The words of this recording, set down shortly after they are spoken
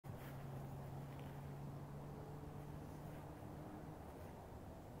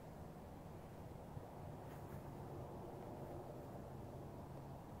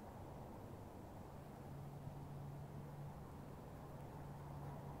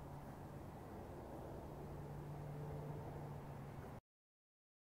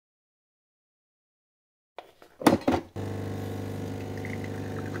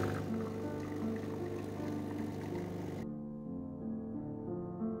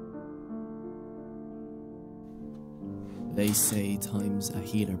They say time's a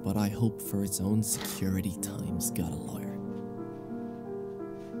healer, but I hope for its own security time's got a lawyer.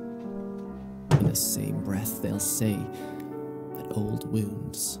 In the same breath, they'll say that old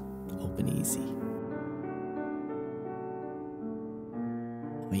wounds open easy.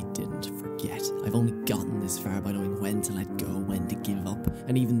 I didn't forget. I've only gotten this far by knowing when to let go, when to give up.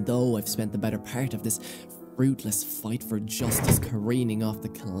 And even though I've spent the better part of this fruitless fight for justice careening off the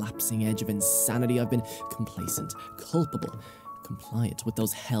collapsing edge of insanity, I've been complacent, culpable, compliant with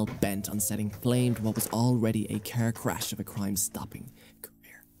those hell-bent on setting flame to what was already a car crash of a crime-stopping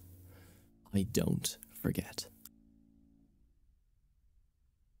career. I don't forget.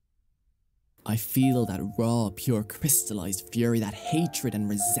 I feel that raw, pure, crystallized fury, that hatred and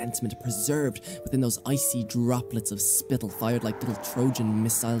resentment preserved within those icy droplets of spittle fired like little Trojan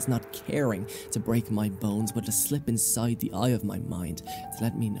missiles, not caring to break my bones, but to slip inside the eye of my mind to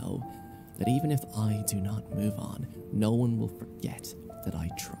let me know that even if I do not move on, no one will forget that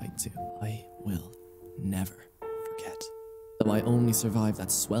I tried to. I will never forget. Though I only survived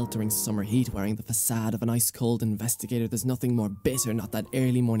that sweltering summer heat wearing the facade of an ice-cold investigator, there's nothing more bitter, not that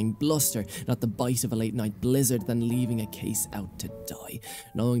early morning bluster, not the bite of a late-night blizzard, than leaving a case out to die,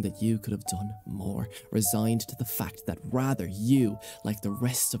 knowing that you could have done more, resigned to the fact that rather you, like the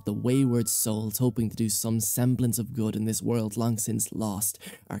rest of the wayward souls hoping to do some semblance of good in this world long since lost,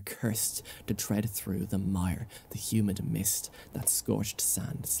 are cursed to tread through the mire, the humid mist, that scorched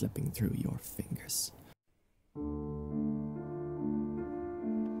sand slipping through your fingers.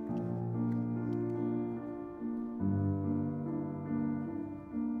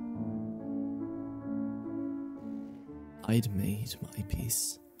 I'd made my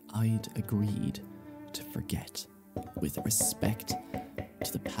peace. I'd agreed to forget, with respect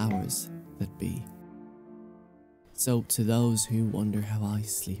to the powers that be. So to those who wonder how I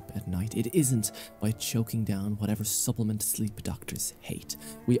sleep at night, it isn't by choking down whatever supplement sleep doctors hate.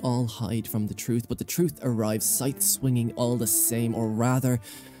 We all hide from the truth, but the truth arrives scythe swinging all the same, or rather,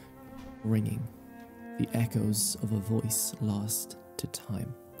 ringing the echoes of a voice lost to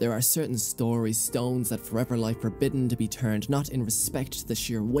time. There are certain stories, stones that forever lie forbidden to be turned, not in respect to the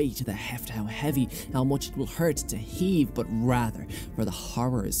sheer weight, the heft, how heavy, how much it will hurt to heave, but rather for the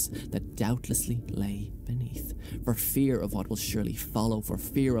horrors that doubtlessly lay beneath, for fear of what will surely follow, for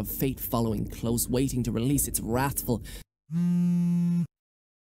fear of fate following close, waiting to release its wrathful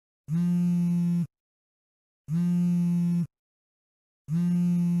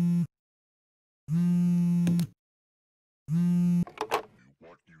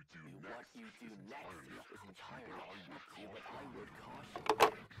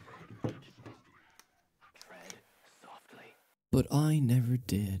But I never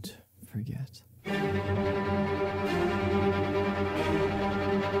did forget.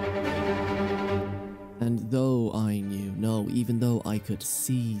 And though I knew, no, even though I could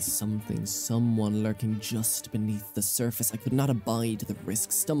see something, someone lurking just beneath the surface, I could not abide the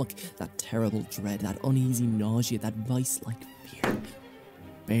risk, stomach that terrible dread, that uneasy nausea, that vice-like fear,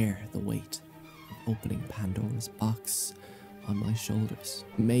 bear the weight of opening Pandora's box on my shoulders.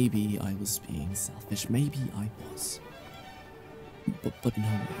 Maybe I was being selfish, maybe I was. But no.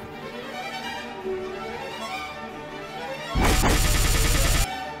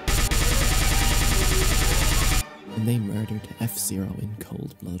 When they murdered F-Zero in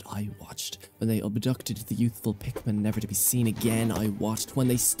cold blood, I watched. When they abducted the youthful Pikmin never to be seen again, I watched. When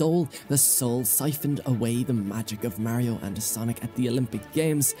they stole the soul, siphoned away the magic of Mario and Sonic at the Olympic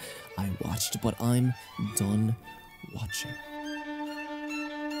Games, I watched. But I'm done watching.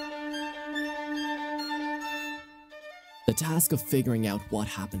 The task of figuring out what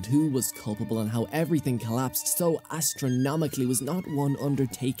happened, who was culpable, and how everything collapsed so astronomically was not one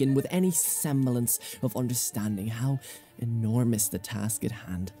undertaken with any semblance of understanding how enormous the task at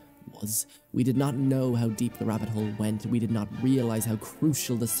hand was. We did not know how deep the rabbit hole went. We did not realize how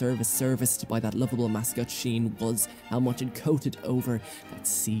crucial the service serviced by that lovable mascot Sheen was, how much it coated over that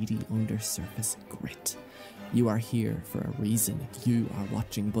seedy undersurface grit. You are here for a reason. You are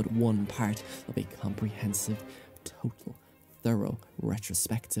watching but one part of a comprehensive, total, thorough,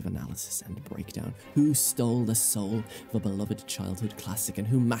 retrospective analysis and breakdown. Who stole the soul of a beloved childhood classic, and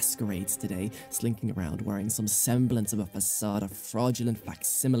who masquerades today, slinking around wearing some semblance of a facade, a fraudulent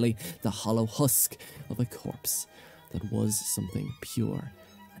facsimile, the hollow husk of a corpse that was something pure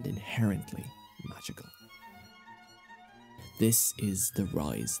and inherently magical. This is the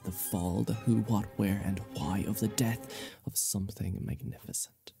rise, the fall, the who, what, where, and why of the death of something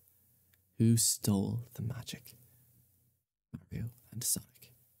magnificent. Who stole the magic? Mario and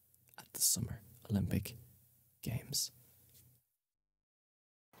Sonic at the Summer Olympic Games.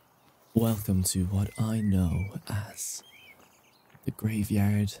 Welcome to what I know as The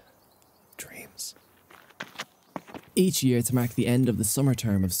graveyard of dreams. Each year, to mark the end of the summer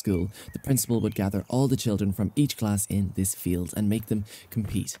term of school, the principal would gather all the children from each class in this field and make them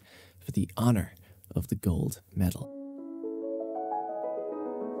compete for the honour of the gold medal.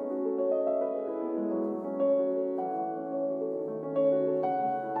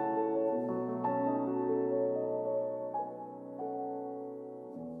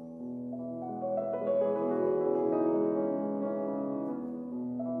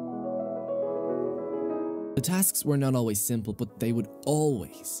 The tasks were not always simple, but they would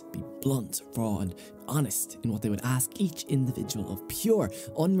always be blunt, raw, and honest in what they would ask each individual of pure,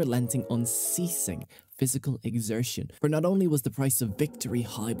 unrelenting, unceasing physical exertion. For not only was the price of victory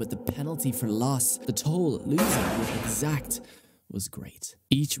high, but the penalty for loss, the toll losing would exact, was great.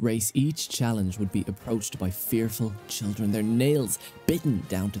 Each race, each challenge would be approached by fearful children, their nails bitten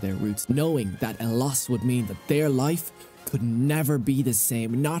down to their roots, knowing that a loss would mean that their life could never be the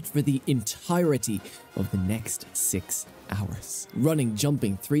same, not for the entirety of the next 6 hours. Running,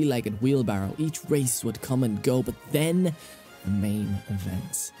 jumping, three-legged wheelbarrow, each race would come and go, but then the main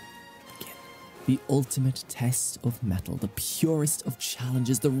events begin. The ultimate test of mettle, the purest of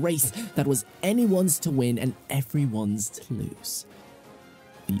challenges, the race that was anyone's to win and everyone's to lose.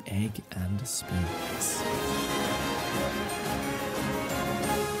 The egg and spoon race.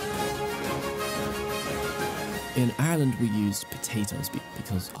 In Ireland, we used potatoes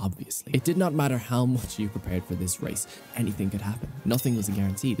because, obviously, it did not matter how much you prepared for this race. Anything could happen. Nothing was a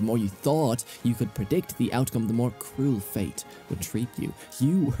guarantee. The more you thought you could predict the outcome, the more cruel fate would treat you.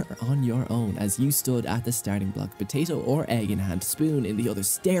 You were on your own as you stood at the starting block, potato or egg in hand, spoon in the other,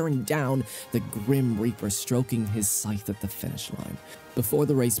 staring down the grim reaper stroking his scythe at the finish line. Before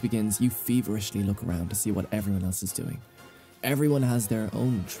the race begins, you feverishly look around to see what everyone else is doing. Everyone has their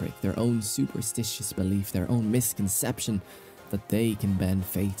own trick, their own superstitious belief, their own misconception that they can bend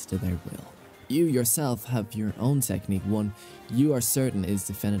fate to their will. You yourself have your own technique, one you are certain is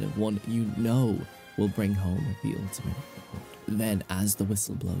definitive, one you know will bring home the ultimate reward. Then, as the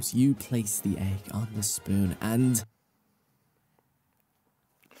whistle blows, you place the egg on the spoon and...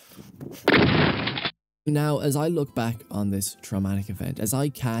 Now, as I look back on this traumatic event, as I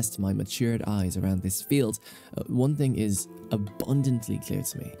cast my matured eyes around this field, one thing is abundantly clear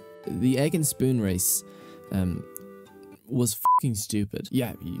to me. The egg and spoon race was fucking stupid.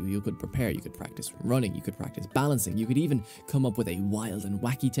 Yeah, you could prepare, you could practice running, you could practice balancing, you could even come up with a wild and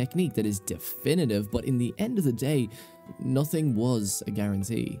wacky technique that is definitive, but in the end of the day, nothing was a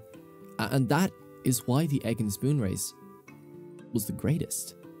guarantee. And that is why the egg and spoon race was the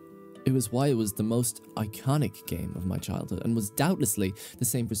greatest. It was why it was the most iconic game of my childhood and was doubtlessly the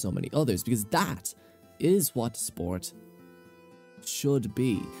same for so many others, because that is what sport should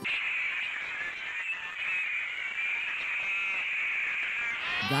be.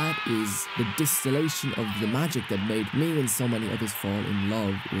 That is the distillation of the magic that made me and so many others fall in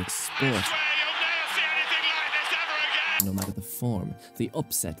love with sport. No matter the form, the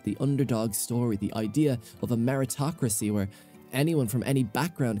upset, the underdog story, the idea of a meritocracy where anyone from any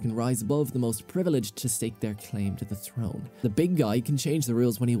background can rise above the most privileged to stake their claim to the throne. The big guy can change the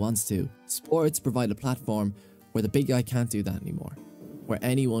rules when he wants to. Sports provide a platform where the big guy can't do that anymore, where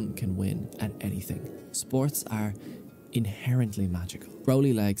anyone can win at anything. Sports are inherently magical.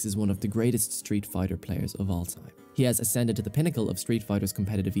 Broly Legs is one of the greatest Street Fighter players of all time. He has ascended to the pinnacle of Street Fighter's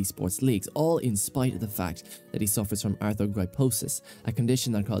competitive esports leagues, all in spite of the fact that he suffers from arthrogryposis, a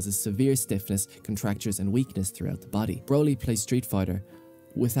condition that causes severe stiffness, contractures, and weakness throughout the body. Broly plays Street Fighter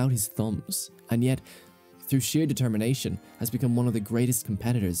without his thumbs, and yet, through sheer determination, has become one of the greatest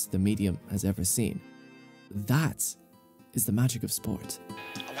competitors the medium has ever seen. That is the magic of sport.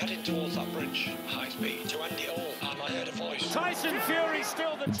 I'm heading towards that bridge, high speed, to end it all, and I heard a voice. Tyson Fury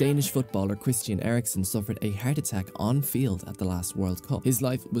still the Danish footballer Christian Eriksen suffered a heart attack on field at the last World Cup. His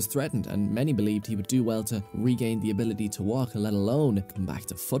life was threatened, and many believed he would do well to regain the ability to walk, let alone come back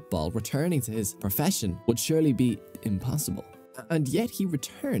to football. Returning to his profession would surely be impossible. And yet he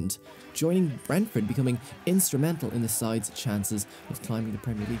returned, joining Brentford, becoming instrumental in the side's chances of climbing the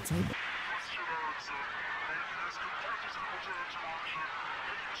Premier League table.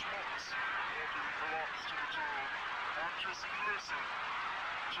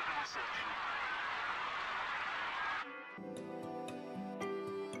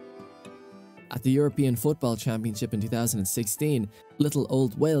 At the European Football Championship in 2016, little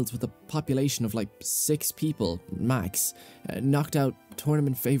old Wales with a population of like 6 people max knocked out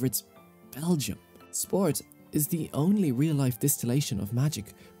tournament favourites Belgium. Sport is the only real-life distillation of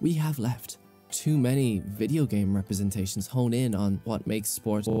magic we have left. Too many video game representations hone in on what makes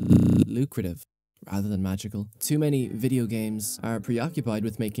sport lucrative. rather than magical. Too many video games are preoccupied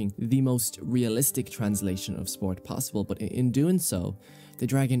with making the most realistic translation of sport possible, but in doing so, they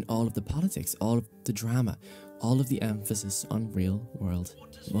drag in all of the politics, all of the drama, all of the emphasis on real-world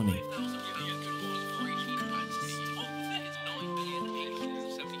money.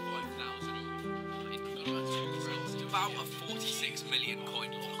 About a 46 million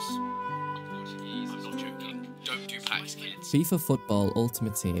coin loss. I'm not joking. Don't do packs, kids. FIFA Football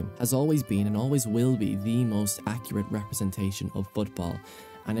Ultimate Team has always been and always will be the most accurate representation of football,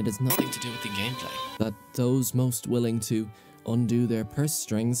 and it has nothing to do with the gameplay. That those most willing to undo their purse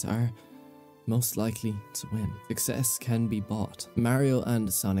strings are most likely to win. Success can be bought. Mario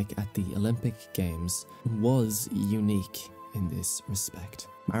and Sonic at the Olympic Games was unique in this respect.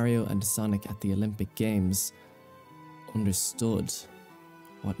 Mario and Sonic at the Olympic Games understood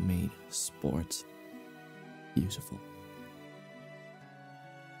what made sport beautiful.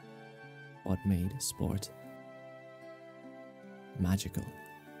 What made sport magical.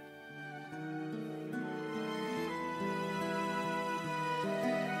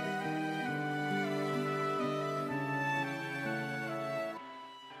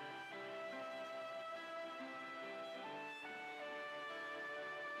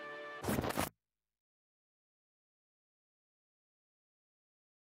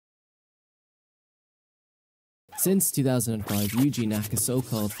 Since 2005, Yuji Naka,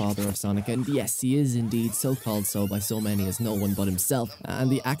 so-called father of Sonic, and yes, he is indeed so-called so by so many as no one but himself,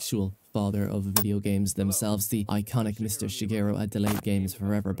 and the actual father of video games themselves, the iconic Mr. Shigeru, a delayed games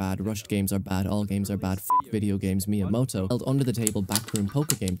forever bad, rushed games are bad, all games are bad, video games Miyamoto, held under-the-table backroom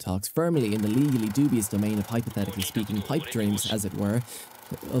poker game talks firmly in the legally dubious domain of hypothetically speaking pipe dreams, as it were,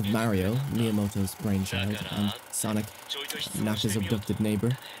 of Mario, Miyamoto's brainchild, and Sonic, Naka's abducted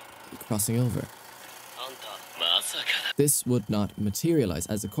neighbor, crossing over. This would not materialize,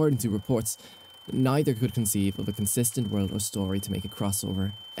 as according to reports, neither could conceive of a consistent world or story to make a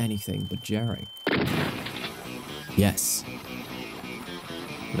crossover anything but jarring. Yes.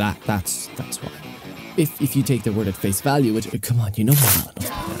 That's why. If you take their word at face value, which, come on, you know me well enough by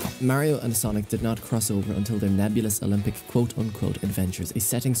now. Mario and Sonic did not cross over until their nebulous Olympic quote-unquote adventures, a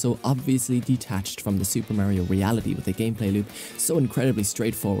setting so obviously detached from the Super Mario reality with a gameplay loop so incredibly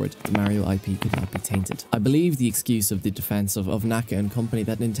straightforward, the Mario IP could not be tainted. I believe the excuse of the defense of Naka and company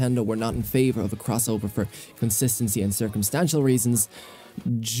that Nintendo were not in favor of a crossover for consistency and circumstantial reasons,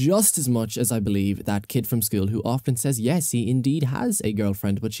 just as much as I believe that kid from school who often says yes, he indeed has a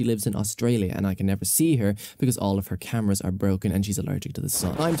girlfriend, but she lives in Australia and I can never see her because all of her cameras are broken and she's allergic to the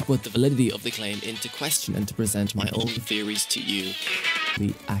sun. Time to put the validity of the claim into question and to present my own theories to you,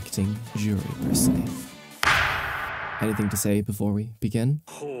 the acting jury per se. Anything to say before we begin?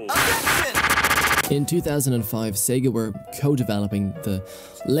 In 2005, Sega were co-developing the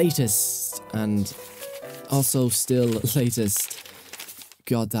latest and also still latest,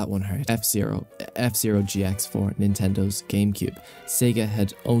 God, that one hurt, F-Zero GX for Nintendo's GameCube. Sega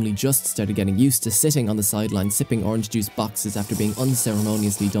had only just started getting used to sitting on the sidelines sipping orange juice boxes after being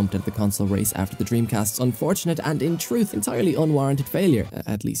unceremoniously dumped at the console race after the Dreamcast's unfortunate and, in truth, entirely unwarranted failure,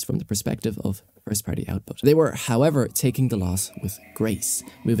 at least from the perspective of first-party output. They were, however, taking the loss with grace,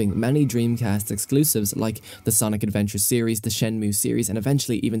 moving many Dreamcast exclusives like the Sonic Adventure series, the Shenmue series, and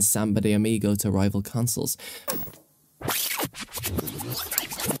eventually even Samba de Amigo to rival consoles.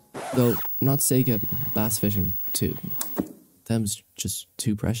 Though not Sega Bass Fishing 2. Them's just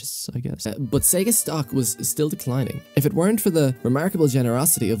too precious, I guess. But Sega's stock was still declining. If it weren't for the remarkable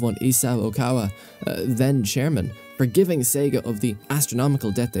generosity of one Isao Okawa, then chairman, forgiving Sega of the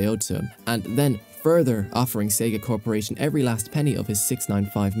astronomical debt they owed to him, and then further offering Sega Corporation every last penny of his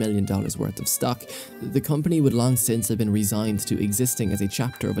 $695 million worth of stock, the company would long since have been resigned to existing as a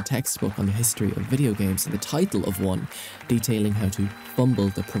chapter of a textbook on the history of video games and the title of one detailing how to fumble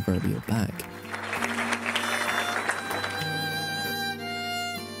the proverbial bag.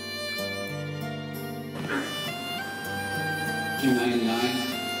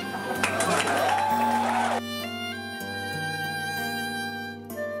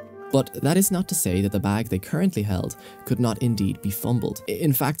 But that is not to say that the bag they currently held could not indeed be fumbled.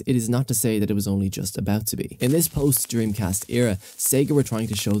 In fact, it is not to say that it was only just about to be. In this post-Dreamcast era, Sega were trying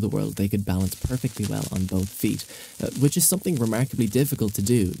to show the world they could balance perfectly well on both feet, which is something remarkably difficult to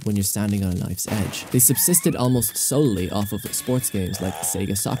do when you're standing on a knife's edge. They subsisted almost solely off of sports games like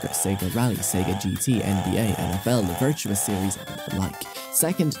Sega Soccer, Sega Rally, Sega GT, NBA, NFL, the Virtua series, and the like.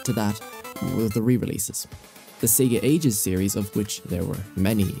 Second to that were the re-releases. The Sega Ages series, of which there were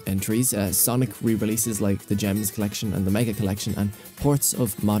many entries, Sonic re-releases like the Gems Collection and the Mega Collection, and ports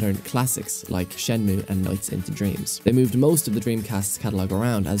of modern classics like Shenmue and Nights into Dreams. They moved most of the Dreamcast's catalogue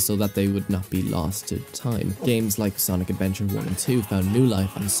around so that they would not be lost to time. Games like Sonic Adventure 1 and 2 found new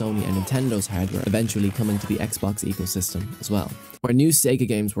life on Sony and Nintendo's hardware, eventually coming to the Xbox ecosystem as well. Where new Sega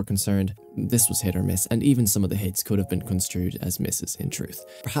games were concerned, this was hit or miss, and even some of the hits could have been construed as misses in truth.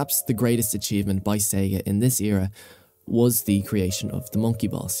 Perhaps the greatest achievement by Sega in this era was the creation of the Monkey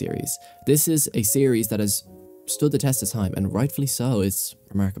Ball series. This is a series that has stood the test of time, and rightfully so. It's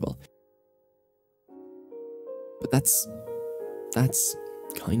remarkable. But that's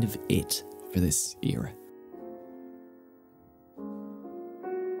kind of it for this era.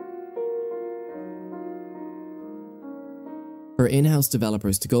 For in-house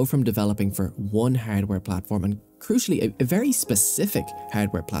developers to go from developing for one hardware platform, and crucially a very specific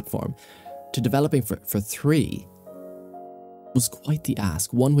hardware platform, to developing for three was quite the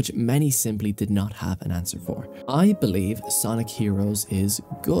ask, one which many simply did not have an answer for. I believe Sonic Heroes is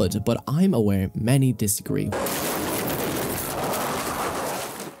good, but I'm aware many disagree.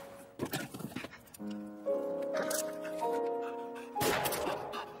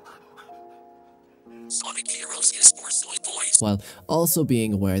 While also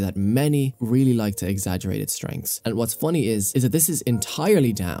being aware that many really like to exaggerate its strengths. And what's funny is that this is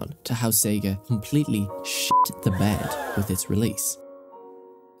entirely down to how Sega completely shit the bed with its release.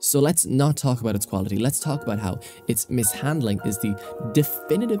 So let's not talk about its quality, let's talk about how its mishandling is the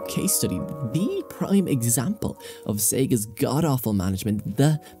definitive case study, the prime example of Sega's god-awful management,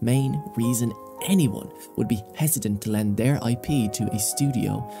 the main reason anyone would be hesitant to lend their IP to a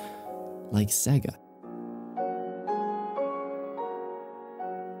studio like Sega.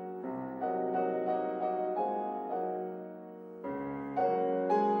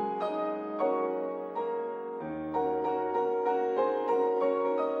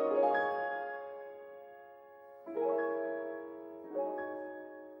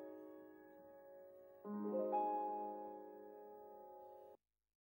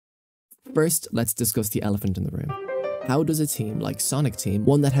 First, let's discuss the elephant in the room. How does a team like Sonic Team,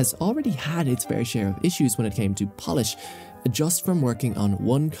 one that has already had its fair share of issues when it came to polish, adjust from working on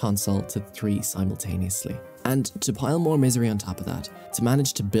one console to three simultaneously? And to pile more misery on top of that, to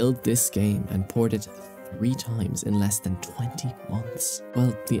manage to build this game and port it 3 times in less than 20 months?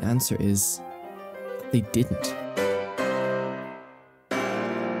 Well, the answer is they didn't.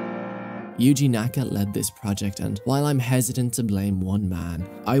 Yuji Naka led this project, and while I'm hesitant to blame one man,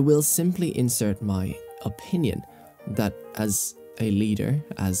 I will simply insert my opinion that as a leader,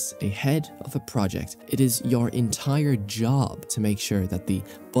 as a head of a project, it is your entire job to make sure that the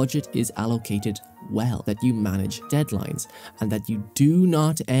budget is allocated well, that you manage deadlines, and that you do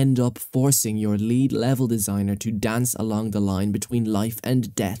not end up forcing your lead level designer to dance along the line between life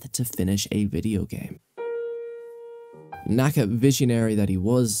and death to finish a video game. Naka, visionary that he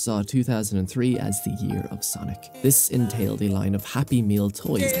was, saw 2003 as the year of Sonic. This entailed a line of Happy Meal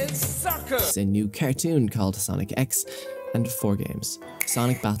toys, a new cartoon called Sonic X, and 4 games.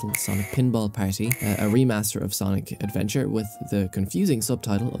 Sonic Battle, Sonic Pinball Party, a remaster of Sonic Adventure with the confusing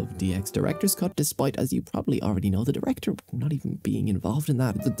subtitle of DX Director's Cut, despite, as you probably already know, the director not even being involved in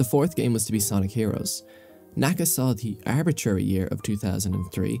that. The 4th game was to be Sonic Heroes. Naka saw the arbitrary year of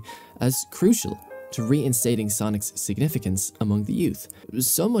 2003 as crucial to reinstating Sonic's significance among the youth.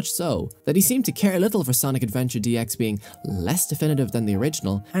 So much so that he seemed to care little for Sonic Adventure DX being less definitive than the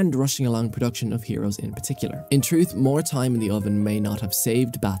original and rushing along production of Heroes in particular. In truth, more time in the oven may not have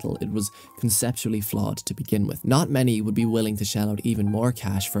saved Battle, it was conceptually flawed to begin with. Not many would be willing to shell out even more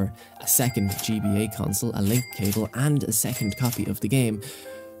cash for a second GBA console, a link cable, and a second copy of the game,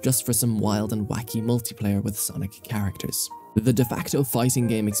 just for some wild and wacky multiplayer with Sonic characters. The de facto fighting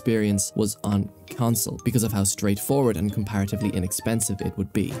game experience was on console because of how straightforward and comparatively inexpensive it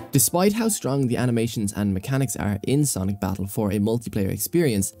would be. Despite how strong the animations and mechanics are in Sonic Battle for a multiplayer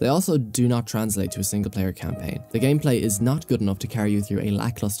experience, they also do not translate to a single player campaign. The gameplay is not good enough to carry you through a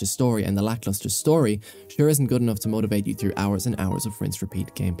lackluster story, and the lackluster story sure isn't good enough to motivate you through hours and hours of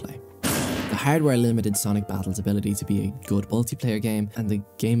rinse-repeat gameplay. The hardware limited Sonic Battle's ability to be a good multiplayer game, and the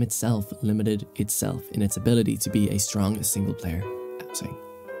game itself limited itself in its ability to be a strong single-player outing.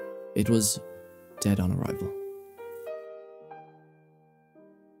 It was dead on arrival.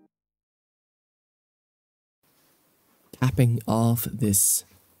 Capping off this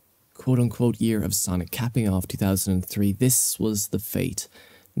quote-unquote year of Sonic, capping off 2003, this was the fate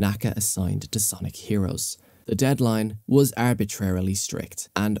Naka assigned to Sonic Heroes. The deadline was arbitrarily strict,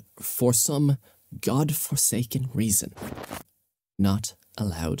 and for some god-forsaken reason, not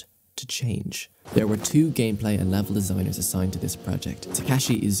allowed to change. There were 2 gameplay and level designers assigned to this project,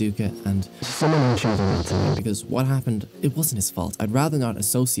 Takashi Iizuka and someone I'm choosing not to name, because what happened, it wasn't his fault. I'd rather not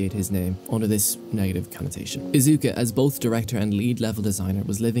associate his name under this negative connotation. Iizuka, as both director and lead level designer,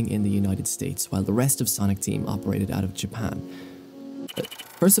 was living in the United States, while the rest of Sonic team operated out of Japan.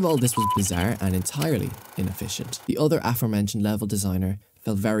 First of all, this was bizarre and entirely inefficient. The other aforementioned level designer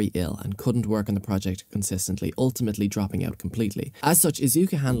fell very ill and couldn't work on the project consistently, ultimately dropping out completely. As such,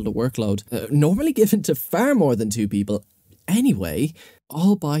 Iizuka handled a workload normally given to far more than 2 people anyway,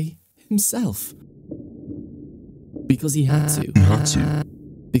 all by himself. Because he had to.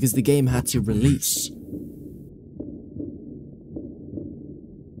 Because the game had to release.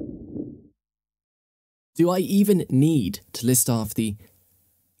 Do I even need to list off the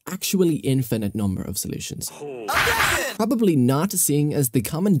actually infinite number of solutions? Probably not, seeing as the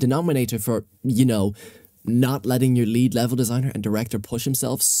common denominator for, you know, not letting your lead level designer and director push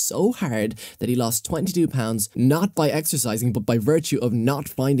himself so hard that he lost 22 pounds, not by exercising, but by virtue of not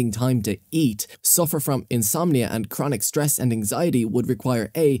finding time to eat, suffer from insomnia and chronic stress and anxiety, would require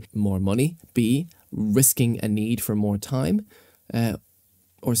A, more money, B, risking a need for more time,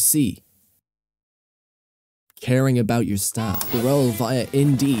 or C, caring about your staff. The role via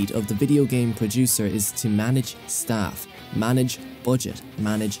Indeed of the video game producer is to manage staff, manage budget,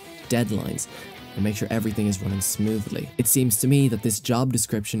 manage deadlines, and make sure everything is running smoothly. It seems to me that this job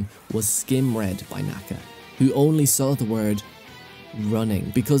description was skim-read by Naka, who only saw the word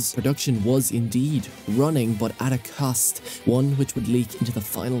running, because production was indeed running, but at a cost, one which would leak into the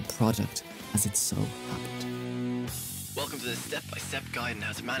final product, as it so happened. Welcome to the step-by-step guide on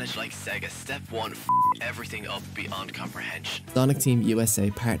how to manage like Sega. Step 1, everything up beyond comprehension. Sonic Team USA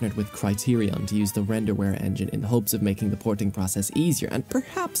partnered with Criterion to use the renderware engine in the hopes of making the porting process easier, and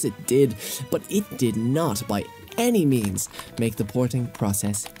perhaps it did, but it did not by any means make the porting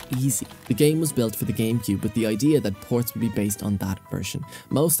process easy. The game was built for the GameCube with the idea that ports would be based on that version.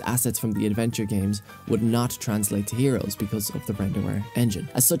 Most assets from the adventure games would not translate to Heroes because of the renderware engine.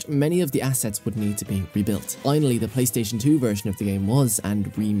 As such, many of the assets would need to be rebuilt. Finally, the PlayStation 2 version of the game was,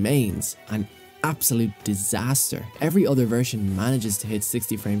 and remains, an absolute disaster. Every other version manages to hit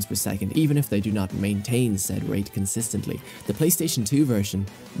 60 frames per second, even if they do not maintain said rate consistently. The PlayStation 2 version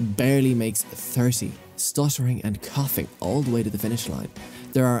barely makes 30, stuttering and coughing all the way to the finish line.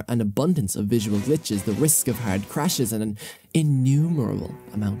 There are an abundance of visual glitches, the risk of hard crashes, and an innumerable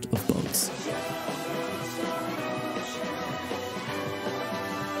amount of bugs.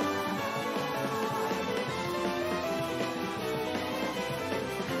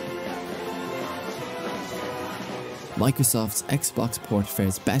 Microsoft's Xbox port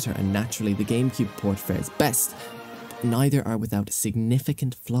fares better, and naturally the GameCube port fares best. Neither are without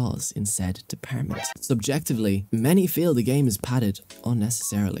significant flaws in said department. Subjectively, many feel the game is padded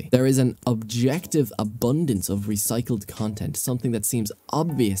unnecessarily. There is an objective abundance of recycled content, something that seems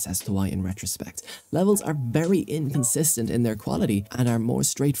obvious as to why in retrospect. Levels are very inconsistent in their quality and are more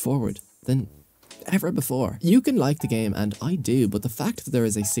straightforward than ever before. You can like the game, and I do, but the fact that there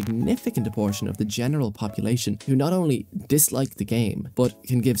is a significant portion of the general population who not only dislike the game, but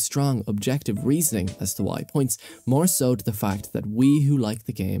can give strong objective reasoning as to why, points more so to the fact that we who like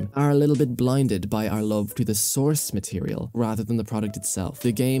the game are a little bit blinded by our love to the source material rather than the product itself.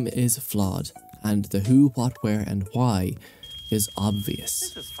 The game is flawed, and the who, what, where, and why is obvious.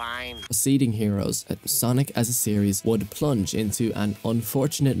 This is fine. Preceding Heroes, Sonic as a series would plunge into an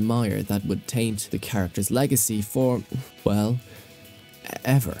unfortunate mire that would taint the character's legacy for, well,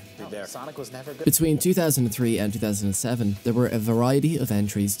 ever. Sonic was never good. Between 2003 and 2007, there were a variety of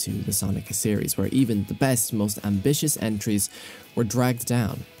entries to the Sonic series, where even the best, most ambitious entries were dragged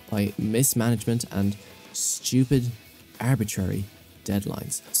down by mismanagement and stupid, arbitrary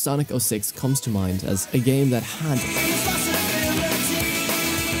deadlines. Sonic 06 comes to mind as a game that had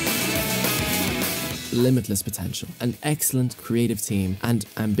limitless potential, an excellent creative team, and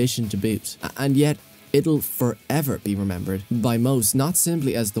ambition to boot. And yet, it'll forever be remembered by most not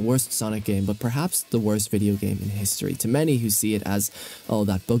simply as the worst Sonic game, but perhaps the worst video game in history, to many who see it as, oh,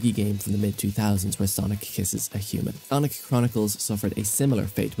 that buggy game from the mid-2000s where Sonic kisses a human. Sonic Chronicles suffered a similar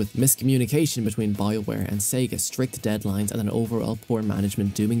fate, with miscommunication between BioWare and Sega, strict deadlines, and an overall poor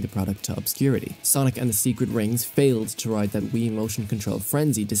management dooming the product to obscurity. Sonic and the Secret Rings failed to ride that Wii motion control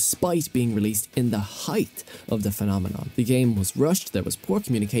frenzy despite being released in the height of the phenomenon. The game was rushed, there was poor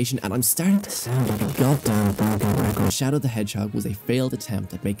communication, and I'm starting to sound like a goddamn broken record. Shadow the Hedgehog was a failed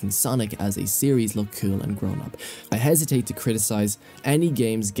attempt at making Sonic as a series look cool and grown up. I hesitate to criticize any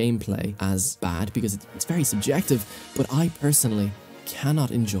game's gameplay as bad because it's very subjective, but I personally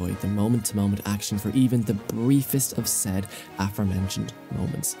cannot enjoy the moment-to-moment action for even the briefest of said aforementioned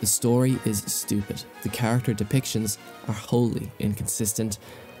moments. The story is stupid, the character depictions are wholly inconsistent,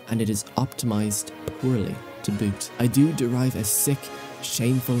 and it is optimized poorly to boot. I do derive a sick,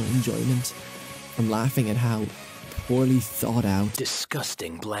 shameful enjoyment from laughing at how poorly thought out,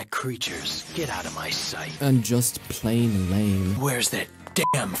 disgusting black creatures, get out of my sight, and just plain lame where's that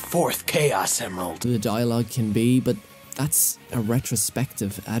damn fourth Chaos Emerald the dialogue can be, but that's a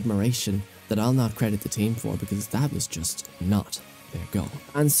retrospective admiration that I'll not credit the team for, because that was just not their goal.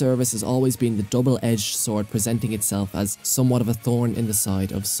 Fan service has always been the double-edged sword, presenting itself as somewhat of a thorn in the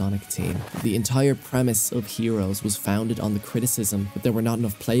side of Sonic Team. The entire premise of Heroes was founded on the criticism that there were not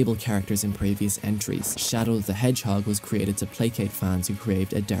enough playable characters in previous entries. Shadow the Hedgehog was created to placate fans who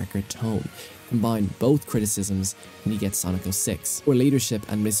craved a darker tone. Combine both criticisms and you get Sonic 06, where leadership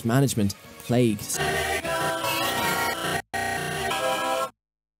and mismanagement plagued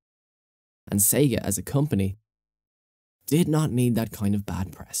and Sega as a company did not need that kind of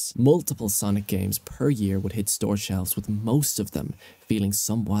bad press. Multiple Sonic games per year would hit store shelves, with most of them feeling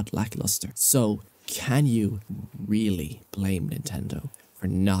somewhat lackluster. So, can you really blame Nintendo for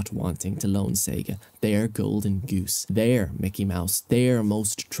not wanting to loan Sega their golden goose, their Mickey Mouse, their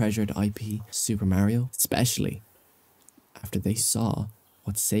most treasured IP, Super Mario? Especially after they saw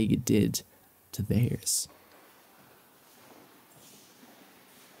what Sega did to theirs.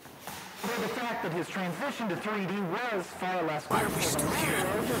 The fact that his transition to 3D was far less. Why are we still here?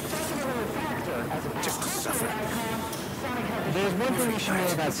 Just to suffer. There's one thing you should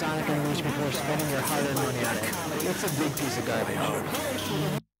know about Sonic Unleashed before spending your hard-earned money on it. It's a big piece of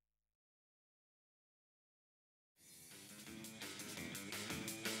garbage.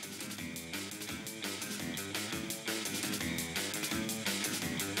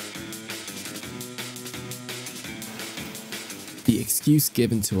 The excuse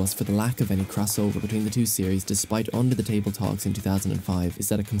given to us for the lack of any crossover between the two series, despite under-the-table talks in 2005, is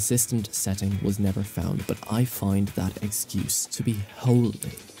that a consistent setting was never found, but I find that excuse to be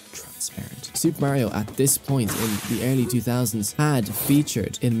wholly transparent. Super Mario at this point in the early 2000s had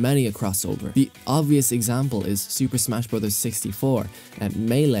featured in many a crossover. The obvious example is Super Smash Bros. 64,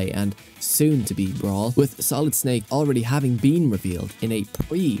 Melee, and soon to be Brawl, with Solid Snake already having been revealed in a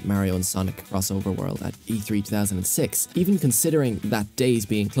pre-Mario and Sonic crossover world at E3 2006. Even considering that days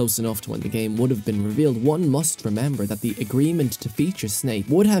being close enough to when the game would have been revealed, one must remember that the agreement to feature Snake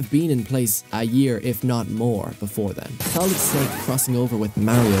would have been in place a year, if not more, before then. Solid Snake crossing over with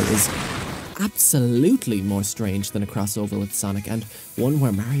Mario is absolutely more strange than a crossover with Sonic, and one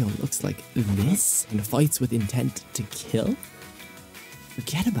where Mario looks like this and fights with intent to kill?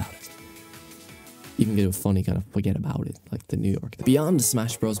 Forget about it. You can get a funny kind of forget about it, like the New York. Beyond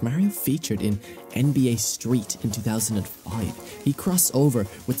Smash Bros, Mario featured in NBA Street in 2005. He crossed over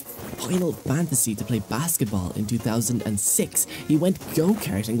with Final Fantasy to play basketball in 2006. He went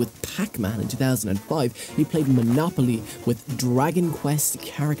go-karting with Pac-Man in 2005. He played Monopoly with Dragon Quest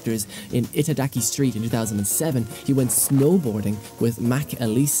characters in Itadaki Street in 2007. He went snowboarding with Mac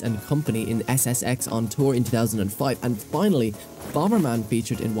Elise and Company in SSX on Tour in 2005. And finally, Bomberman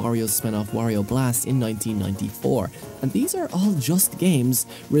featured in Wario's spin-off Wario Blast in 1994, and these are all just games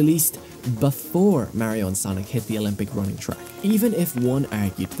released before Mario and Sonic hit the Olympic running track. Even if one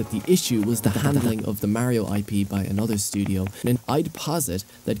argued that the issue was the handling of the Mario IP by another studio, then I'd posit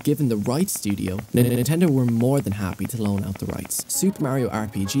that given the right studio, Nintendo were more than happy to loan out the rights. Super Mario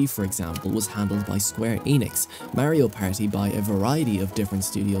RPG, for example, was handled by Square Enix, Mario Party by a variety of different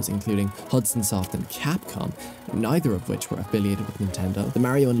studios including Hudson Soft and Capcom, neither of which were affiliated with Nintendo. The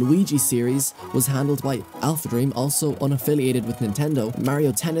Mario and Luigi series was handled by Alpha Dream, also unaffiliated with Nintendo.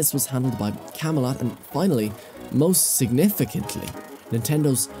 Mario Tennis was handled by Camelot, and finally, most significantly,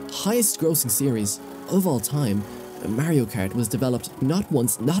 Nintendo's highest grossing series of all time, Mario Kart, was developed not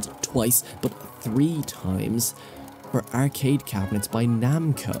once, not twice, but 3 times for arcade cabinets by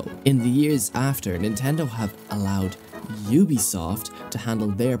Namco. In the years after, Nintendo have allowed Ubisoft to handle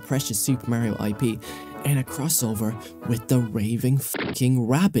their precious Super Mario IP in a crossover with the raving fucking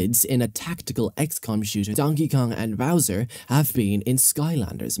Rabbids in a tactical XCOM shooter. Donkey Kong and Bowser have been in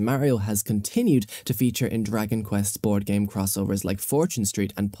Skylanders. Mario has continued to feature in Dragon Quest board game crossovers like Fortune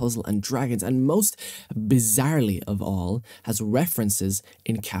Street and Puzzle and Dragons, and most bizarrely of all, has references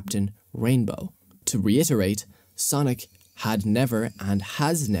in Captain Rainbow. To reiterate, Sonic had never and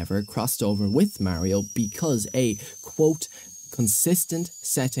has never crossed over with Mario because a, quote, consistent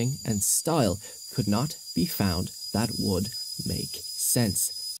setting and style could not be found that would make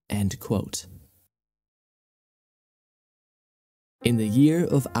sense, end quote. In the year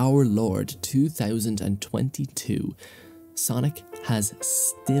of our Lord 2022, Sonic has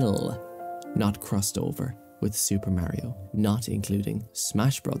still not crossed over with Super Mario, not including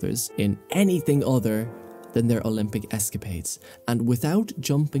Smash Brothers, in anything other than their Olympic escapades. And without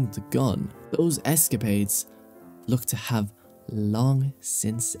jumping the gun, those escapades look to have long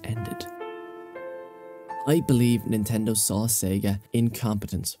since ended. I believe Nintendo saw Sega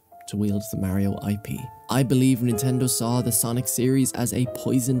incompetent to wield the Mario IP. I believe Nintendo saw the Sonic series as a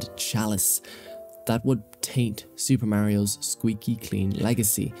poisoned chalice that would taint Super Mario's squeaky clean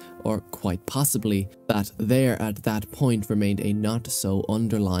legacy, or quite possibly that there at that point remained a not so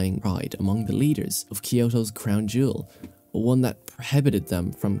underlying pride among the leaders of Kyoto's crown jewel, one that prohibited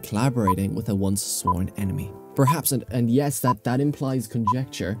them from collaborating with a once sworn enemy. Perhaps, and yes, that implies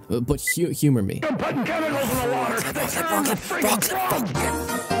conjecture, but humor me. I'm putting chemicals in the water.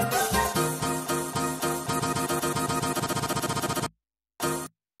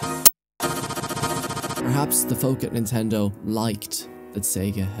 Perhaps the folk at Nintendo liked that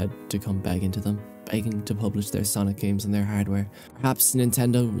Sega had to come begging to them, begging to publish their Sonic games on their hardware. Perhaps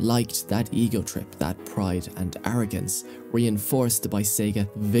Nintendo liked that ego trip, that pride and arrogance, reinforced by Sega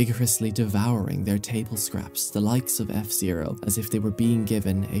vigorously devouring their table scraps, the likes of F-Zero, as if they were being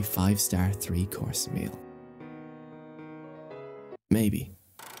given a 5-star 3-course meal. Maybe.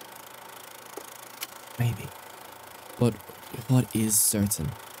 Maybe. But what is certain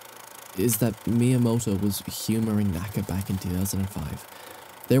is that Miyamoto was humouring Naka back in 2005.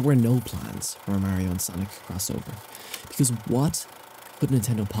 There were no plans for a Mario and Sonic crossover, because what could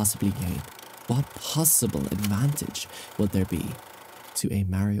Nintendo possibly gain? What possible advantage would there be to a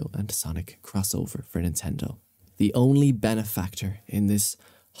Mario and Sonic crossover for Nintendo? The only benefactor in this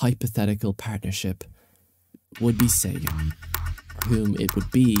hypothetical partnership would be Sega, for whom it would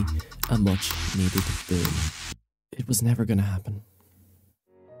be a much needed boon. It was never going to happen.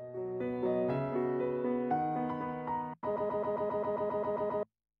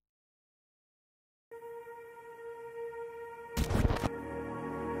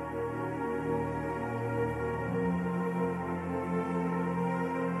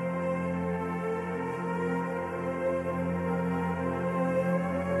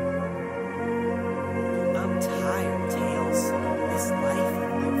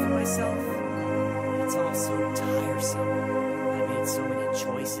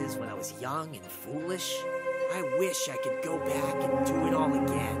 Young and foolish. I wish I could go back and do it all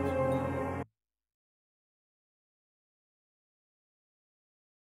again.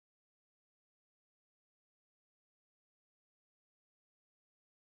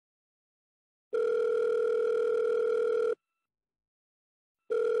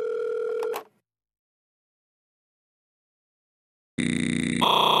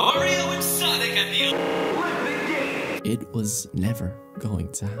 Mario and Sonic at the Olympic Games. It was never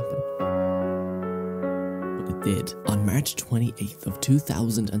going to happen. But it did. On March 28th of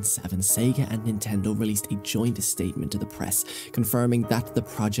 2007, Sega and Nintendo released a joint statement to the press confirming that the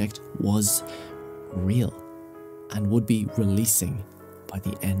project was real and would be releasing by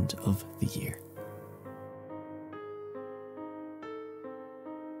the end of the year.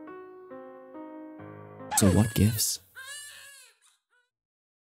 So what gives?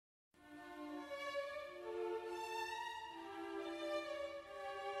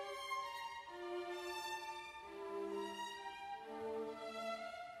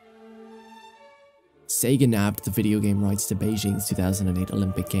 Sega nabbed the video game rights to Beijing's 2008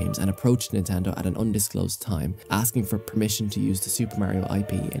 Olympic Games and approached Nintendo at an undisclosed time, asking for permission to use the Super Mario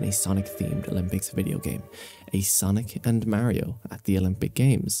IP in a Sonic-themed Olympics video game. A Sonic and Mario at the Olympic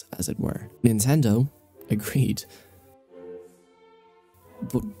Games, as it were. Nintendo agreed.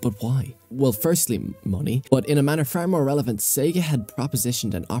 But why? Well, firstly, money, but in a manner far more relevant, Sega had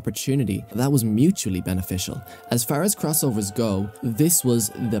propositioned an opportunity that was mutually beneficial. As far as crossovers go, this was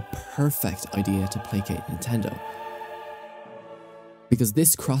the perfect idea to placate Nintendo. Because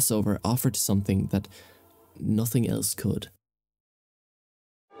this crossover offered something that nothing else could.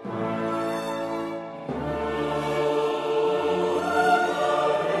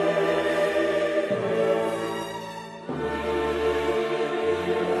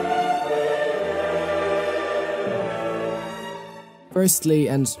 Firstly,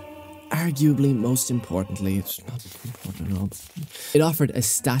 and arguably most importantly, it's not important at all, it offered a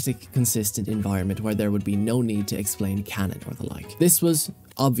static, consistent environment where there would be no need to explain canon or the like. This was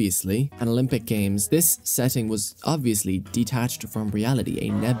Obviously, an Olympic Games, this setting was obviously detached from reality, a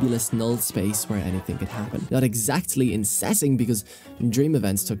nebulous null space where anything could happen. Not exactly in setting, because dream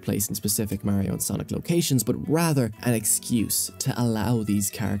events took place in specific Mario and Sonic locations, but rather an excuse to allow these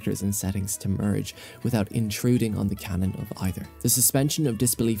characters and settings to merge without intruding on the canon of either. The suspension of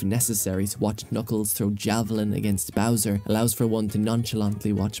disbelief necessary to watch Knuckles throw javelin against Bowser allows for one to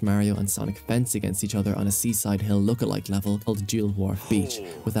nonchalantly watch Mario and Sonic fence against each other on a seaside hill lookalike level called Dual Wharf Beach,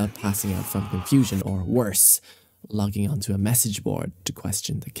 without passing out from confusion, or worse, logging onto a message board to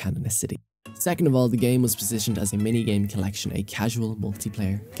question the canonicity. Second of all, the game was positioned as a minigame collection, a casual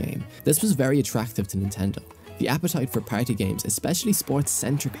multiplayer game. This was very attractive to Nintendo. The appetite for party games, especially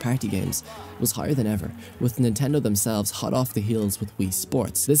sports-centric party games, was higher than ever, with Nintendo themselves hot off the heels with Wii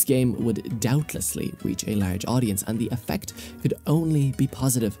Sports. This game would doubtlessly reach a large audience, and the effect could only be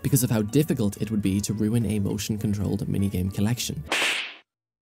positive because of how difficult it would be to ruin a motion-controlled minigame collection.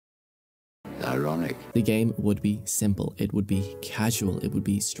 Ironic. The game would be simple, it would be casual, it would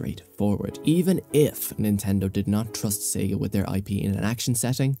be straightforward. Even if Nintendo did not trust Sega with their IP in an action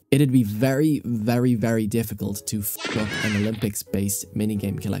setting, it'd be very, very, very difficult to f up an Olympics-based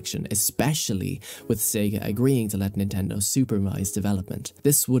minigame collection, especially with Sega agreeing to let Nintendo supervise development.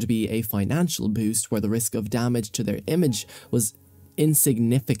 This would be a financial boost where the risk of damage to their image was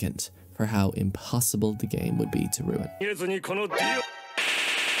insignificant for how impossible the game would be to ruin.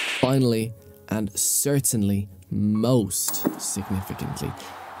 Finally, and certainly most significantly,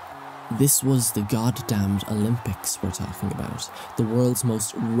 this was the goddamned Olympics we're talking about, the world's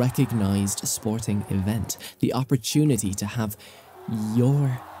most recognized sporting event, the opportunity to have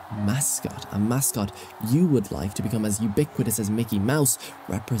your mascot, a mascot you would like to become as ubiquitous as Mickey Mouse,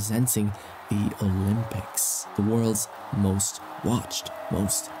 representing the Olympics, the world's most watched,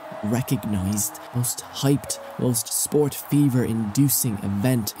 most recognized, most hyped, most sport fever inducing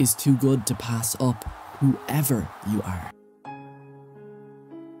event is too good to pass up, whoever you are.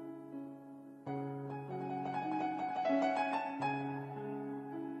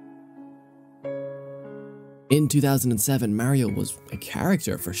 In 2007, Mario was a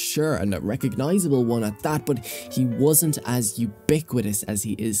character for sure, and a recognizable one at that, but he wasn't as ubiquitous as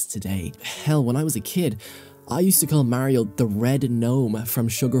he is today. Hell, when I was a kid, I used to call Mario the Red Gnome from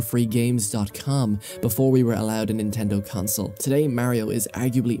sugarfreegames.com before we were allowed a Nintendo console. Today, Mario is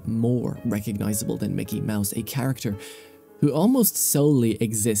arguably more recognizable than Mickey Mouse, a character who almost solely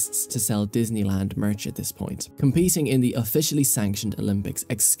exists to sell Disneyland merch at this point. Competing in the officially sanctioned Olympics,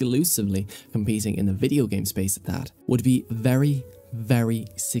 exclusively competing in the video game space at that, would be very, very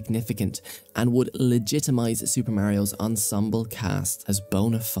significant and would legitimize Super Mario's ensemble cast as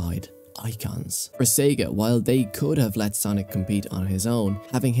bona fide icons. For Sega, while they could have let Sonic compete on his own,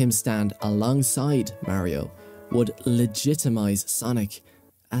 having him stand alongside Mario would legitimize Sonic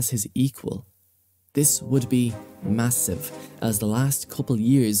as his equal. This would be massive, as the last couple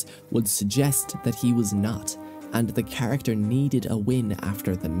years would suggest that he was not, and the character needed a win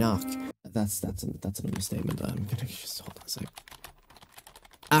after the knock. That's an understatement. I'm gonna just hold on a sec.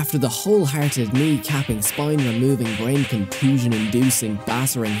 After the wholehearted knee-capping, spine-removing, brain contusion-inducing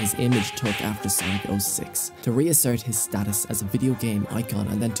battering his image took after Sonic 06, to reassert his status as a video game icon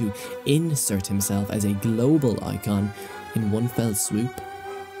and then to insert himself as a global icon in one fell swoop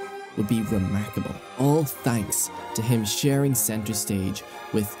would be remarkable. All thanks to him sharing center stage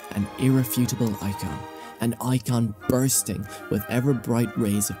with an irrefutable icon. An icon bursting with ever-bright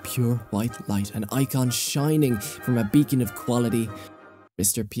rays of pure white light. An icon shining from a beacon of quality.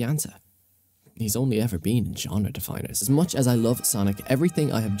 Mr. Pianta. He's only ever been in genre definers. As much as I love Sonic,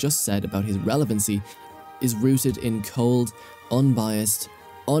 everything I have just said about his relevancy is rooted in cold, unbiased,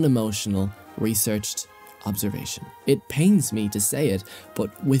 unemotional, researched observation. It pains me to say it,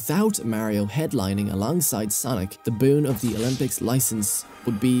 but without Mario headlining alongside Sonic, the boon of the Olympics license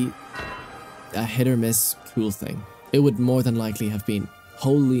would be a hit-or-miss cool thing. It would more than likely have been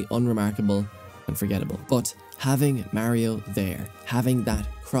wholly unremarkable and forgettable. But having Mario there, having that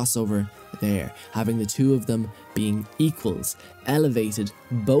crossover there, having the two of them being equals, elevated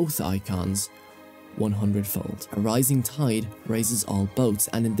both icons 100-fold. A rising tide raises all boats,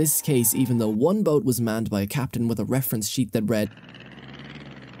 and in this case, even though one boat was manned by a captain with a reference sheet that read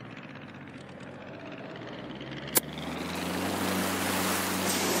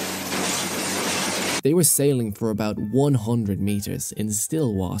they were sailing for about 100 meters in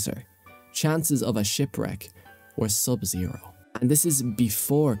still water, chances of a shipwreck were sub-zero. And this is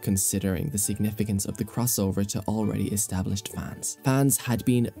before considering the significance of the crossover to already established fans. Fans had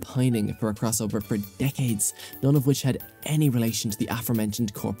been pining for a crossover for decades, none of which had any relation to the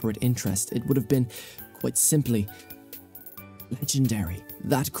aforementioned corporate interest. It would have been, quite simply, legendary.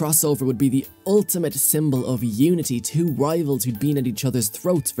 That crossover would be the ultimate symbol of unity, two rivals who'd been at each other's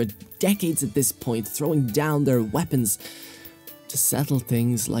throats for decades at this point, throwing down their weapons to settle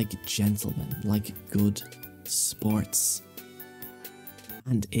things like gentlemen, like good sports.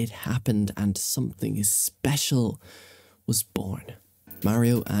 And it happened, and something special was born.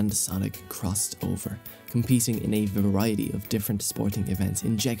 Mario and Sonic crossed over, competing in a variety of different sporting events,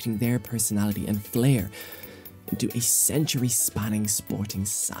 injecting their personality and flair into a century-spanning sporting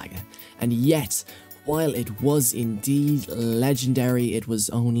saga. And yet, while it was indeed legendary, it was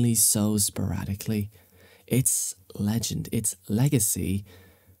only so sporadically. Its legend, its legacy,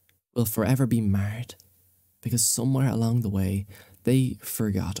 will forever be marred, because somewhere along the way, they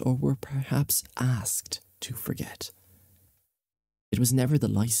forgot, or were perhaps asked to forget. It was never the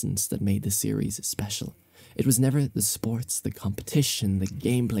license that made the series special. It was never the sports, the competition, the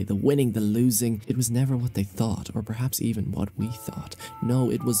gameplay, the winning, the losing. It was never what they thought, or perhaps even what we thought. No,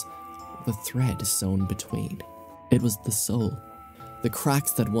 it was the thread sewn between. It was the soul. The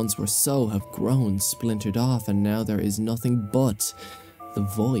cracks that once were so have grown, splintered off, and now there is nothing but the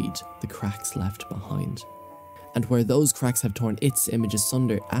void the cracks left behind. And where those cracks have torn its image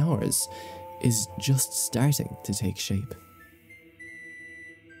asunder, ours is just starting to take shape.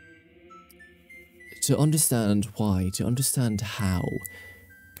 To understand why, to understand how,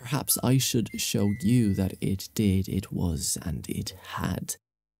 perhaps I should show you that it did, it was, and it had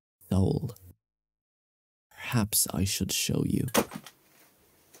soul. Perhaps I should show you.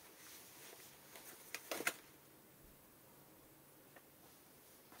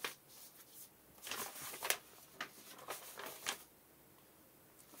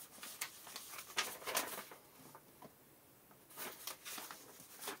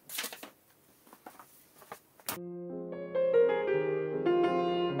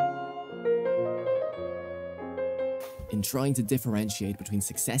 In trying to differentiate between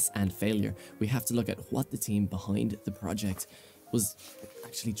success and failure, we have to look at what the team behind the project was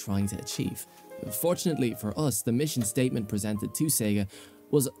actually trying to achieve. Fortunately for us, the mission statement presented to Sega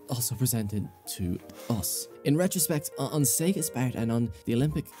was also presented to us. In retrospect, on Sega's part and on the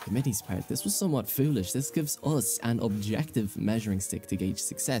Olympic Committee's part, this was somewhat foolish. This gives us an objective measuring stick to gauge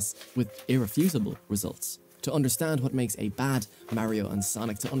success with irrefutable results. To understand what makes a bad Mario and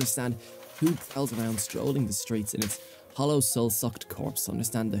Sonic, to understand who prowls around strolling the streets in its hollow soul-sucked corpse, to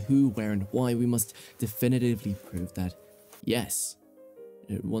understand the who, where and why, we must definitively prove that, yes,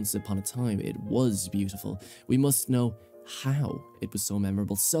 once upon a time it was beautiful. We must know how it was so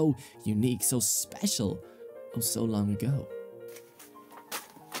memorable, so unique, so special, oh so long ago.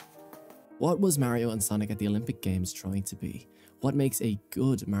 What was Mario and Sonic at the Olympic Games trying to be? What makes a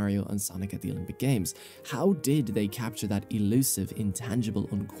good Mario and Sonic at the Olympic Games? How did they capture that elusive, intangible,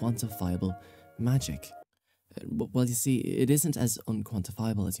 unquantifiable magic? Well, you see, it isn't as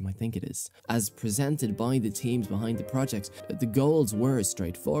unquantifiable as you might think it is. As presented by the teams behind the project, the goals were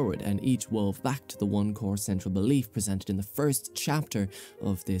straightforward and each wove back to the one core central belief presented in the first chapter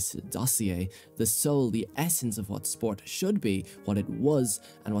of this dossier: the soul, the essence of what sport should be, what it was,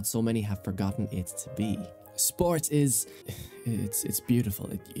 and what so many have forgotten it to be. Sport is, it's beautiful.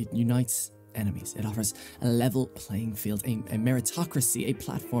 It unites enemies. It offers a level playing field, a meritocracy, a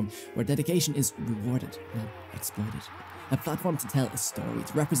platform where dedication is rewarded, not exploited. A platform to tell a story,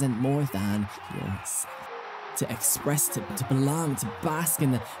 to represent more than yourself. To express, to belong, to bask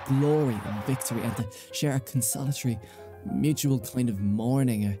in the glory of victory, and to share a consolatory, mutual kind of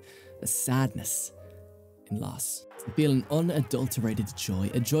mourning, a sadness in loss. To feel an unadulterated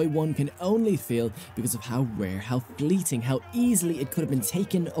joy, a joy one can only feel because of how rare, how fleeting, how easily it could have been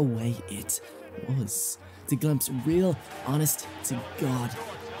taken away it was. To glimpse real, honest to God,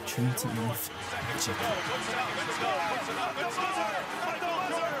 true to life magic.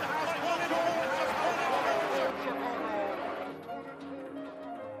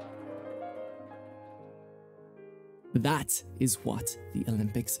 That is what the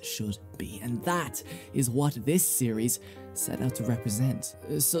Olympics should be, and that is what this series set out to represent.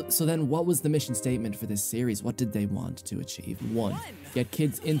 So then what was the mission statement for this series? What did they want to achieve? 1. Get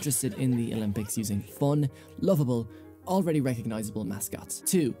kids interested in the Olympics using fun, lovable, already recognizable mascots.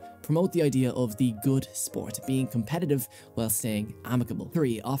 2. Promote the idea of the good sport, being competitive while staying amicable.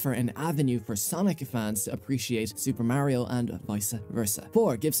 3. Offer an avenue for Sonic fans to appreciate Super Mario and vice versa.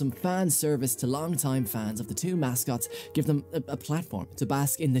 4. Give some fan service to longtime fans of the two mascots. Give them a platform to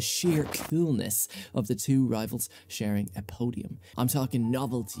bask in the sheer coolness of the two rivals sharing a podium. I'm talking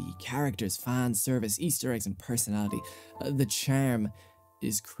novelty, characters, fan service, Easter eggs, and personality. The charm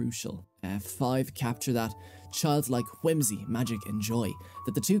is crucial. 5. Capture that childlike whimsy, magic, and joy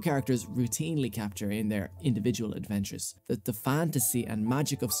that the two characters routinely capture in their individual adventures. That the fantasy and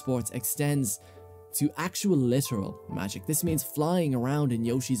magic of sports extends to actual literal magic. This means flying around in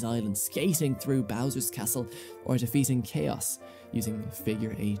Yoshi's Island, skating through Bowser's Castle, or defeating chaos using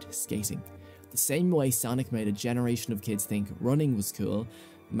figure 8 skating. The same way Sonic made a generation of kids think running was cool,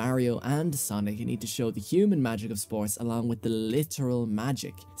 Mario and Sonic need to show the human magic of sports along with the literal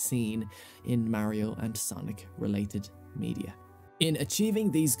magic seen in Mario and Sonic related media. In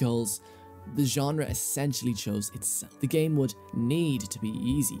achieving these goals, the genre essentially chose itself. The game would need to be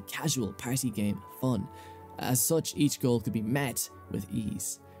easy, casual, party game, fun. As such, each goal could be met with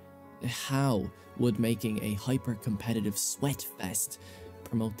ease. How would making a hyper-competitive sweat fest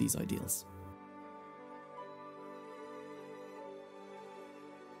promote these ideals?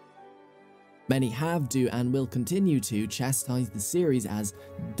 Many have, do, and will continue to chastise the series as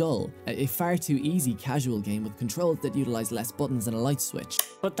dull, a far too easy casual game with controls that utilise less buttons and a light switch.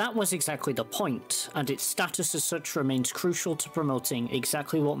 But that was exactly the point, and its status as such remains crucial to promoting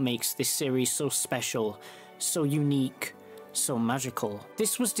exactly what makes this series so special, so unique, so magical.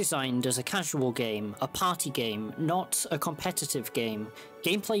 This was designed as a casual game, a party game, not a competitive game.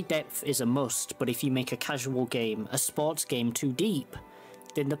 Gameplay depth is a must, but if you make a casual game, a sports game too deep,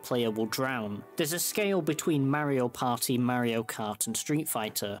 then the player will drown. There's a scale between Mario Party, Mario Kart, and Street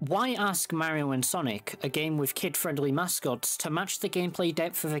Fighter. Why ask Mario and Sonic, a game with kid-friendly mascots, to match the gameplay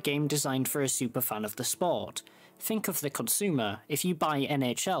depth of a game designed for a superfan of the sport? Think of the consumer. If you buy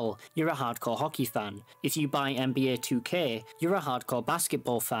NHL, you're a hardcore hockey fan. If you buy NBA 2K, you're a hardcore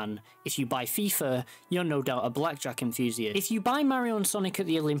basketball fan. If you buy FIFA, you're no doubt a blackjack enthusiast. If you buy Mario and Sonic at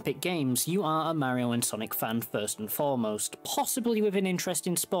the Olympic Games, you are a Mario and Sonic fan first and foremost, possibly with an interest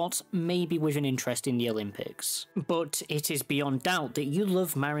in sports, maybe with an interest in the Olympics. But it is beyond doubt that you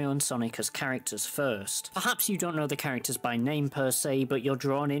love Mario and Sonic as characters first. Perhaps you don't know the characters by name per se, but you're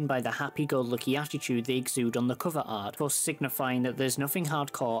drawn in by the happy-go-lucky attitude they exude on the cover art, thus signifying that there's nothing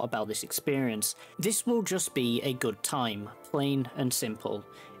hardcore about this experience. This will just be a good time, plain and simple.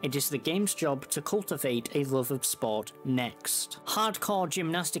 It is the game's job to cultivate a love of sport next. Hardcore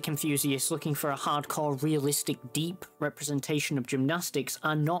gymnastic enthusiasts looking for a hardcore, realistic, deep representation of gymnastics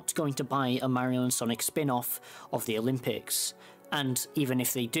are not going to buy a Mario and Sonic spin-off of the Olympics. And even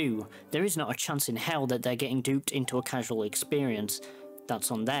if they do, there is not a chance in hell that they're getting duped into a casual experience.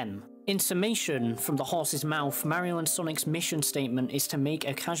 That's on them. In summation, from the horse's mouth, Mario and Sonic's mission statement is to make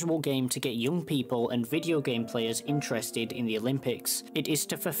a casual game to get young people and video game players interested in the Olympics. It is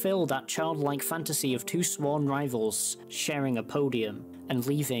to fulfill that childlike fantasy of two sworn rivals sharing a podium and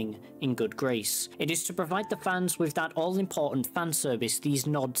leaving in good grace. It is to provide the fans with that all-important fan service, these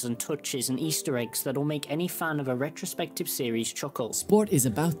nods and touches and Easter eggs that'll make any fan of a retrospective series chuckle. Sport is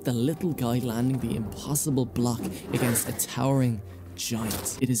about the little guy landing the impossible block against a towering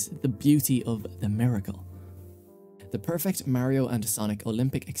giant. It is the beauty of the miracle. The perfect Mario and Sonic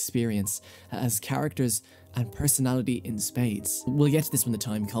Olympic experience has characters and personality in spades. We'll get to this when the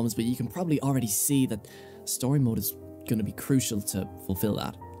time comes, but you can probably already see that story mode is going to be crucial to fulfill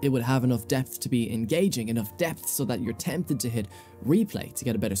that. It would have enough depth to be engaging, enough depth so that you're tempted to hit replay to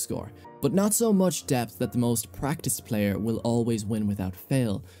get a better score, but not so much depth that the most practiced player will always win without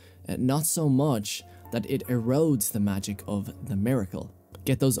fail, not so much that it erodes the magic of the miracle.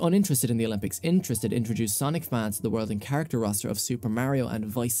 Get those uninterested in the Olympics interested, introduce Sonic fans to the world and character roster of Super Mario and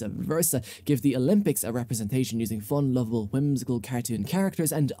vice versa, give the Olympics a representation using fun, lovable, whimsical cartoon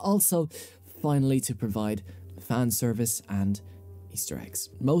characters, and also, finally, to provide fan service and Easter eggs.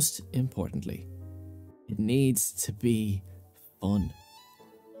 Most importantly, it needs to be fun.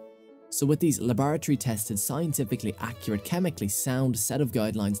 So with these laboratory-tested, scientifically accurate, chemically sound set of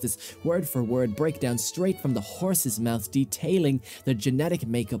guidelines, this word-for-word breakdown straight from the horse's mouth detailing the genetic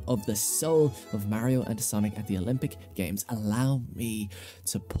makeup of the soul of Mario and Sonic at the Olympic Games, allow me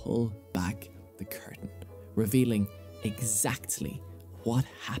to pull back the curtain, revealing exactly what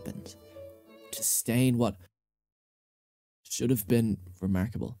happened to stain what should have been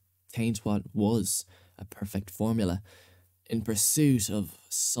remarkable, taint what was a perfect formula, in pursuit of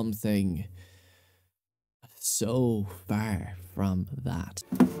something so far from that.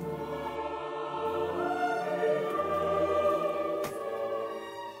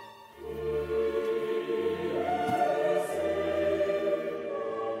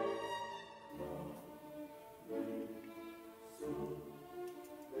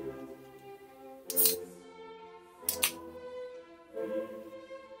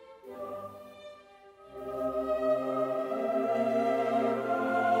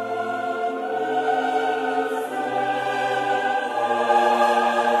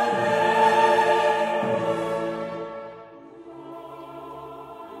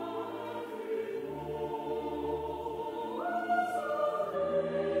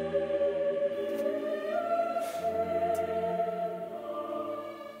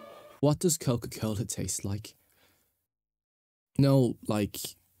 What does Coca-Cola taste like? No, like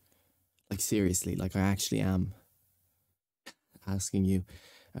seriously, like I actually am asking you,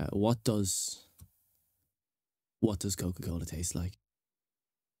 what does Coca-Cola taste like?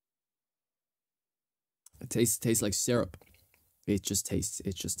 It tastes like syrup. It just tastes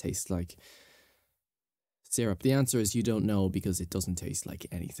like syrup. The answer is you don't know because it doesn't taste like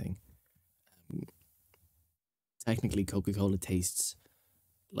anything. Technically, Coca-Cola tastes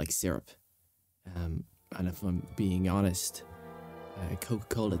like syrup. And if I'm being honest,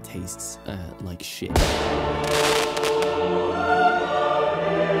 Coca-Cola tastes like shit.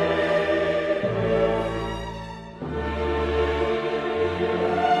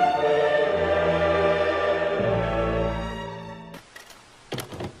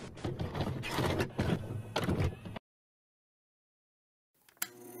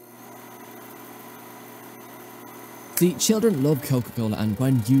 See, children love Coca-Cola, and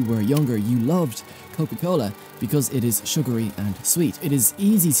when you were younger, you loved Coca-Cola because it is sugary and sweet. It is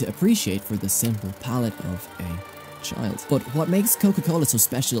easy to appreciate for the simple palate of a child. But what makes Coca-Cola so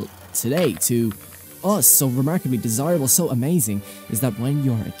special today to us, so remarkably desirable, so amazing, is that when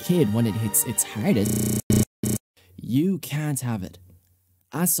you're a kid, when it hits its hardest, you can't have it.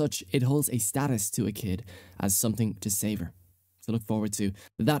 As such, it holds a status to a kid as something to savor. So look forward to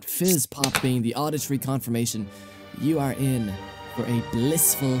that fizz pop being the auditory confirmation you are in for a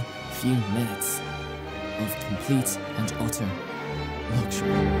blissful few minutes of complete and utter luxury.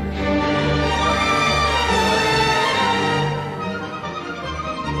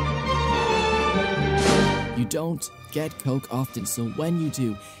 You don't get Coke often, so when you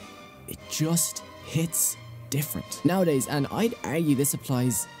do, it just hits different. Nowadays, and I'd argue this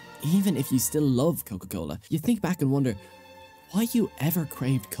applies even if you still love Coca-Cola, you think back and wonder why you ever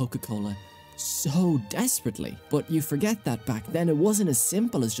craved Coca-Cola so desperately. But you forget that back then it wasn't as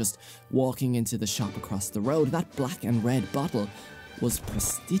simple as just walking into the shop across the road. That black and red bottle was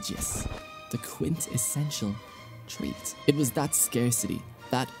prestigious, the quintessential treat. It was that scarcity,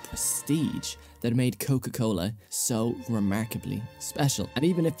 that prestige that made Coca-Cola so remarkably special. And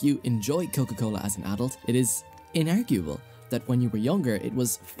even if you enjoy Coca-Cola as an adult, it is inarguable that when you were younger, it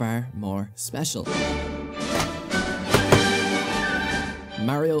was far more special.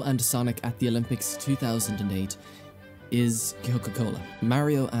 Mario and Sonic at the Olympics 2008 is Coca-Cola.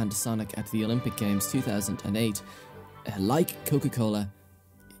 Mario and Sonic at the Olympic Games 2008, like Coca-Cola,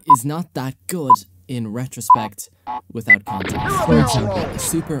 is not that good in retrospect without context. For example,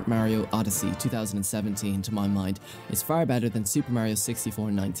 Super Mario Odyssey 2017, to my mind, is far better than Super Mario 64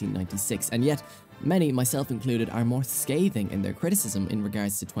 in 1996, and yet many, myself included, are more scathing in their criticism in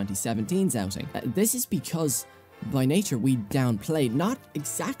regards to 2017's outing. This is because by nature, we downplay, not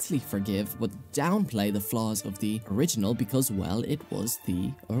exactly forgive, but downplay the flaws of the original because, well, it was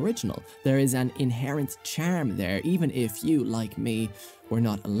the original. There is an inherent charm there, even if you, like me, were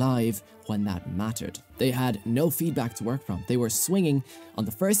not alive when that mattered. They had no feedback to work from. They were swinging on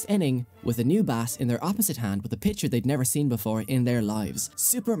the first inning with a new bat in their opposite hand with a pitcher they'd never seen before in their lives.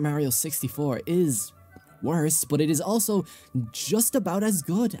 Super Mario 64 is worse, but it is also just about as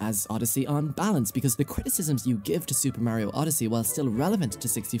good as Odyssey on balance, because the criticisms you give to Super Mario Odyssey, while still relevant to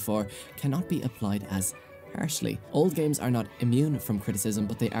 64, cannot be applied as harshly. Old games are not immune from criticism,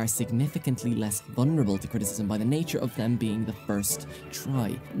 but they are significantly less vulnerable to criticism by the nature of them being the first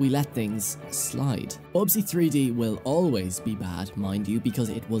try. We let things slide. Bubsy 3D will always be bad, mind you, because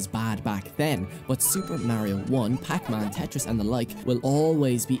it was bad back then, but Super Mario 1, Pac-Man, Tetris and the like will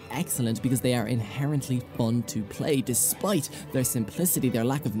always be excellent because they are inherently fun to play, despite their simplicity, their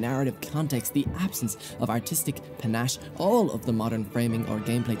lack of narrative context, the absence of artistic panache, all of the modern framing or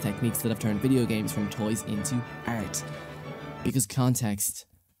gameplay techniques that have turned video games from toys into art. Because context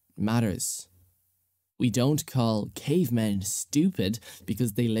matters. We don't call cavemen stupid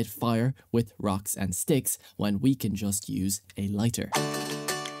because they lit fire with rocks and sticks when we can just use a lighter.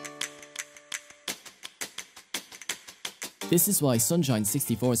 This is why Sunshine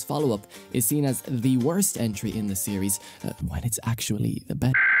 64's follow-up is seen as the worst entry in the series, when it's actually the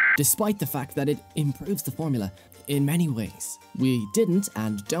best. Despite the fact that it improves the formula in many ways. We didn't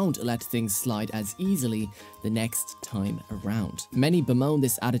and don't let things slide as easily the next time around. Many bemoan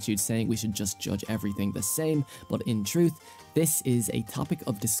this attitude, saying we should just judge everything the same, but in truth, this is a topic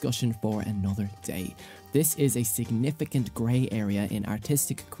of discussion for another day. This is a significant grey area in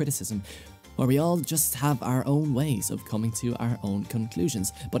artistic criticism, where we all just have our own ways of coming to our own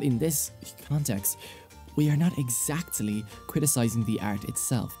conclusions. But in this context, we are not exactly criticizing the art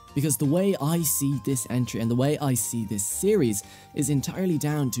itself, because the way I see this entry and the way I see this series is entirely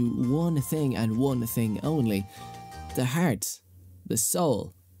down to one thing and one thing only: the heart, the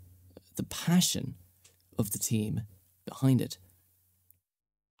soul, the passion of the team behind it.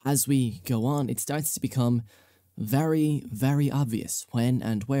 As we go on, it starts to become very, very obvious when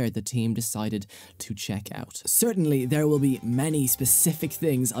and where the team decided to check out. Certainly, there will be many specific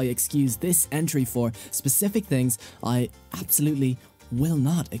things I excuse this entry for, specific things I absolutely will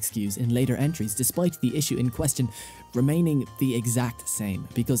not excuse in later entries, despite the issue in question remaining the exact same,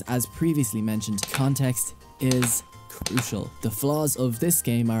 because as previously mentioned, context is crucial. The flaws of this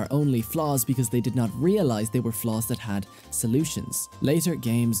game are only flaws because they did not realize they were flaws that had solutions. Later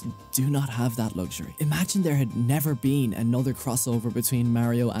games do not have that luxury. Imagine there had never been another crossover between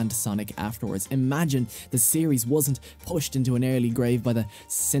Mario and Sonic afterwards. Imagine the series wasn't pushed into an early grave by the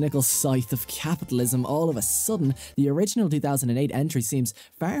cynical scythe of capitalism. All of a sudden, the original 2008 entry seems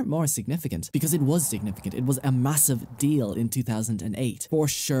far more significant, because it was significant. It was a massive deal in 2008. For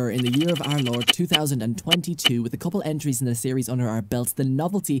sure, in the year of our Lord 2022, with a couple entries in the series under our belts, the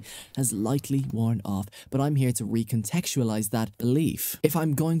novelty has lightly worn off, but I'm here to recontextualize that belief. If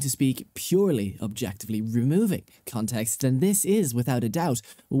I'm going to speak purely objectively, removing context, then this is, without a doubt,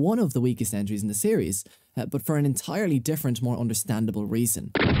 one of the weakest entries in the series, but for an entirely different, more understandable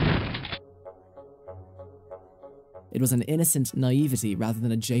reason. It was an innocent naivety rather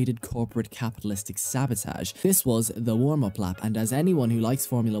than a jaded corporate capitalistic sabotage. This was the warm-up lap, and as anyone who likes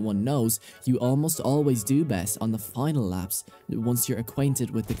Formula 1 knows, you almost always do best on the final laps once you're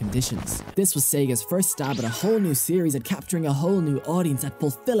acquainted with the conditions. This was Sega's first stab at a whole new series, at capturing a whole new audience, at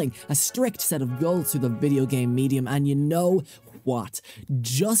fulfilling a strict set of goals through the video game medium, and you know what?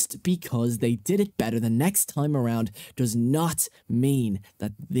 Just because they did it better the next time around does not mean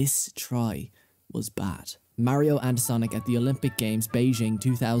that this try was bad. Mario and Sonic at the Olympic Games Beijing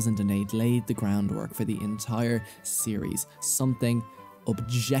 2008 laid the groundwork for the entire series, something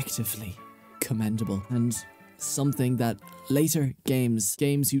objectively commendable, and something that later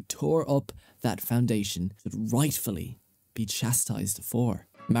games who tore up that foundation should rightfully be chastised for.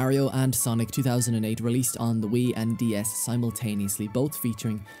 Mario and Sonic 2008 released on the Wii and DS simultaneously, both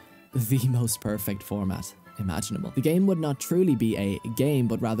featuring the most perfect format imaginable. The game would not truly be a game,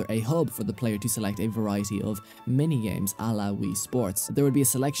 but rather a hub for the player to select a variety of mini-games a la Wii Sports. There would be a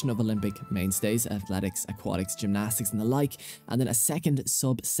selection of Olympic mainstays, athletics, aquatics, gymnastics, and the like, and then a second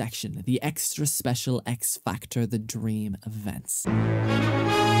subsection, the extra special X Factor, the Dream Events.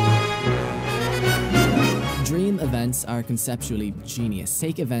 Dream events are conceptually genius.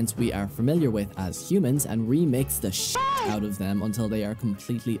 Take events we are familiar with as humans and remix the shit out of them until they are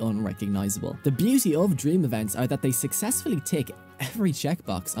completely unrecognizable. The beauty of dream events are that they successfully tick every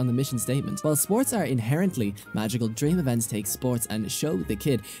checkbox on the mission statement. While sports are inherently magical, dream events take sports and show the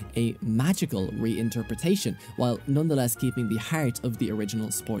kid a magical reinterpretation, while nonetheless keeping the heart of the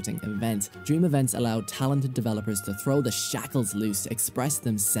original sporting event. Dream events allow talented developers to throw the shackles loose, to express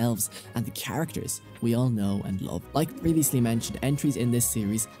themselves and the characters we all know and love. Like previously mentioned, entries in this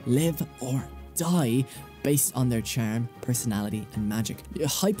series live or die based on their charm, personality, and magic.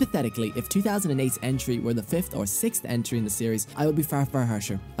 Hypothetically, if 2008's entry were the 5th or 6th entry in the series, I would be far, far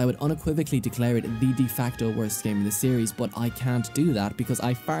harsher. I would unequivocally declare it the de facto worst game in the series, but I can't do that because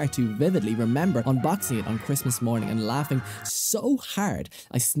I far too vividly remember unboxing it on Christmas morning and laughing so hard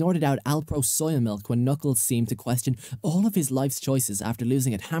I snorted out Alpro soya milk when Knuckles seemed to question all of his life's choices after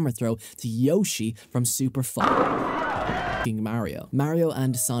losing at hammer throw to Yoshi from Super fucking Mario. Mario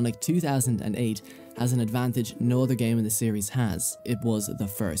and Sonic 2008 has an advantage no other game in the series has. It was the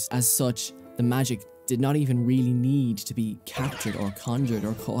first. As such, the magic did not even really need to be captured or conjured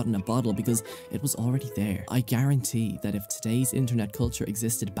or caught in a bottle because it was already there. I guarantee that if today's internet culture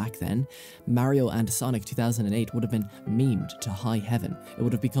existed back then, Mario and Sonic 2008 would have been memed to high heaven. It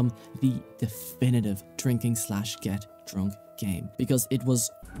would have become the definitive drinking/get drunk game because it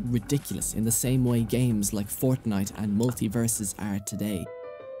was ridiculous in the same way games like Fortnite and Multiverses are today.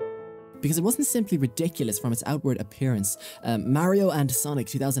 Because it wasn't simply ridiculous from its outward appearance. Mario and Sonic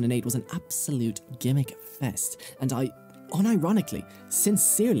 2008 was an absolute gimmick fest, and I unironically,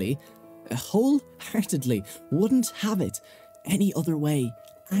 sincerely, wholeheartedly wouldn't have it any other way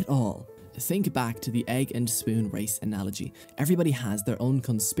at all. Think back to the egg and spoon race analogy. Everybody has their own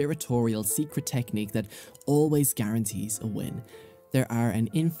conspiratorial secret technique that always guarantees a win. There are an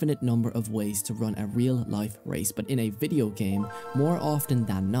infinite number of ways to run a real-life race, but in a video game, more often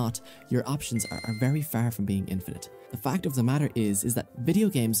than not, your options are very far from being infinite. The fact of the matter is that video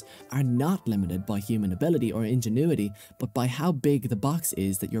games are not limited by human ability or ingenuity, but by how big the box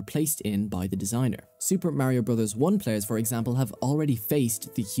is that you're placed in by the designer. Super Mario Bros. 1 players, for example, have already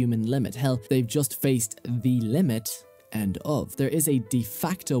faced the human limit. Hell, they've just faced the limit end of. There is a de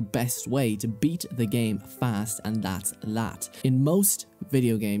facto best way to beat the game fast, and that's that. In most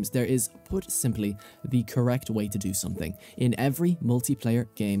video games, there is, put simply, the correct way to do something. In every multiplayer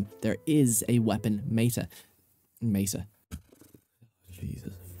game, there is a weapon meta.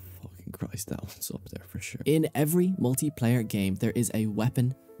 Jesus fucking Christ, that one's up there for sure. In every multiplayer game, there is a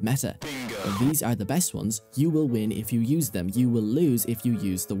weapon meta. These are the best ones. You will win if you use them. You will lose if you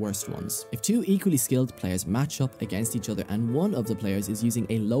use the worst ones. If two equally skilled players match up against each other and one of the players is using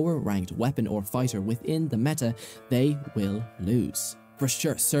a lower ranked weapon or fighter within the meta, they will lose. For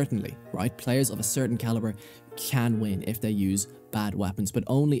sure, certainly, right? Players of a certain caliber can win if they use bad weapons, but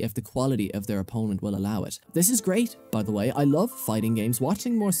only if the quality of their opponent will allow it. This is great, by the way. I love fighting games,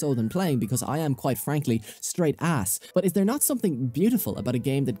 watching more so than playing, because I am, quite frankly, straight ass. But is there not something beautiful about a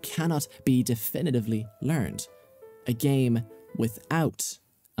game that cannot be definitively learned? A game without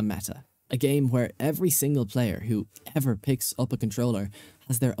a meta. A game where every single player who ever picks up a controller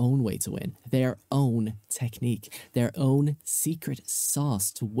has their own way to win, their own technique, their own secret sauce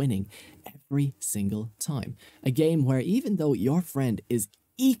to winning every single time. A game where even though your friend is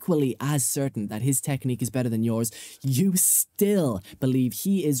equally as certain that his technique is better than yours, you still believe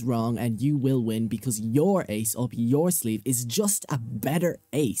he is wrong and you will win because your ace up your sleeve is just a better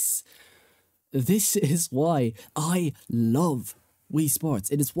ace. This is why I love Wii Sports.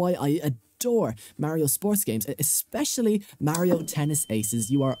 It is why I adore Mario sports games, especially Mario Tennis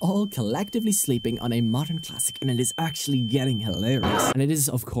Aces. You are all collectively sleeping on a modern classic, and it is actually getting hilarious. And it is,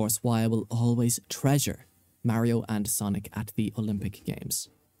 of course, why I will always treasure Mario and Sonic at the Olympic Games.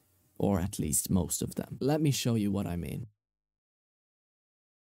 Or at least most of them. Let me show you what I mean.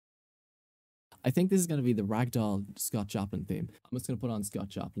 I think this is going to be the Ragdoll Scott Joplin theme. I'm just going to put on Scott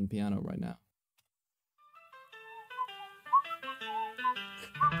Joplin piano right now.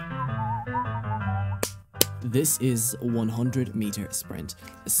 This is 100-meter sprint.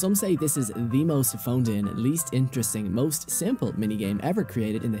 Some say this is the most phoned-in, least interesting, most simple minigame ever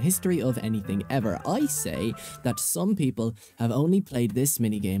created in the history of anything ever. I say that some people have only played this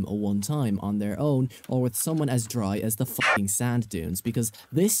minigame one time on their own or with someone as dry as the fucking sand dunes, because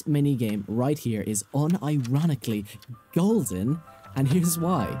this minigame right here is unironically golden, and here's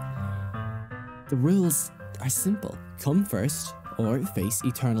why. The rules are simple. Come first, or face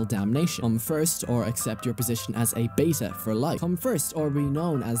eternal damnation. Come first, or accept your position as a beta for life. Come first, or be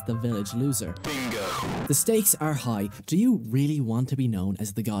known as the village loser. Bingo. The stakes are high. Do you really want to be known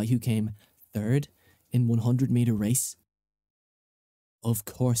as the guy who came third in 100-meter race? Of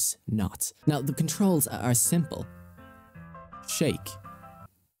course not. Now, the controls are simple. Shake.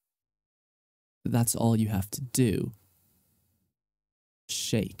 That's all you have to do.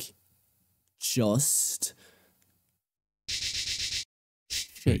 Shake. Just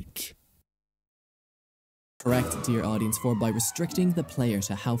shake. Correct, dear audience, for by restricting the player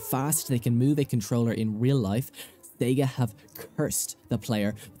to how fast they can move a controller in real life, Sega have cursed the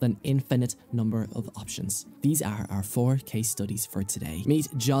player with an infinite number of options. These are our 4 case studies for today. Meet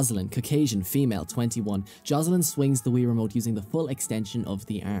Jocelyn, Caucasian, female, 21. Jocelyn swings the Wii remote using the full extension of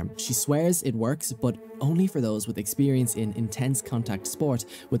the arm. She swears it works, but only for those with experience in intense contact sport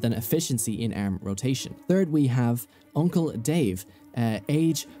with an efficiency in arm rotation. Third, we have Uncle Dave,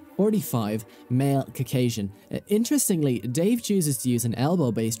 age 45, male, Caucasian. Interestingly, Dave chooses to use an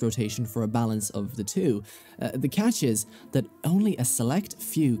elbow-based rotation for a balance of the two. The catch is that only a select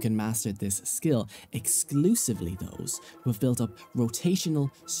few can master this skill, exclusively those who have built up rotational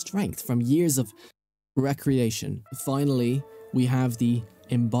strength from years of recreation. Finally, we have the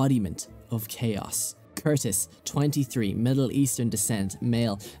embodiment of chaos. Curtis, 23, Middle Eastern descent,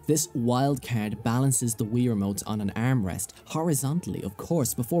 male. This wild card balances the Wii remote on an armrest, horizontally of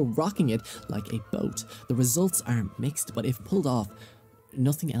course, before rocking it like a boat. The results are mixed, but if pulled off,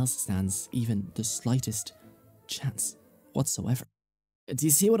 nothing else stands even the slightest chance whatsoever. Do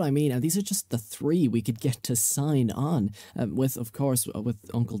you see what I mean? And these are just the 3 we could get to sign on, with, of course, with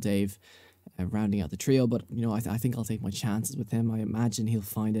Uncle Dave rounding out the trio, but, you know, I think I'll take my chances with him. I imagine he'll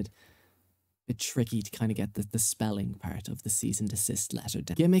find it bit tricky to kind of get the spelling part of the cease and desist letter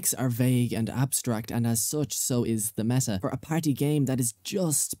down. Gimmicks are vague and abstract, and as such, so is the meta. For a party game that is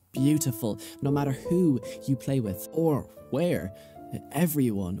just beautiful, no matter who you play with or where,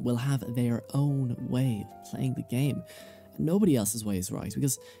 everyone will have their own way of playing the game. Nobody else's way is right,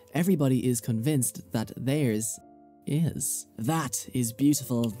 because everybody is convinced that theirs is. That is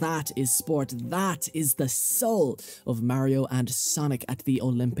beautiful, that is sport, that is the soul of Mario and Sonic at the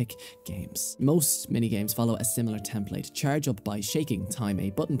Olympic Games. Most minigames follow a similar template. Charge up by shaking, time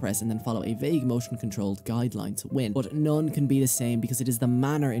a button press, and then follow a vague motion-controlled guideline to win. But none can be the same because it is the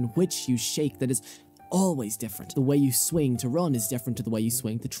manner in which you shake that is always different. The way you swing to run is different to the way you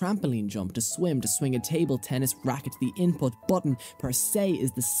swing to trampoline jump, to swim, to swing a table tennis racket. The input button per se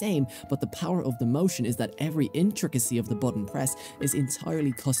is the same, but the power of the motion is that every intricacy of the button press is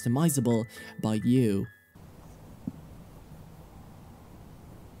entirely customizable by you.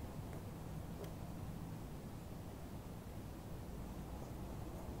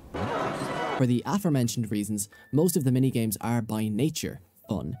 For the aforementioned reasons, most of the minigames are by nature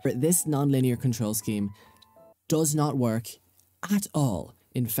fun. This non-linear control scheme does not work at all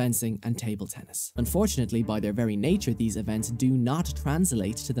in fencing and table tennis. Unfortunately, by their very nature, these events do not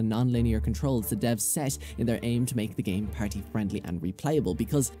translate to the non-linear controls the devs set in their aim to make the game party-friendly and replayable,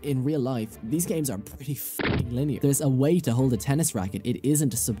 because in real life, these games are pretty f***ing linear. There's a way to hold a tennis racket, it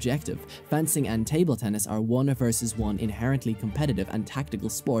isn't subjective. Fencing and table tennis are 1 versus 1 inherently competitive and tactical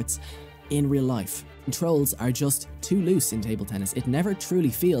sports in real life. Controls are just too loose in table tennis. It never truly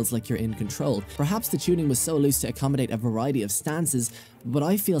feels like you're in control. Perhaps the tuning was so loose to accommodate a variety of stances, but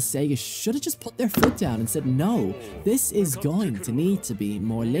I feel Sega should have just put their foot down and said, no, this is going to need to be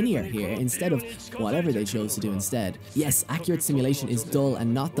more linear here, instead of whatever they chose to do instead. Yes, accurate simulation is dull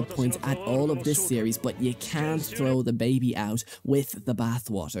and not the point at all of this series, but you can't throw the baby out with the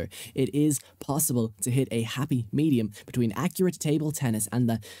bathwater. It is possible to hit a happy medium between accurate table tennis and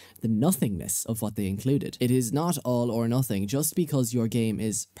the nothingness of what they included. It is not all or nothing. Just because your game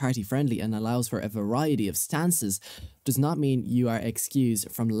is party-friendly and allows for a variety of stances does not mean you are excused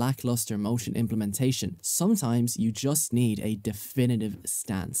from lackluster motion implementation. Sometimes you just need a definitive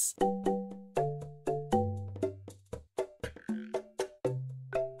stance.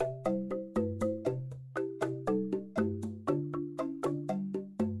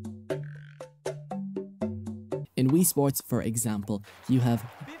 In Wii Sports, for example, you have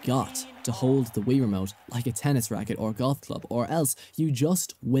got to hold the Wii Remote like a tennis racket or golf club, or else you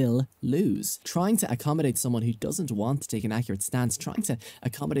just will lose. Trying to accommodate someone who doesn't want to take an accurate stance, trying to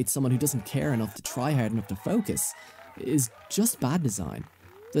accommodate someone who doesn't care enough to try hard enough to focus, is just bad design.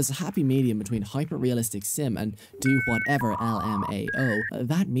 There's a happy medium between hyper-realistic sim and do whatever LMAO.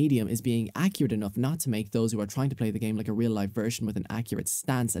 That medium is being accurate enough not to make those who are trying to play the game like a real-life version with an accurate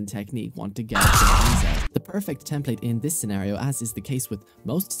stance and technique want to gouge their eyes out. The perfect template in this scenario, as is the case with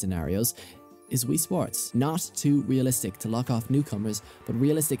most scenarios, is Wii Sports. Not too realistic to lock off newcomers, but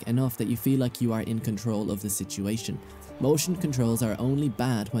realistic enough that you feel like you are in control of the situation. Motion controls are only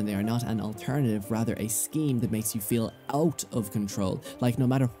bad when they are not an alternative, rather a scheme that makes you feel out of control. Like no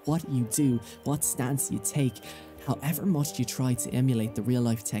matter what you do, what stance you take, however much you try to emulate the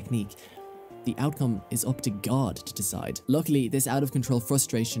real-life technique, the outcome is up to God to decide. Luckily, this out-of-control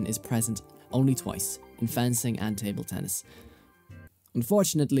frustration is present only twice, in fencing and table tennis.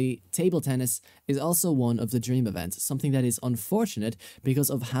 Unfortunately, table tennis is also one of the dream events, something that is unfortunate because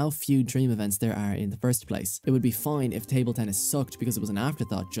of how few dream events there are in the first place. It would be fine if table tennis sucked because it was an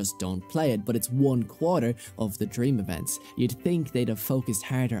afterthought, just don't play it, but it's 1/4 of the dream events. You'd think they'd have focused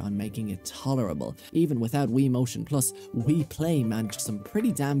harder on making it tolerable. Even without Wii Motion Plus, Wii Play managed some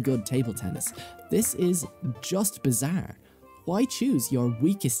pretty damn good table tennis. This is just bizarre. Why choose your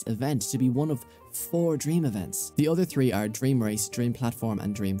weakest event to be one of 4 dream events? The other 3 are Dream Race, Dream Platform,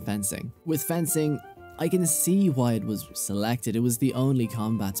 and Dream Fencing. With fencing, I can see why it was selected. It was the only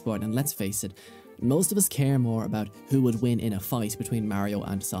combat sport, and let's face it, most of us care more about who would win in a fight between Mario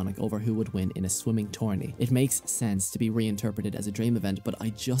and Sonic over who would win in a swimming tourney. It makes sense to be reinterpreted as a dream event, but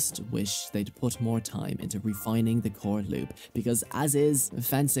I just wish they'd put more time into refining the core loop, because as is,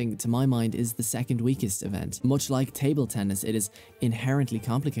 fencing, to my mind, is the second weakest event. Much like table tennis, it is inherently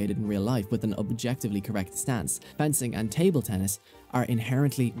complicated in real life with an objectively correct stance. Fencing and table tennis are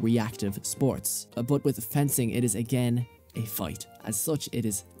inherently reactive sports, but with fencing, it is again a fight. As such, it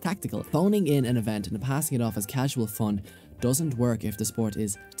is tactical. Phoning in an event and passing it off as casual fun doesn't work if the sport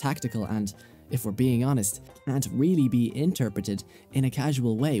is tactical and, if we're being honest, can't really be interpreted in a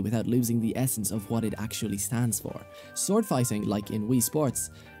casual way without losing the essence of what it actually stands for. Sword fighting, like in Wii Sports,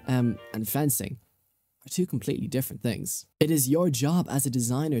 and fencing, are 2 completely different things. It is your job as a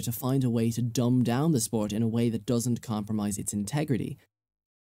designer to find a way to dumb down the sport in a way that doesn't compromise its integrity.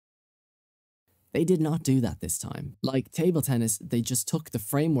 They did not do that this time. Like table tennis, they just took the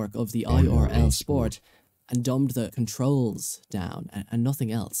framework of the IRL sport and dumbed the controls down and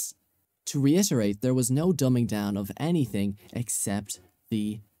nothing else. To reiterate, there was no dumbing down of anything except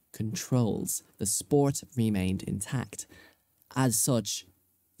the controls. The sport remained intact. As such,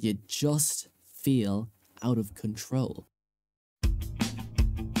 you just feel out of control.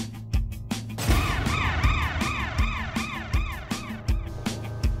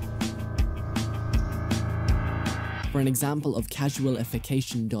 For an example of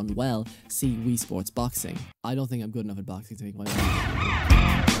casualification done well, see Wii Sports Boxing. I don't think I'm good enough at boxing to make my own.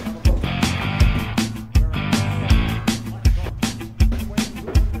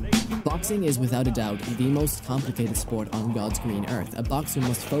 Boxing is without a doubt the most complicated sport on God's green earth. A boxer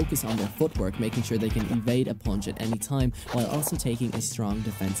must focus on their footwork, making sure they can evade a punch at any time, while also taking a strong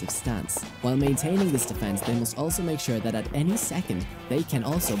defensive stance. While maintaining this defense, they must also make sure that at any second, they can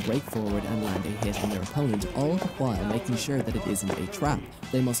also break forward and land a hit on their opponent, all the while making sure that it isn't a trap.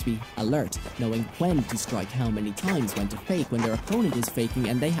 They must be alert, knowing when to strike, how many times, when to fake, when their opponent is faking,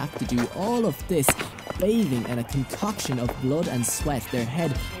 and they have to do all of this bathing in a concoction of blood and sweat, their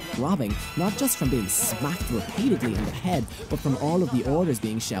head throbbing, not just from being smacked repeatedly in the head, but from all of the orders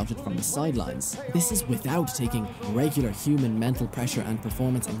being shouted from the sidelines. This is without taking regular human mental pressure and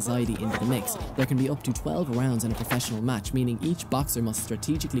performance anxiety into the mix. There can be up to 12 rounds in a professional match, meaning each boxer must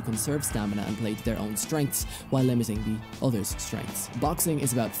strategically conserve stamina and play to their own strengths, while limiting the other's strengths. Boxing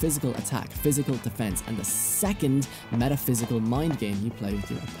is about physical attack, physical defense, and the second metaphysical mind game you play with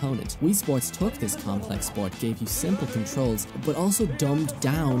your opponent. Wii Sports took this complex sport, gave you simple controls, but also dumbed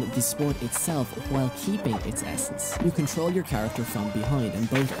down the sport itself while keeping its essence. You control your character from behind, and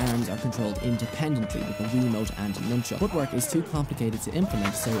both arms are controlled independently with the Wiimote and nunchuck. Footwork is too complicated to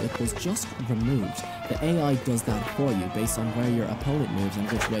implement, so it was just removed. The AI does that for you based on where your opponent moves and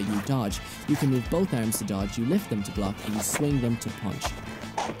which way you dodge. You can move both arms to dodge, you lift them to block, and you swing them to punch.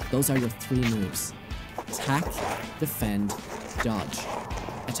 Those are your three moves. Attack, defend, dodge.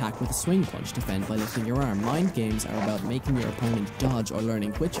 Attack with a swing punch, defend by lifting your arm. Mind games are about making your opponent dodge or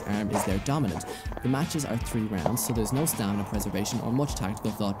learning which arm is their dominant. The matches are 3 rounds, so there's no stamina preservation or much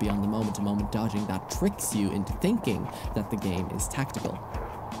tactical thought beyond the moment-to-moment dodging that tricks you into thinking that the game is tactical.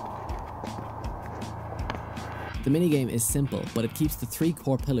 The minigame is simple, but it keeps the 3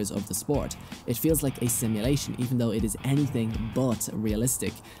 core pillars of the sport. It feels like a simulation, even though it is anything but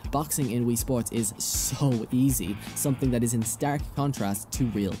realistic. Boxing in Wii Sports is so easy, something that is in stark contrast to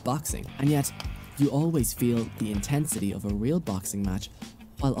real boxing. And yet, you always feel the intensity of a real boxing match,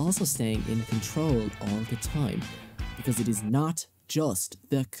 while also staying in control all the time. Because it is not just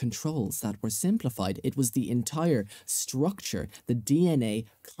the controls that were simplified, it was the entire structure, the DNA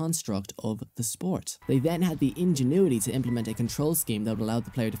construct of the sport. They then had the ingenuity to implement a control scheme that would allow the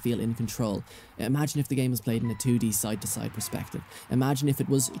player to feel in control. Imagine if the game was played in a 2D side-to-side perspective. Imagine if it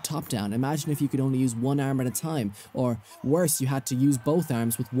was top-down. Imagine if you could only use one arm at a time, or worse, you had to use both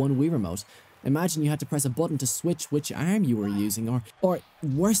arms with one Wii remote. Imagine you had to press a button to switch which arm you were using, or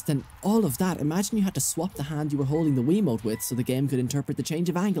worse than all of that, imagine you had to swap the hand you were holding the Wiimote with so the game could interpret the change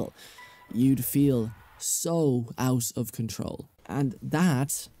of angle. You'd feel so out of control. And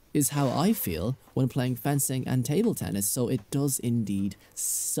that is how I feel when playing fencing and table tennis, so it does indeed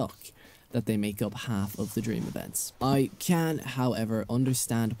suck that they make up half of the dream events. I can, however,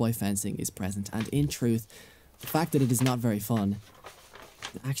 understand why fencing is present, and in truth, the fact that it is not very fun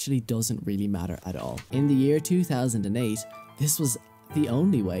actually doesn't really matter at all. In the year 2008, this was the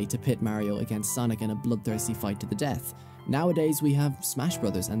only way to pit Mario against Sonic in a bloodthirsty fight to the death. Nowadays we have Smash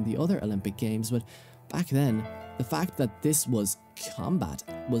Brothers and the other Olympic games, but back then, the fact that this was combat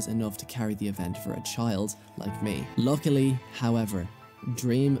was enough to carry the event for a child like me. Luckily, however,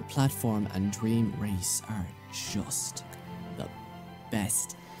 Dream Platform and Dream Race are just the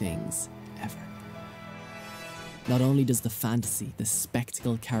best things ever. Not only does the fantasy, the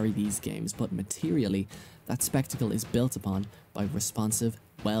spectacle carry these games, but materially, that spectacle is built upon by responsive,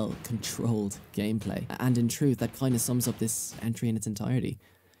 well-controlled gameplay. And in truth, that kind of sums up this entry in its entirety.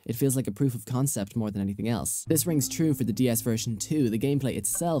 It feels like a proof of concept more than anything else. This rings true for the DS version too. The gameplay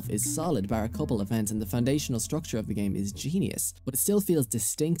itself is solid bar a couple events, and the foundational structure of the game is genius. But it still feels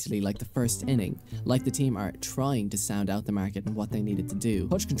distinctly like the first inning, like the team are trying to sound out the market and what they needed to do.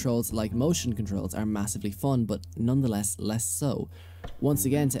 Touch controls, like motion controls, are massively fun, but nonetheless less so. Once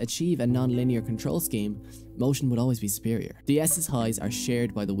again, to achieve a non-linear control scheme, motion would always be superior. The S's highs are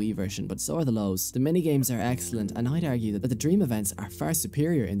shared by the Wii version, but so are the lows. The minigames are excellent, and I'd argue that the dream events are far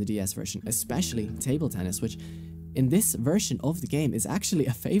superior in the DS version, especially table tennis, which in this version of the game is actually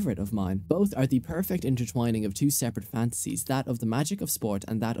a favourite of mine. Both are the perfect intertwining of 2 separate fantasies, that of the magic of sport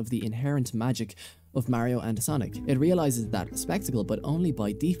and that of the inherent magic of Mario and Sonic. It realizes that spectacle, but only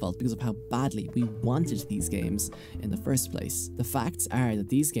by default because of how badly we wanted these games in the first place. The facts are that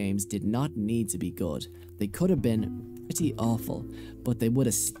these games did not need to be good. They could have been pretty awful, but they would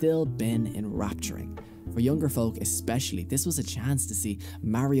have still been enrapturing. For younger folk especially, this was a chance to see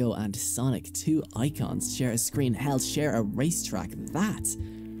Mario and Sonic, 2 icons, share a screen, hell, share a racetrack. That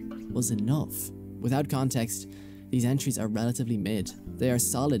was enough. Without context, these entries are relatively mid. They are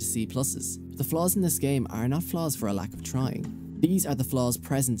solid C++. But the flaws in this game are not flaws for a lack of trying. These are the flaws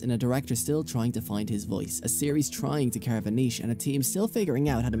present in a director still trying to find his voice, a series trying to carve a niche, and a team still figuring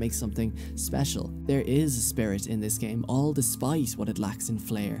out how to make something special. There is a spirit in this game, all despite what it lacks in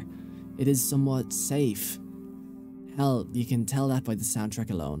flair. It is somewhat safe. Hell, you can tell that by the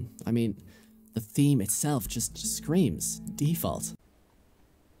soundtrack alone. I mean, the theme itself just screams default.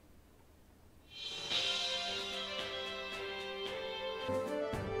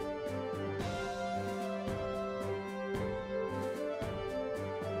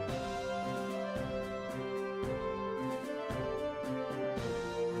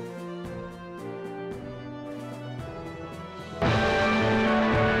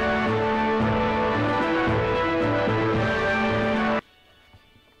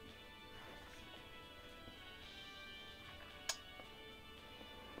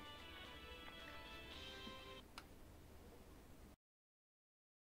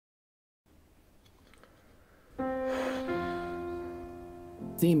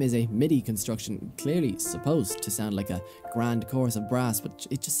 Theme is a MIDI construction, clearly supposed to sound like a grand chorus of brass, but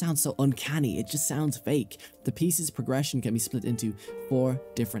it just sounds so uncanny, it just sounds fake. The piece's progression can be split into 4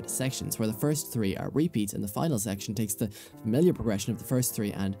 different sections, where the first 3 are repeats and the final section takes the familiar progression of the first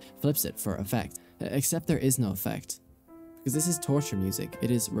 3 and flips it for effect. Except there is no effect. Because this is torture music,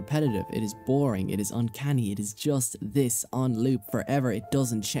 it is repetitive, it is boring, it is uncanny, it is just this on loop forever, it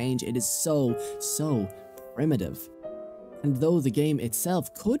doesn't change, it is so primitive. And though the game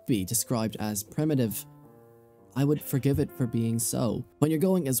itself could be described as primitive, I would forgive it for being so. When you're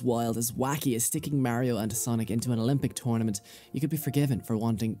going as wild, as wacky as sticking Mario and Sonic into an Olympic tournament, you could be forgiven for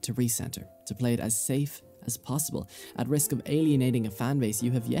wanting to recenter, to play it as safe as possible, at risk of alienating a fanbase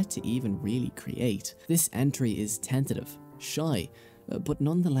you have yet to even really create. This entry is tentative, shy, but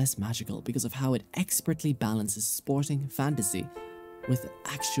nonetheless magical because of how it expertly balances sporting fantasy with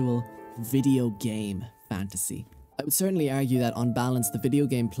actual video game fantasy. I would certainly argue that on balance, the video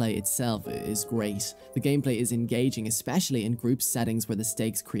game play itself is great. The gameplay is engaging, especially in group settings where the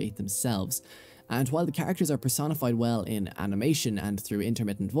stakes create themselves. And while the characters are personified well in animation and through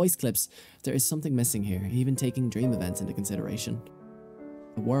intermittent voice clips, there is something missing here, even taking dream events into consideration.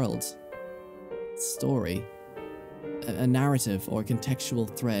 A world, story, a narrative or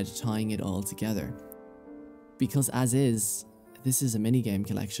contextual thread tying it all together. Because as is, this is a minigame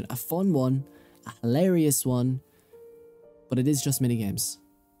collection, a fun one, a hilarious one, but it is just minigames.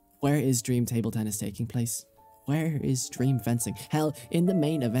 Where is Dream Table Tennis taking place? Where is Dream Fencing? Hell, in the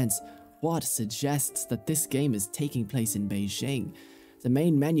main events, what suggests that this game is taking place in Beijing? The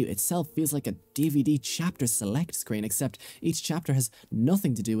main menu itself feels like a DVD chapter select screen, except each chapter has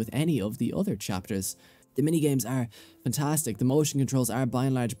nothing to do with any of the other chapters. The minigames are fantastic, the motion controls are by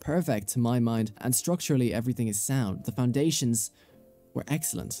and large perfect to my mind, and structurally everything is sound. The foundations were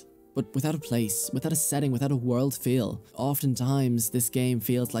excellent. But without a place, without a setting, without a world feel. Oftentimes, this game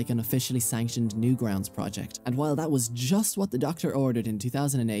feels like an officially sanctioned Newgrounds project. And while that was just what the Doctor ordered in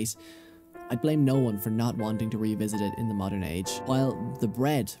 2008, I'd blame no one for not wanting to revisit it in the modern age. While the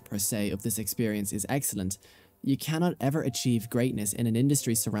bread, per se, of this experience is excellent, you cannot ever achieve greatness in an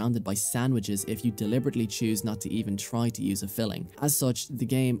industry surrounded by sandwiches if you deliberately choose not to even try to use a filling. As such, the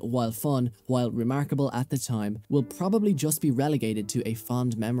game, while fun, while remarkable at the time, will probably just be relegated to a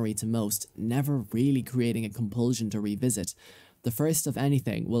fond memory to most, never really creating a compulsion to revisit. The first of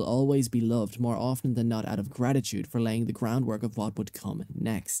anything will always be loved more often than not out of gratitude for laying the groundwork of what would come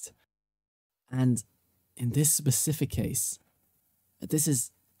next. And in this specific case, this is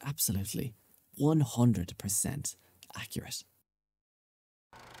absolutely 100% accurate.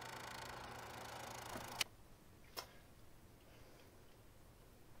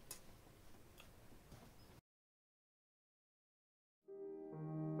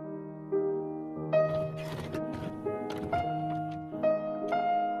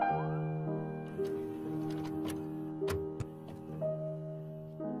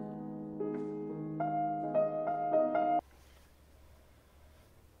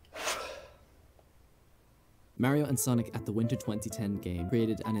 Mario and Sonic at the Winter 2010 game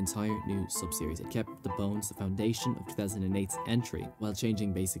created an entire new subseries. It kept the bones, the foundation of 2008's entry, while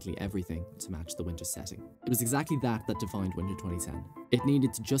changing basically everything to match the winter setting. It was exactly that defined Winter 2010. It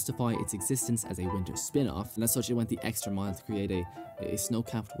needed to justify its existence as a winter spin-off, and as such it went the extra mile to create a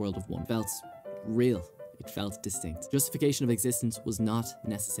snow-capped world of one. It felt real. It felt distinct. Justification of existence was not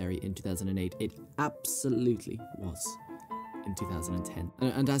necessary in 2008. It absolutely was in 2010.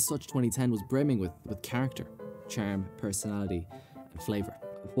 And as such, 2010 was brimming with character, charm, personality, and flavour.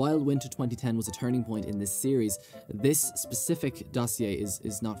 While Winter 2010 was a turning point in this series, this specific dossier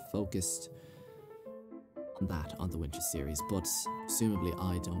is not focused that on the Winter series, but presumably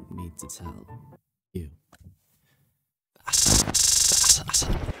I don't need to tell you.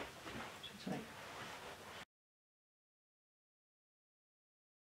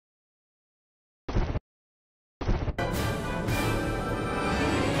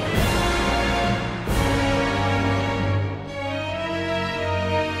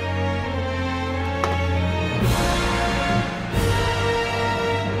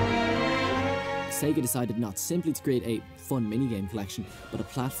 Sega decided not simply to create a fun minigame collection, but a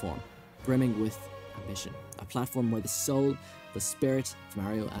platform brimming with ambition. A platform where the soul, the spirit of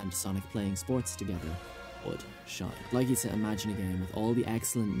Mario and Sonic playing sports together would shine. I'd like you to imagine a game with all the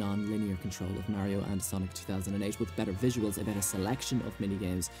excellent non-linear control of Mario and Sonic 2008, with better visuals, a better selection of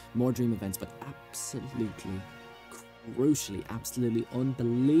minigames, more dream events, but absolutely, crucially, absolutely,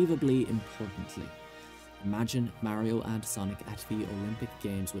 unbelievably importantly, imagine Mario and Sonic at the Olympic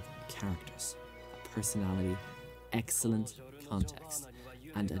Games with characters, personality, excellent context,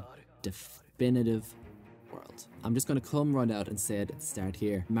 and a definitive world. I'm just going to come right out and say it at the start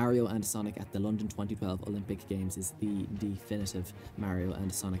here. Mario and Sonic at the London 2012 Olympic Games is the definitive Mario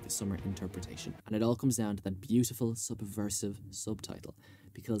and Sonic summer interpretation. And it all comes down to that beautiful subversive subtitle,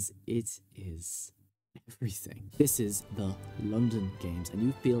 because it is everything. This is the London Games, and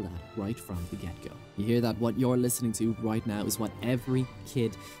you feel that right from the get-go. You hear that what you're listening to right now is what every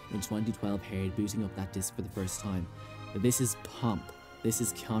kid in 2012 heard booting up that disc for the first time. But this is pomp. This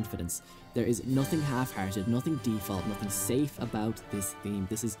is confidence. There is nothing half-hearted, nothing default, nothing safe about this theme.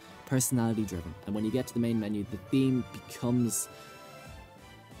 This is personality-driven. And when you get to the main menu, the theme becomes...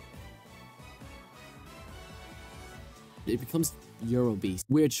 it becomes Eurobeat.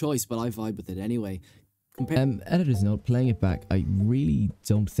 Weird choice, but I vibe with it anyway. Editor's note, playing it back, I really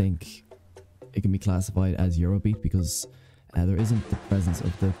don't think it can be classified as Eurobeat, because there isn't the presence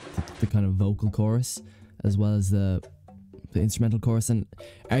of the kind of vocal chorus as well as the instrumental chorus, and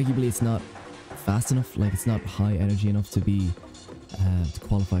arguably it's not fast enough. Like, it's not high energy enough to be to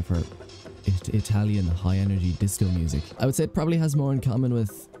qualify for Italian high energy disco music. I would say it probably has more in common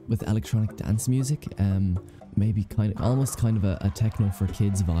with electronic dance music, maybe almost kind of a techno for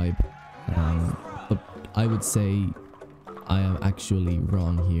kids vibe, but I would say I am actually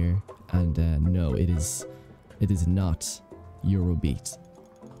wrong here, and no, it is not Eurobeat.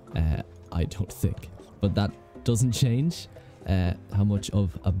 I don't think, but that doesn't change how much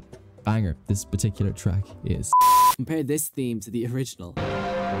of a banger this particular track is. Compare this theme to the original.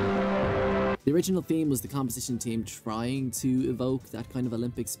 The original theme was the composition team trying to evoke that kind of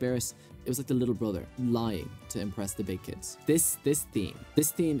Olympic spirit. It was like the little brother lying to impress the big kids. This theme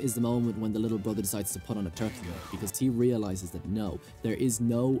is the moment when the little brother decides to put on a turkey leg, because he realizes that no, there is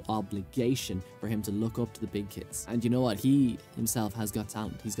no obligation for him to look up to the big kids. And you know what? He himself has got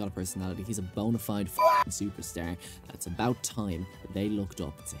talent. He's got a personality. He's a bona fide superstar. And it's about time that they looked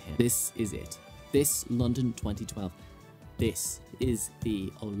up to him. This is it. This London 2012. This is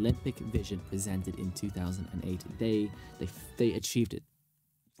the Olympic vision presented in 2008. They achieved it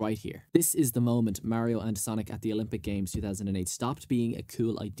right here. This is the moment Mario and Sonic at the Olympic Games 2008 stopped being a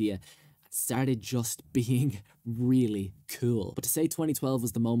cool idea and started just being really cool. But to say 2012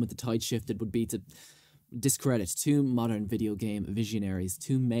 was the moment the tide shifted would be to discredit two modern video game visionaries,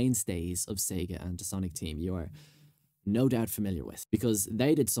 two mainstays of Sega and the Sonic team you are no doubt familiar with, because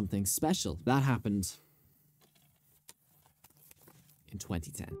they did something special. That happened in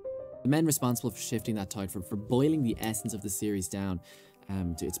 2010. The men responsible for shifting that tide, for boiling the essence of the series down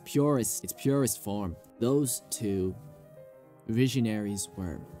to its purest form. Those two visionaries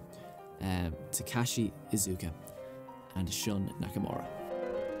were Takashi Iizuka and Shun Nakamura.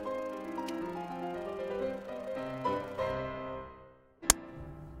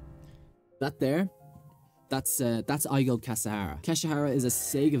 That's Aigo Kasahara. Kasahara is a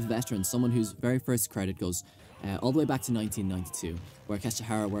Sega veteran, someone whose very first credit goes all the way back to 1992, where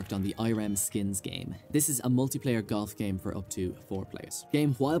Kasahara worked on the IREM Skins game. This is a multiplayer golf game for up to 4 players.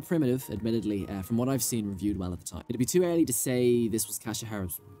 Game, while primitive, admittedly, from what I've seen, reviewed well at the time. It'd be too early to say this was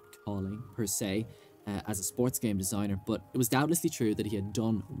Kasahara's calling, per se, as a sports game designer, but it was doubtlessly true that he had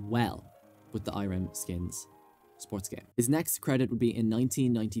done well with the IREM Skins sports game. His next credit would be in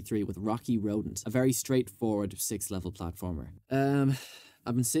 1993 with Rocky Rodent, a very straightforward 6-level platformer.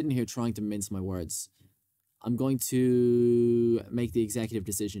 I've been sitting here trying to mince my words. I'm going to make the executive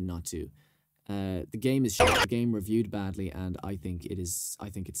decision not to. The game is shit. The game reviewed badly, and I think it's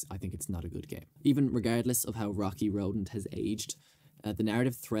not a good game. Even regardless of how Rocky Rodent has aged, the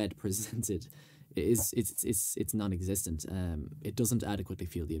narrative thread presented it's non-existent. It doesn't adequately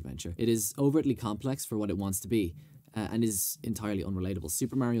feel the adventure. It is overtly complex for what it wants to be, and is entirely unrelatable.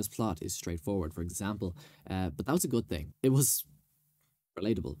 Super Mario's plot is straightforward, for example, but that was a good thing. It was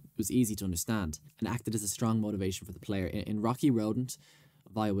relatable, it was easy to understand, and acted as a strong motivation for the player. In Rocky Rodent,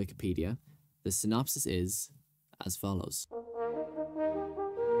 via Wikipedia, the synopsis is as follows.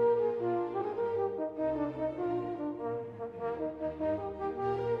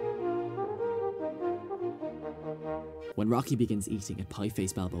 When Rocky begins eating at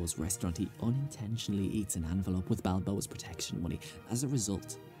Pie-Face Balboa's restaurant, he unintentionally eats an envelope with Balboa's protection money. As a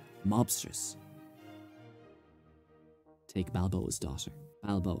result, mobsters take Balboa's daughter.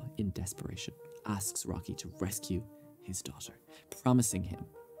 Balboa, in desperation, asks Rocky to rescue his daughter, promising him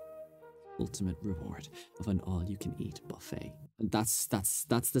ultimate reward of an all-you-can-eat buffet. And that's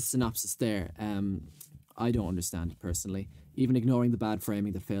the synopsis there. I don't understand it personally. Even ignoring the bad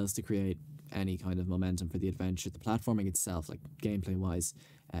framing that fails to create any kind of momentum for the adventure, the platforming itself, like gameplay-wise,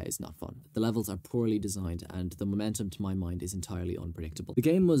 is not fun. The levels are poorly designed, and the momentum, to my mind, is entirely unpredictable. The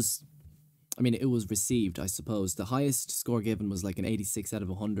game was, I mean, it was received, I suppose. The highest score given was like an 86 out of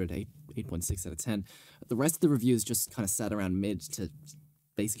 100, 8.6 out of 10. The rest of the reviews just kind of sat around mid to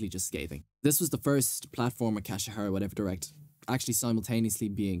basically just scathing. This was the first platformer Kashihara would ever direct, actually simultaneously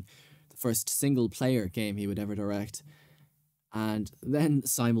being the first single-player game he would ever direct, and then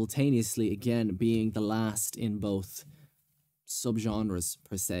simultaneously again being the last in both subgenres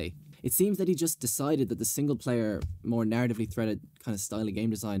per se. It seems that he just decided that the single-player, more narratively threaded kind of style of game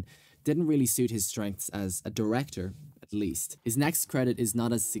design didn't really suit his strengths as a director, at least. His next credit is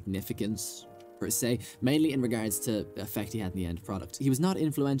not as significant per se, mainly in regards to the effect he had in the end product. He was not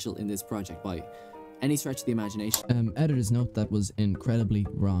influential in this project by any stretch of the imagination. Editor's note, that was incredibly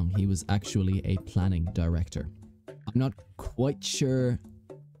wrong. He was actually a planning director. I'm not quite sure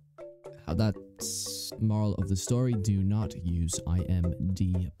how that's moral of the story. Do not use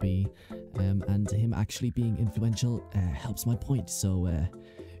IMDb. And him actually being influential helps my point, so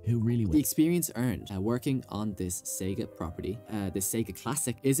who really wins? The experience earned working on this Sega property, this Sega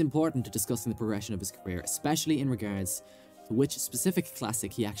classic, is important to discussing the progression of his career, especially in regards to which specific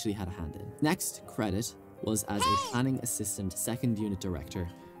classic he actually had a hand in. Next credit was as a planning assistant second unit director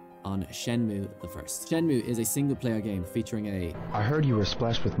on Shenmue the First. Shenmue is a single-player game featuring a... I heard you were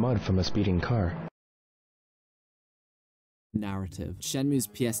splashed with mud from a speeding car. Narrative. Shenmue's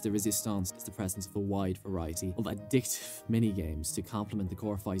pièce de résistance is the presence of a wide variety of addictive mini-games to complement the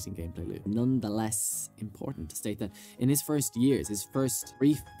core fighting gameplay loop. Nonetheless, important to state that in his first years, his first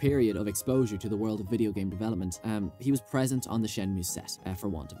brief period of exposure to the world of video game development, he was present on the Shenmue set, for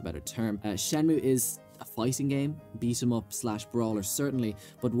want of a better term. Shenmue is a fighting game, beat-em-up / brawler certainly,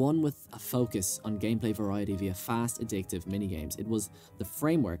 but one with a focus on gameplay variety via fast, addictive minigames. It was the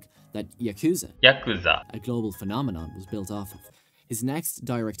framework that Yakuza, a global phenomenon, was built off of. His next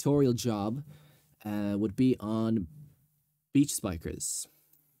directorial job would be on Beach Spikers,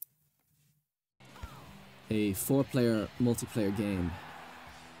 a 4-player multiplayer game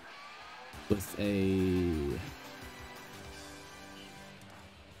with a...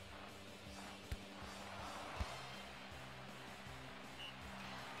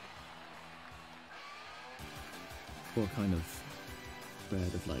 or kind of thread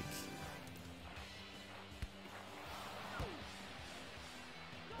of like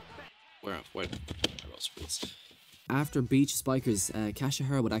where else please. After Beach Spikers,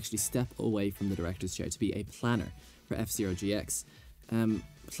 Kashihara would actually step away from the director's chair to be a planner for F-Zero GX.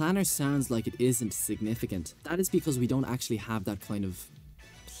 Planner sounds like it isn't significant. That is because we don't actually have that kind of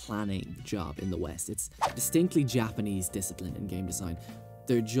planning job in the West. It's a distinctly Japanese discipline in game design.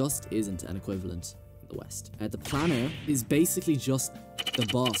 There just isn't an equivalent the West. The planner is basically just the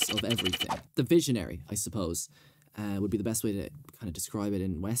boss of everything. The visionary, I suppose, would be the best way to kind of describe it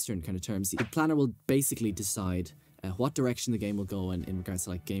in Western kind of terms. The planner will basically decide what direction the game will go in regards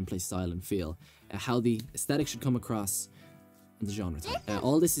to like gameplay style and feel, how the aesthetic should come across, and the genre type.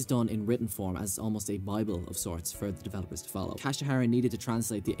 All this is done in written form as almost a bible of sorts for the developers to follow. Kashihara needed to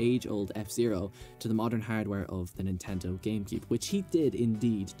translate the age-old F-Zero to the modern hardware of the Nintendo GameCube, which he did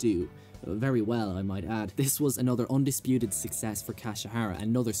indeed do very well, I might add. This was another undisputed success for Kashihara,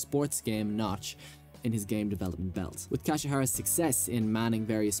 another sports game notch in his game development belt. With Kashihara's success in manning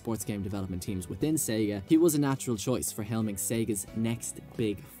various sports game development teams within Sega, he was a natural choice for helming Sega's next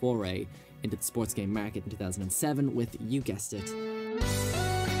big foray into the sports game market in 2007 with, you guessed it,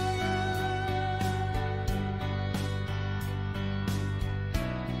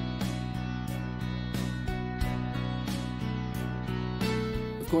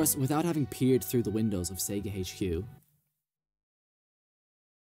 of course, without having peered through the windows of Sega HQ,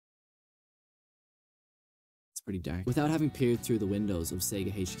 it's pretty dark. Without having peered through the windows of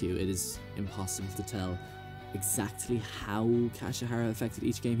Sega HQ, it is impossible to tell exactly how Kashihara affected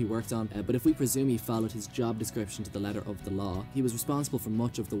each game he worked on, but if we presume he followed his job description to the letter of the law, he was responsible for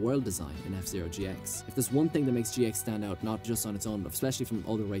much of the world design in F-Zero GX. If there's one thing that makes GX stand out, not just on its own, but especially from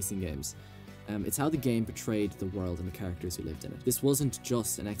other racing games, it's how the game portrayed the world and the characters who lived in it. This wasn't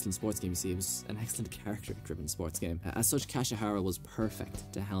just an excellent sports game, you see, it was an excellent character-driven sports game. As such, Kashihara was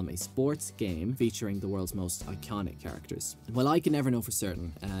perfect to helm a sports game featuring the world's most iconic characters. While I can never know for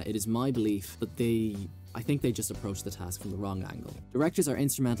certain, it is my belief that I think they just approached the task from the wrong angle. Directors are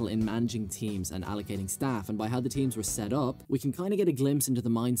instrumental in managing teams and allocating staff, and by how the teams were set up, we can kind of get a glimpse into the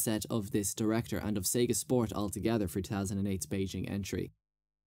mindset of this director and of Sega Sport altogether for 2008's Beijing entry.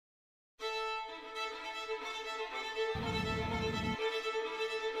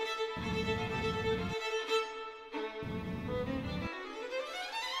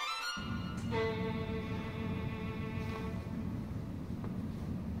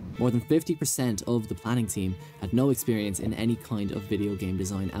 More than 50% of the planning team had no experience in any kind of video game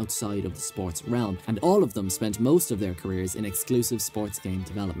design outside of the sports realm, and all of them spent most of their careers in exclusive sports game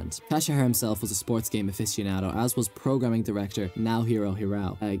development. Kashihara himself was a sports game aficionado, as was programming director Naohiro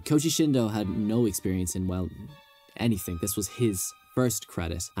Hirao. Koji Shindo had no experience in, well, anything. This was his first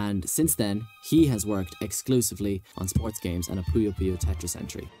credit, and since then, he has worked exclusively on sports games and a Puyo Puyo Tetris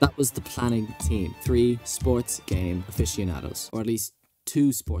entry. That was the planning team. 3 sports game aficionados, or at least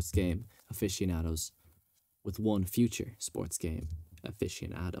 2 sports game aficionados with 1 future sports game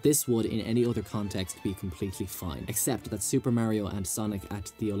aficionado. This would, in any other context, be completely fine, except that Super Mario and Sonic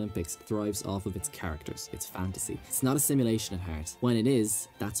at the Olympics thrives off of its characters, its fantasy. It's not a simulation at heart. When it is,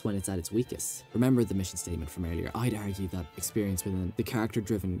 that's when it's at its weakest. Remember the mission statement from earlier. I'd argue that experience within the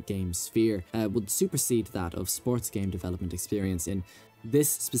character-driven game sphere would supersede that of sports game development experience in this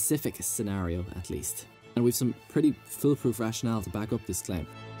specific scenario, at least. And we've some pretty foolproof rationale to back up this claim.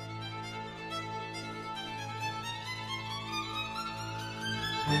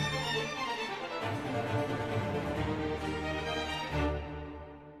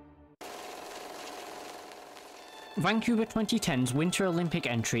 Vancouver 2010's Winter Olympic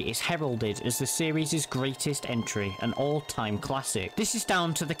entry is heralded as the series' greatest entry, an all-time classic. This is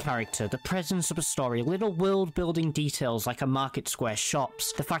down to the character, the presence of a story, little world-building details like a market square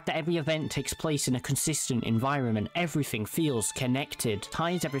shops, the fact that every event takes place in a consistent environment, everything feels connected,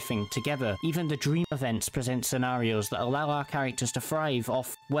 ties everything together. Even the dream events present scenarios that allow our characters to thrive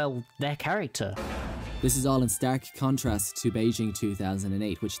off, well, their character. This is all in stark contrast to Beijing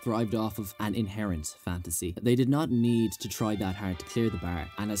 2008, which thrived off of an inherent fantasy. They did not need to try that hard to clear the bar,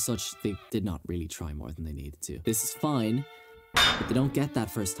 and as such, they did not really try more than they needed to. This is fine, but they don't get that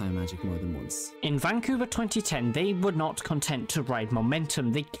first time magic more than once. In Vancouver 2010, they were not content to ride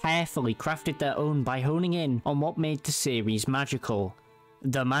momentum. They carefully crafted their own by honing in on what made the series magical.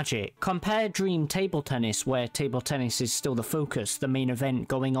 The magic. Compare Dream Table Tennis, where table tennis is still the focus, the main event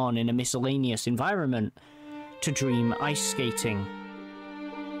going on in a miscellaneous environment, to Dream Ice Skating.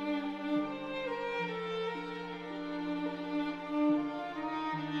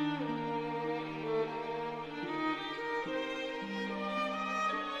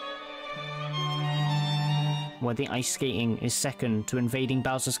 Where the ice skating is second to invading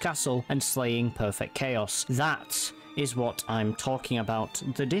Bowser's castle and slaying Perfect Chaos. That is what I'm talking about.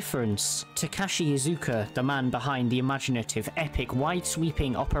 The difference. Takashi Iizuka, the man behind the imaginative, epic,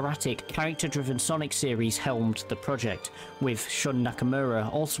 wide-sweeping, operatic, character-driven Sonic series, helmed the project, with Shun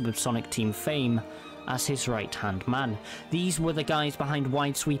Nakamura, also with Sonic Team fame, as his right-hand man. These were the guys behind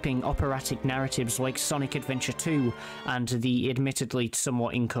wide-sweeping operatic narratives like Sonic Adventure 2 and the admittedly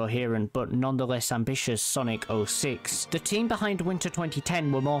somewhat incoherent but nonetheless ambitious Sonic 06. The team behind Winter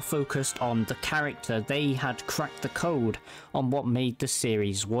 2010 were more focused on the character. They had cracked the code on what made the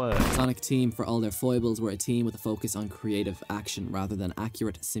series work. Sonic Team, for all their foibles, were a team with a focus on creative action rather than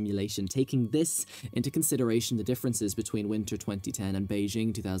accurate simulation. Taking this into consideration, the differences between Winter 2010 and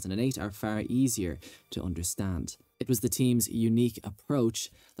Beijing 2008 are far easier to understand. It was the team's unique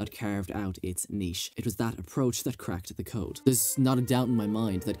approach that carved out its niche. It was that approach that cracked the code. There's not a doubt in my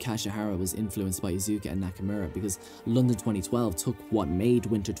mind that Kashihara was influenced by Iizuka and Nakamura, because London 2012 took what made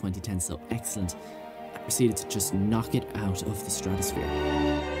Winter 2010 so excellent and proceeded to just knock it out of the stratosphere.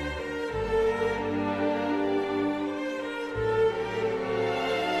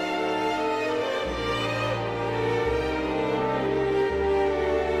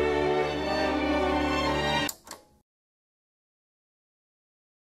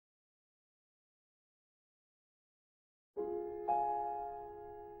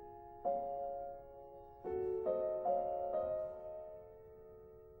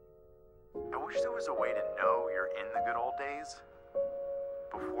 I wish there was a way to know you're in the good old days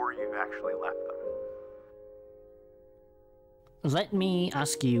before you actually left them. Let me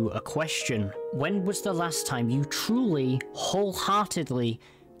ask you a question. When was the last time you truly, wholeheartedly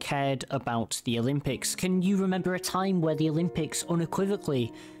cared about the Olympics? Can you remember a time where the Olympics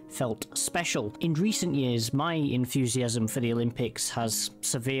unequivocally felt special? In recent years, my enthusiasm for the Olympics has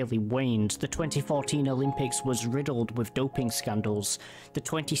severely waned. The 2014 Olympics was riddled with doping scandals. The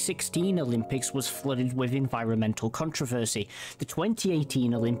 2016 Olympics was flooded with environmental controversy. The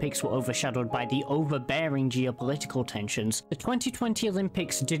 2018 Olympics were overshadowed by the overbearing geopolitical tensions. The 2020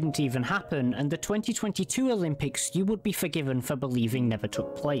 Olympics didn't even happen, and the 2022 Olympics you would be forgiven for believing never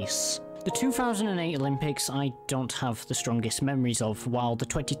took place. The 2008 Olympics I don't have the strongest memories of, while the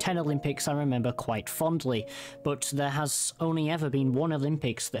 2010 Olympics I remember quite fondly, but there has only ever been one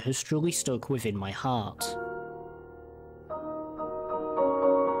Olympics that has truly stuck within my heart.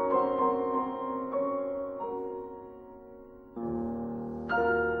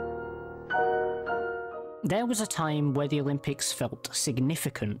 There was a time where the Olympics felt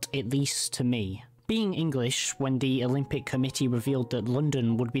significant, at least to me. Being English, when the Olympic Committee revealed that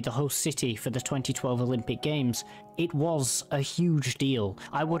London would be the host city for the 2012 Olympic Games, it was a huge deal.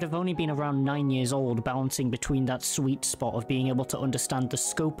 I would have only been around 9 years old, balancing between that sweet spot of being able to understand the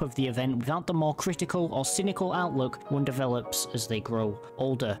scope of the event without the more critical or cynical outlook one develops as they grow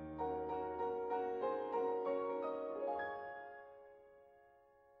older.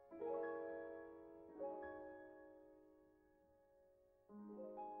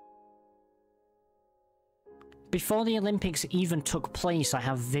 Before the Olympics even took place, I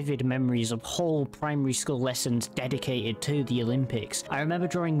have vivid memories of whole primary school lessons dedicated to the Olympics. I remember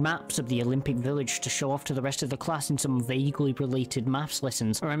drawing maps of the Olympic Village to show off to the rest of the class in some vaguely related maths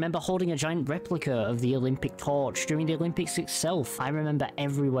lessons. I remember holding a giant replica of the Olympic torch during the Olympics itself. I remember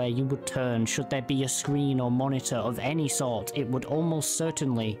everywhere you would turn, should there be a screen or monitor of any sort, it would almost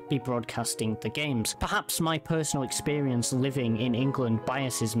certainly be broadcasting the games. Perhaps my personal experience living in England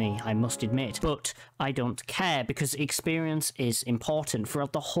biases me, I must admit, but I don't care, because experience is important.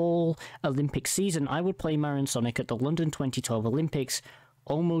 Throughout the whole Olympic season, I would play Mario and Sonic at the London 2012 Olympics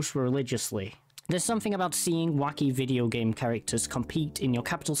almost religiously. There's something about seeing wacky video game characters compete in your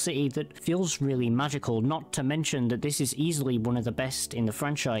capital city that feels really magical, not to mention that this is easily one of the best in the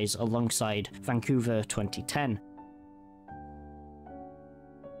franchise alongside Vancouver 2010.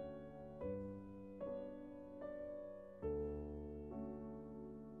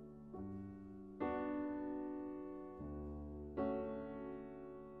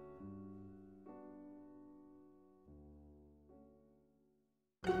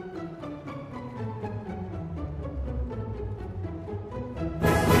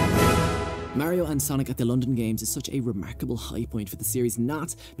 Mario and Sonic at the London Games is such a remarkable high point for the series,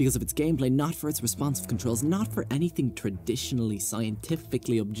 not because of its gameplay, not for its responsive controls, not for anything traditionally,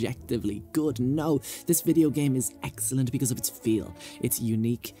 scientifically, objectively good. No, this video game is excellent because of its feel, its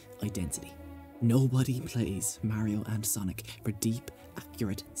unique identity. Nobody plays Mario and Sonic for deep,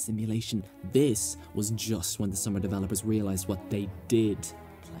 accurate simulation. This was just when the summer developers realized what they did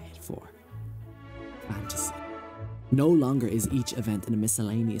play it for. Fantasy. No longer is each event in a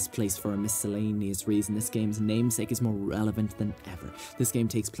miscellaneous place for a miscellaneous reason. This game's namesake is more relevant than ever. This game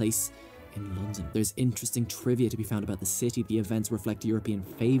takes place in London. There's interesting trivia to be found about the city. The events reflect European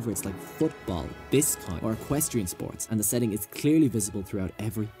favourites like football, biscuit, or equestrian sports, and the setting is clearly visible throughout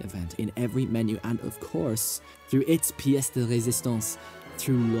every event, in every menu, and of course, through its pièce de résistance,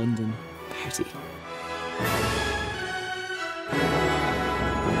 through London Party.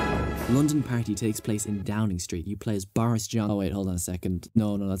 London Party takes place in Downing Street. You play as Boris Johnson. Oh wait, hold on a second.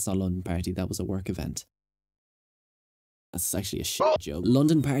 No, that's not London Party. That was a work event. That's actually a shit joke.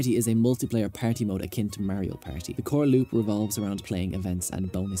 London Party is a multiplayer party mode akin to Mario Party. The core loop revolves around playing events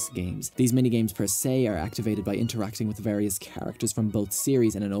and bonus games. These minigames per se are activated by interacting with various characters from both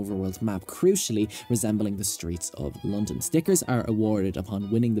series in an overworld map, crucially resembling the streets of London. Stickers are awarded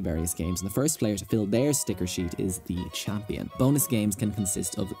upon winning the various games, and the first player to fill their sticker sheet is the champion. Bonus games can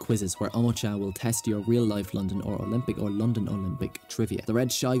consist of quizzes where Omocha will test your real-life London or London Olympic trivia. The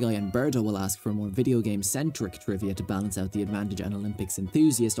Red Shy Guy and Birdo will ask for more video game-centric trivia to balance out the advantage an Olympics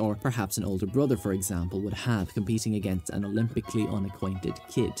enthusiast, or perhaps an older brother for example, would have competing against an Olympically unacquainted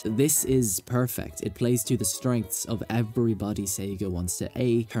kid. This is perfect. It plays to the strengths of everybody Sega wants to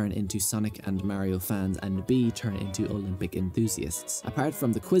A, turn into Sonic and Mario fans, and B, turn into Olympic enthusiasts. Apart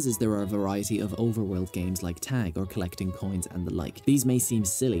from the quizzes, there are a variety of overworld games like tag or collecting coins and the like. These may seem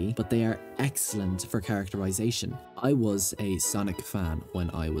silly, but they are excellent for characterization. I was a Sonic fan when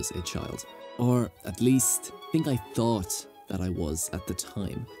I was a child. Or at least, I think I thought that I was at the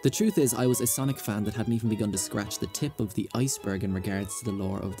time. The truth is, I was a Sonic fan that hadn't even begun to scratch the tip of the iceberg in regards to the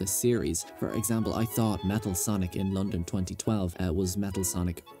lore of the series. For example, I thought Metal Sonic in London 2012 was Metal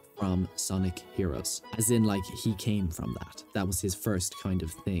Sonic from Sonic Heroes, as in like he came from that. That was his first kind of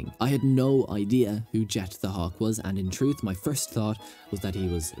thing. I had no idea who Jet the Hawk was, and in truth my first thought was that he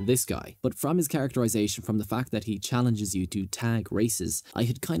was this guy. But from his characterization, from the fact that he challenges you to tag races, I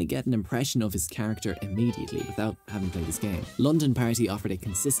had kind of get an impression of his character immediately without having played this game. London Party offered a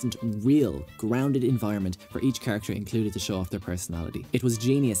consistent, real, grounded environment for each character included to show off their personality. It was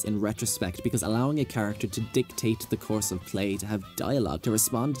genius in retrospect because allowing a character to dictate the course of play, to have dialogue, to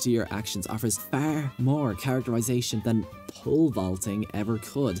respond to your actions offers far more characterization than pole vaulting ever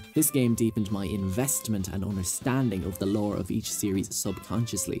could. This game deepened my investment and understanding of the lore of each series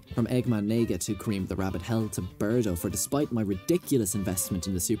subconsciously. From Eggman Nega to Cream the Rabbit Hell to Birdo, for despite my ridiculous investment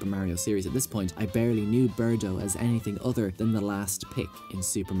in the Super Mario series at this point, I barely knew Birdo as anything other than the last pick in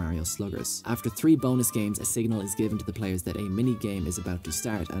Super Mario Sluggers. After 3 bonus games, a signal is given to the players that a mini-game is about to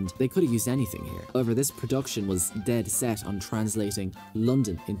start, and they could have used anything here. However, this production was dead set on translating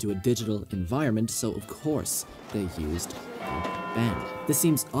London into a digital environment, so of course they used Ben. This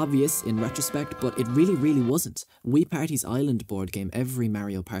seems obvious in retrospect, but it really wasn't. Wii Party's Island board game, every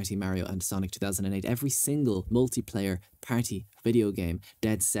Mario Party, Mario and Sonic 2008, every single multiplayer party video game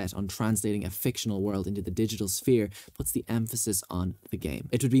dead set on translating a fictional world into the digital sphere puts the emphasis on the game.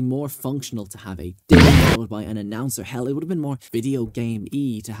 It would be more functional to have a ding followed by an announcer. Hell, it would have been more video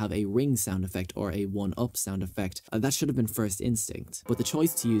game-y to have a ring sound effect or a one-up sound effect. That should have been first instinct. But the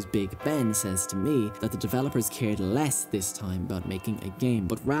choice to use Big Ben says to me that the developers cared less this time about making a game,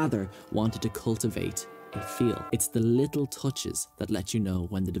 but rather wanted to cultivate a feel. It's the little touches that let you know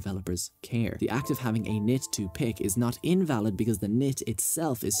when the developers care. The act of having a nit to pick is not invalid because the nit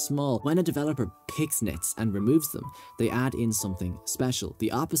itself is small. When a developer picks nits and removes them, they add in something special.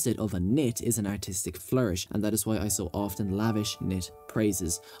 The opposite of a nit is an artistic flourish, and that is why I so often lavish nit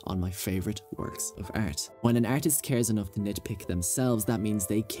praises on my favorite works of art. When an artist cares enough to nitpick themselves, that means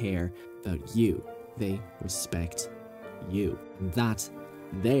they care about you. They respect you. And that,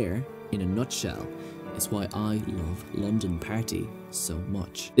 there, in a nutshell, is why I love London Party so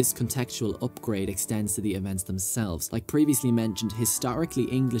much. This contextual upgrade extends to the events themselves. Like previously mentioned, historically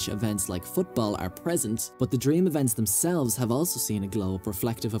English events like football are present, but the Dream events themselves have also seen a glow up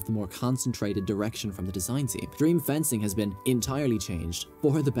reflective of the more concentrated direction from the design team. Dream fencing has been entirely changed,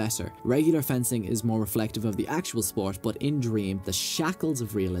 for the better. Regular fencing is more reflective of the actual sport, but in Dream, the shackles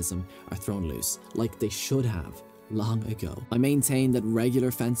of realism are thrown loose, like they should have long ago. I maintain that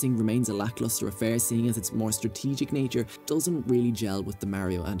regular fencing remains a lackluster affair, seeing as its more strategic nature doesn't really gel with the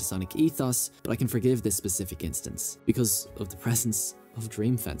Mario and Sonic ethos, but I can forgive this specific instance because of the presence of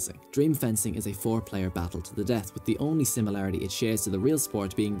Dream Fencing. Dream Fencing is a 4-player battle to the death, with the only similarity it shares to the real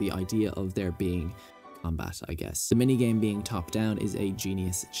sport being the idea of there being combat, I guess. The minigame being top-down is a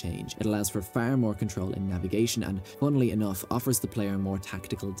genius change. It allows for far more control in navigation and, funnily enough, offers the player more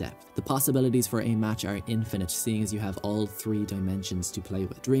tactical depth. The possibilities for a match are infinite, seeing as you have all 3 dimensions to play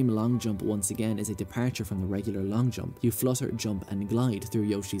with. Dream Long Jump, once again, is a departure from the regular long jump. You flutter, jump, and glide through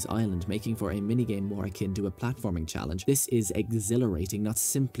Yoshi's Island, making for a minigame more akin to a platforming challenge. This is exhilarating, not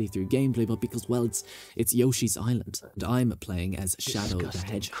simply through gameplay, but because, well, it's Yoshi's Island, and I'm playing as Shadow the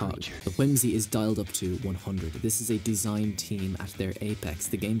Hedgehog. The whimsy is dialed up to 100. This is a design team at their apex.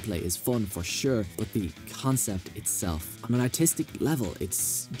 The gameplay is fun for sure, but the concept itself, on an artistic level,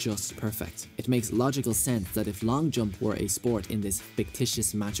 it's just perfect. It makes logical sense that if long jump were a sport in this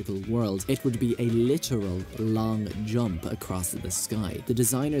fictitious magical world, it would be a literal long jump across the sky. The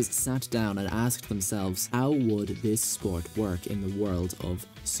designers sat down and asked themselves, how would this sport work in the world of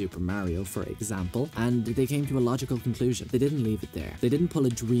Super Mario, for example, and they came to a logical conclusion. They didn't leave it there. They didn't pull a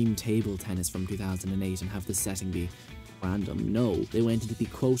Dream table tennis from 2008 and have the setting be random. No, they went into the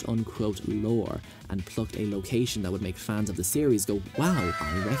quote-unquote lore and plucked a location that would make fans of the series go, wow,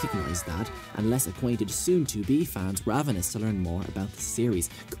 I recognize that, and less acquainted soon-to-be fans ravenous to learn more about the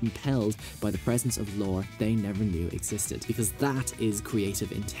series, compelled by the presence of lore they never knew existed. Because that is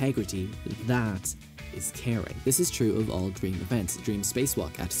creative integrity, that is caring. This is true of all Dream events. Dream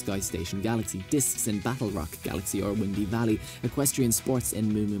Spacewalk at Sky Station Galaxy, Discs in Battle Rock Galaxy or Windy Valley, equestrian sports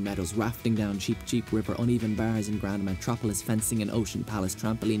in Moo Moo Meadows, rafting down Cheap Cheap River, uneven bars in Grand Metropolis, fencing in Ocean Palace,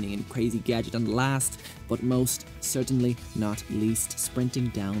 trampolining in Crazy Gadget, and last, but most certainly not least, sprinting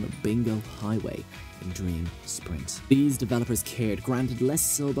down Bingo Highway dream sprint. These developers cared, granted less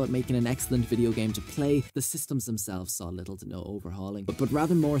so about making an excellent video game to play, the systems themselves saw little to no overhauling, but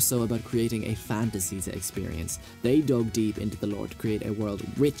rather more so about creating a fantasy to experience. They dug deep into the lore to create a world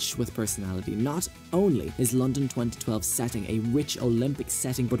rich with personality. Not only is London 2012 setting a rich Olympic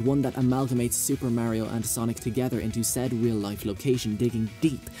setting, but one that amalgamates Super Mario and Sonic together into said real-life location, digging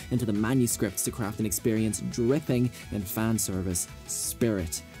deep into the manuscripts to craft an experience dripping in fan service,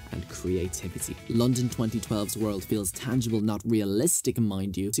 spirit, and creativity. London 2012's world feels tangible, not realistic,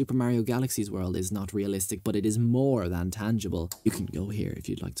 mind you. Super Mario Galaxy's world is not realistic, but it is more than tangible. You can go here if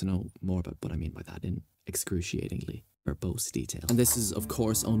you'd like to know more about what I mean by that in excruciatingly verbose detail. And this is of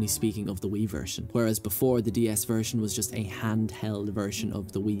course only speaking of the Wii version. Whereas before, the DS version was just a handheld version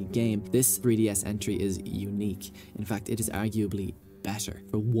of the Wii game, this 3DS entry is unique. In fact, it is arguably better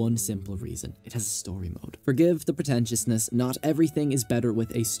for one simple reason: it has a story mode. Forgive the pretentiousness, not everything is better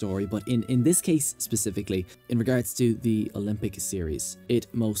with a story, but in this case specifically, in regards to the Olympic series, it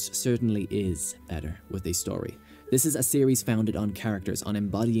most certainly is better with a story. This is a series founded on characters, on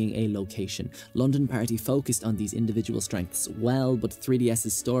embodying a location. London Party focused on these individual strengths well, but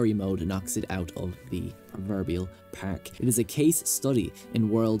 3DS's story mode knocks it out of the proverbial park. It is a case study in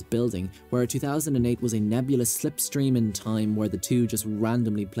world building, where 2008 was a nebulous slipstream in time where the two just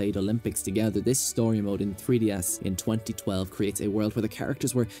randomly played Olympics together. This story mode in 3DS in 2012 creates a world where the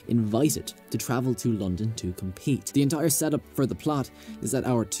characters were invited to travel to London to compete. The entire setup for the plot is that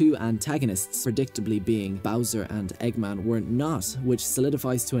our two antagonists, predictably being Bowser and Eggman, were not, which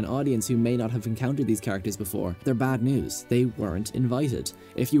solidifies to an audience who may not have encountered these characters before. They're bad news. They weren't invited.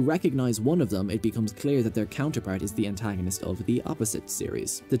 If you recognize one of them, it becomes clear that their counterpart is the antagonist of the opposite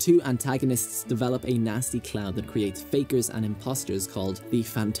series. The two antagonists develop a nasty cloud that creates fakers and imposters called the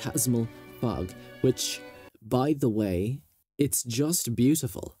Phantasmal Fog, which, by the way, it's just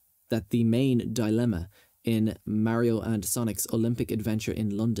beautiful that the main dilemma in Mario and Sonic's Olympic adventure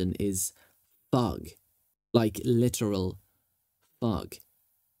in London is fog. Like literal fog.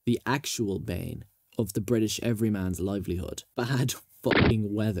 The actual bane of the British everyman's livelihood. Bad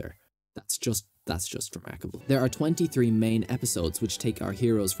fucking weather. That's just remarkable. There are 23 main episodes which take our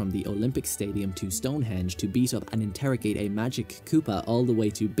heroes from the Olympic Stadium to Stonehenge to beat up and interrogate a magic Koopa, all the way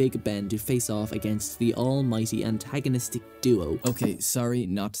to Big Ben to face off against the almighty antagonistic duo. Okay,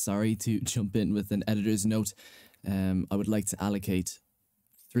 not sorry to jump in with an editor's note. I would like to allocate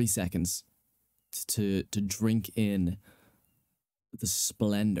 3 seconds to drink in the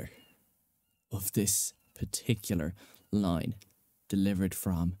splendor of this particular line delivered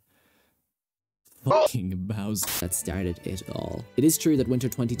from fucking Bowser that started it all. It is true that Winter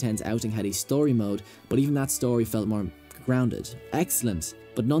 2010's outing had a story mode, but even that story felt more grounded. Excellent,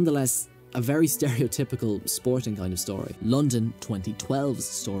 but nonetheless a very stereotypical sporting kind of story. London 2012's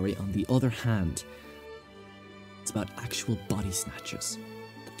story, on the other hand, it's about actual body snatchers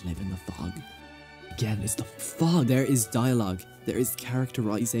that live in the fog. Again, it's the fog. There is dialogue, there is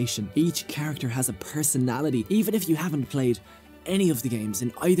characterization. Each character has a personality. Even if you haven't played any of the games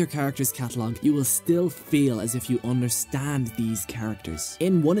in either character's catalogue, you will still feel as if you understand these characters.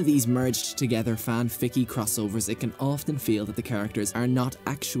 In one of these merged together fanficky crossovers, it can often feel that the characters are not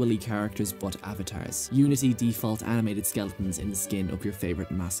actually characters but avatars. Unity default animated skeletons in the skin of your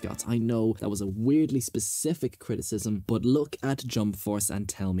favourite mascots. I know that was a weirdly specific criticism, but look at Jump Force and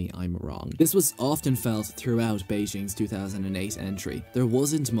tell me I'm wrong. This was often felt throughout Beijing's 2008 entry. There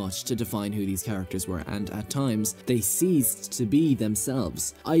wasn't much to define who these characters were, and at times they ceased to be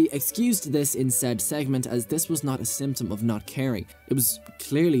themselves. I excused this in said segment as this was not a symptom of not caring. It was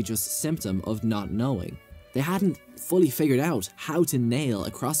clearly just a symptom of not knowing. They hadn't fully figured out how to nail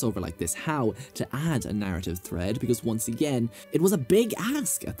a crossover like this, how to add a narrative thread, because once again, it was a big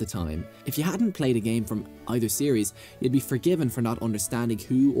ask at the time. If you hadn't played a game from either series, you'd be forgiven for not understanding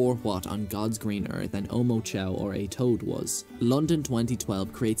who or what on God's green earth an Omo Chow or a Toad was. London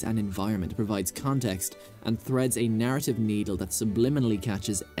 2012 creates an environment, provides context, and threads a narrative needle that subliminally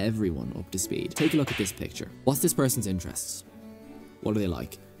catches everyone up to speed. Take a look at this picture. What's this person's interests? What are they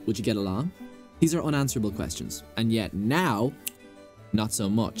like? Would you get along? These are unanswerable questions, and yet now, not so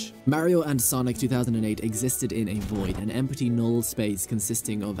much. Mario and Sonic 2008 existed in a void, an empty null space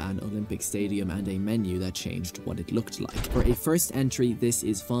consisting of an Olympic stadium and a menu that changed what it looked like. For a first entry, this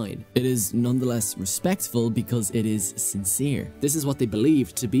is fine. It is nonetheless respectful because it is sincere. This is what they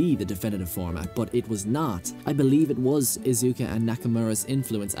believed to be the definitive format, but it was not. I believe it was Iizuka and Nakamura's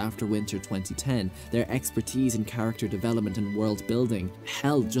influence after Winter 2010, their expertise in character development and world building,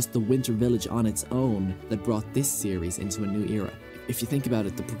 held just the Winter Village on its own, that brought this series into a new era. If you think about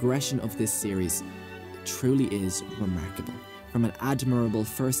it, the progression of this series truly is remarkable. From an admirable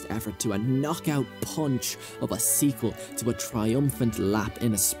first effort to a knockout punch of a sequel to a triumphant lap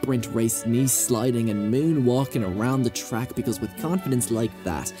in a sprint race, knee sliding and moonwalking around the track, because with confidence like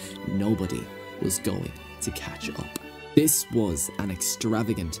that, nobody was going to catch up. This was an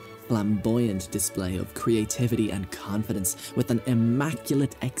extravagant, flamboyant display of creativity and confidence with an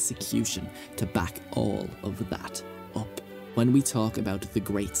immaculate execution to back all of that up. When we talk about the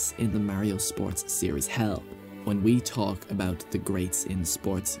greats in the Mario Sports series, hell, when we talk about the greats in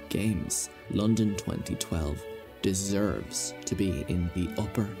sports games, London 2012 deserves to be in the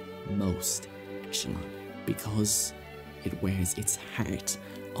uppermost echelon because it wears its heart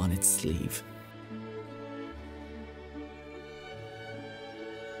on its sleeve.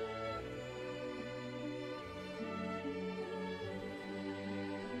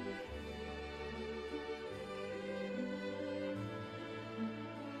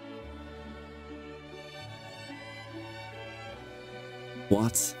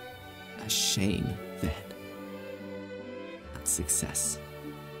 What a shame, then, that success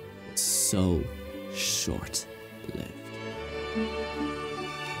was so short-lived.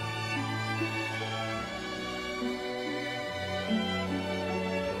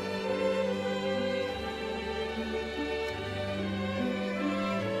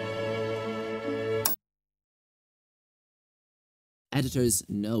 Editor's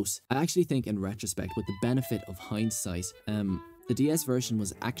note. I actually think in retrospect, with the benefit of hindsight, the DS version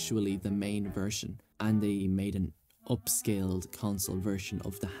was actually the main version, and they made an upscaled console version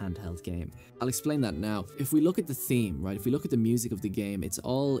of the handheld game. I'll explain that now. If we look at the theme, right, if we look at the music of the game, it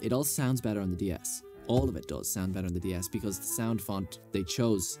all sounds better on the DS. All of it does sound better on the DS because the sound font they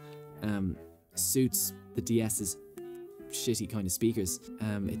chose suits the DS's shitty kind of speakers.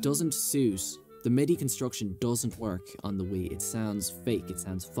 It doesn't suit. The MIDI construction doesn't work on the Wii. It sounds fake, it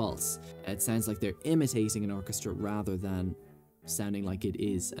sounds false. It sounds like they're imitating an orchestra rather than sounding like it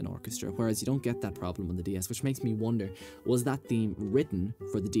is an orchestra, whereas you don't get that problem on the DS, which makes me wonder, was that theme written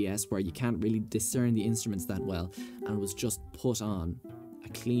for the DS where you can't really discern the instruments that well and was just put on a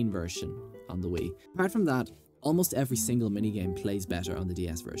clean version on the Wii? Apart from that, almost every single minigame plays better on the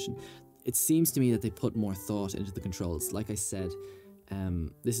DS version. It seems to me that they put more thought into the controls. Like I said,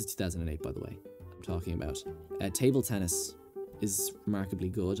 this is 2008 by the way, I'm talking about. Table tennis is remarkably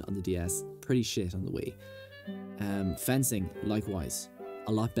good on the DS, pretty shit on the Wii. Fencing, likewise,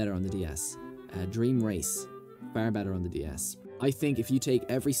 a lot better on the DS. Dream Race, far better on the DS. I think if you take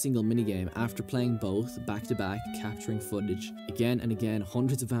every single minigame after playing both, back to back, capturing footage, again and again,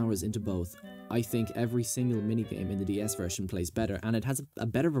 hundreds of hours into both, I think every single minigame in the DS version plays better, and it has a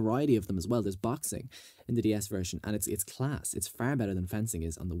better variety of them as well. There's boxing in the DS version, and it's class. It's far better than fencing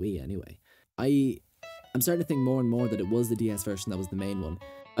is on the Wii anyway. I'm starting to think more and more that it was the DS version that was the main one.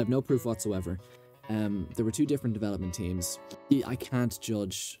 I have no proof whatsoever. There were two different development teams. I can't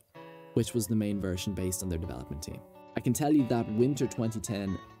judge which was the main version based on their development team. I can tell you that Winter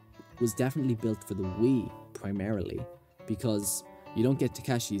 2010 was definitely built for the Wii primarily, because you don't get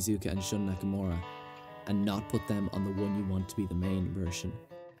Takashi Iizuka and Shun Nakamura and not put them on the one you want to be the main version,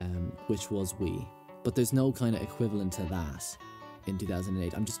 which was Wii. But there's no kind of equivalent to that in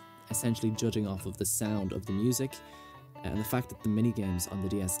 2008. I'm just essentially judging off of the sound of the music and the fact that the minigames on the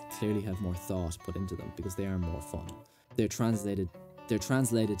DS clearly have more thought put into them because they are more fun. They're translated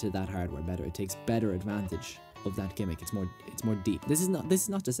to that hardware better. It takes better advantage of that gimmick. It's more deep. This is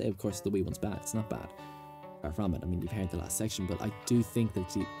not to say, of course, the Wii one's bad. It's not bad. Far from it. I mean, you've heard the last section, but I do think that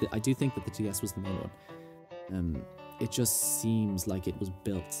the DS was the main one. It just seems like it was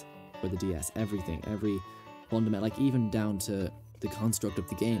built for the DS. Everything, every fundamental, like even down to the construct of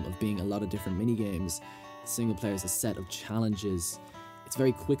the game of being a lot of different minigames. Single player is a set of challenges. It's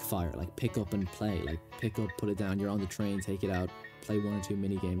very quick fire, like pick up and play, like pick up, put it down, you're on the train, take it out, play one or two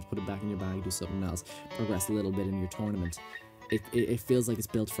mini games, put it back in your bag, do something else, progress a little bit in your tournament. It feels like it's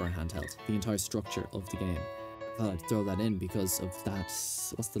built for a handheld, the entire structure of the game. I thought I'd throw that in because of that.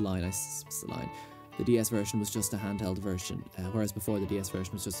 What's the line? The DS version was just a handheld version, whereas before the DS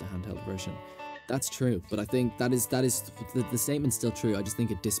version was just a handheld version. That's true, but I think the statement's still true. I just think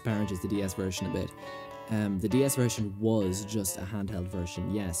it disparages the DS version a bit. The DS version was just a handheld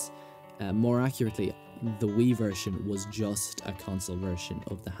version, yes. More accurately, the Wii version was just a console version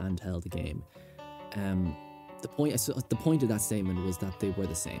of the handheld game. The point of that statement was that they were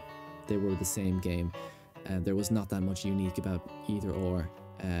the same. They were the same game. There was not that much unique about either or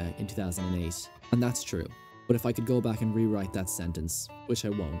in 2008, and that's true. But if I could go back and rewrite that sentence, which I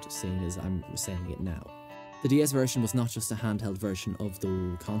won't, seeing as I'm saying it now. The DS version was not just a handheld version of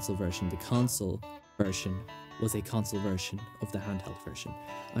the console version. The console version was a console version of the handheld version.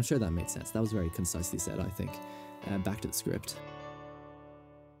 I'm sure that made sense. That was very concisely said, I think. back to the script.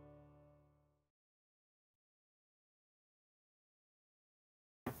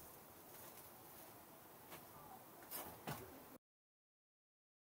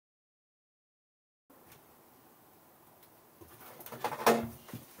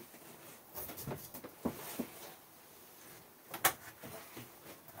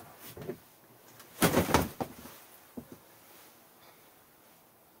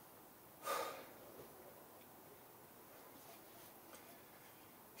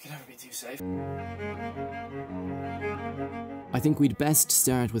 Too safe. I think we'd best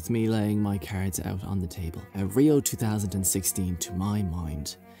start with me laying my cards out on the table. Rio 2016, to my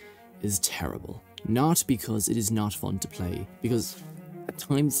mind, is terrible. Not because it is not fun to play, because at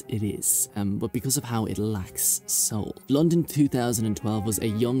times it is, but because of how it lacks soul. London 2012 was a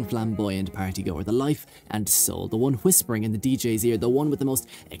young flamboyant partygoer, the life and soul, the one whispering in the DJ's ear, the one with the most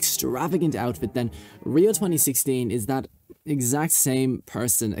extravagant outfit. Then Rio 2016 is that exact same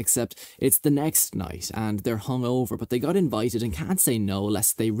person, except it's the next night and they're hungover, but they got invited and can't say no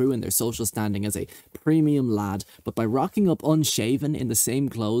lest they ruin their social standing as a premium lad. But by rocking up unshaven in the same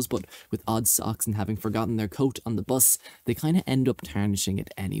clothes but with odd socks and having forgotten their coat on the bus, they kind of end up tarnishing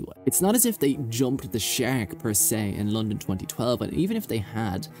it anyway. It's not as if they jumped the shark per se in London 2012, and even if they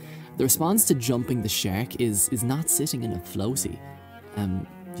had, the response to jumping the shark is not sitting in a floaty.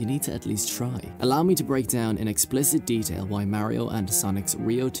 You need to at least try. Allow me to break down in explicit detail why Mario and Sonic's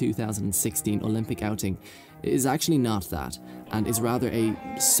Rio 2016 Olympic outing is actually not that, and is rather a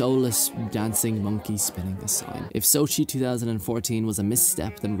soulless dancing monkey spinning a sign. If Sochi 2014 was a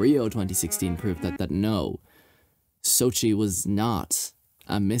misstep, then Rio 2016 proved that no, Sochi was not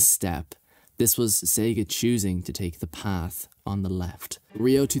a misstep. This was Sega choosing to take the path on the left.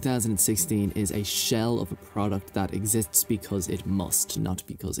 Rio 2016 is a shell of a product that exists because it must, not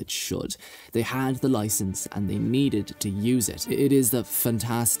because it should. They had the license and they needed to use it. It is the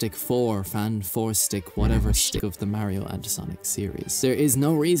Fantastic Four, Fan-Four-Stick, whatever stick of the Mario and Sonic series. There is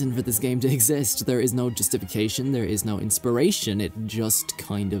no reason for this game to exist. There is no justification, there is no inspiration. It just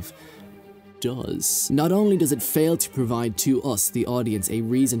kind of does. Not only does it fail to provide to us, the audience, a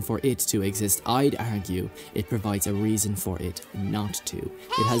reason for it to exist, I'd argue it provides a reason for it not to.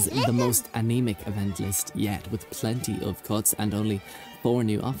 It has the most anemic event list yet, with plenty of cuts and only 4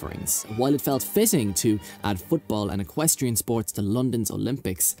 new offerings. While it felt fitting to add football and equestrian sports to London's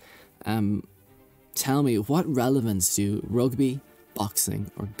Olympics, tell me, what relevance do rugby, boxing,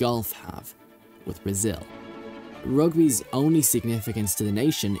 or golf have with Brazil? Rugby's only significance to the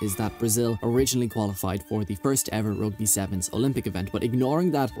nation is that Brazil originally qualified for the first ever Rugby Sevens Olympic event, but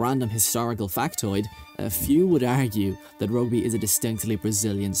ignoring that random historical factoid, few would argue that rugby is a distinctly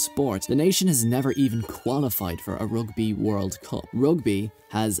Brazilian sport. The nation has never even qualified for a Rugby World Cup. Rugby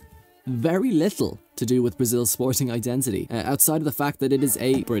has very little to do with Brazil's sporting identity, outside of the fact that it is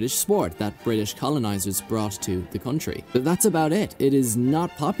a British sport that British colonizers brought to the country. But that's about it. It is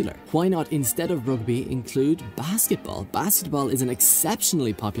not popular. Why not, instead of rugby, include basketball? Basketball is an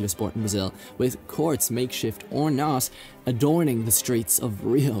exceptionally popular sport in Brazil, with courts, makeshift or not, adorning the streets of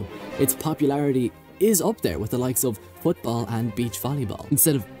Rio. Its popularity is up there with the likes of football and beach volleyball.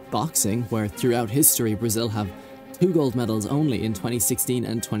 Instead of boxing, where throughout history Brazil have 2 gold medals only in 2016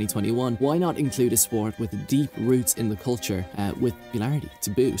 and 2021, why not include a sport with deep roots in the culture, with popularity to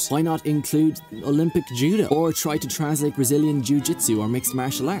boot? Why not include Olympic judo, or try to translate Brazilian jiu-jitsu or mixed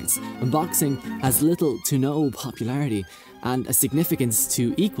martial arts? Boxing has little to no popularity and a significance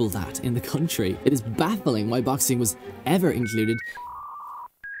to equal that in the country. It is baffling why boxing was ever included,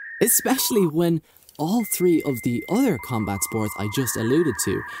 especially when all 3 of the other combat sports I just alluded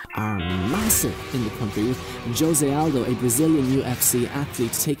to are massive in the country, with Jose Aldo, a Brazilian UFC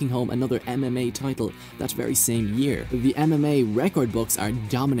athlete, taking home another MMA title that very same year. The MMA record books are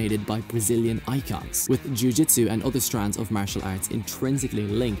dominated by Brazilian icons, with jiu-jitsu and other strands of martial arts intrinsically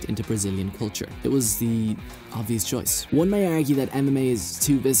linked into Brazilian culture. It was the obvious choice. One may argue that MMA is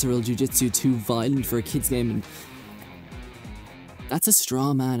too visceral, jiu-jitsu too violent for a kid's game, and that's a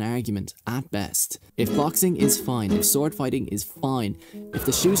straw man argument at best. If boxing is fine, if sword fighting is fine, if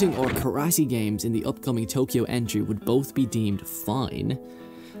the shooting or karate games in the upcoming Tokyo entry would both be deemed fine,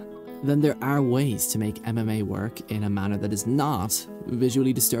 then there are ways to make MMA work in a manner that is not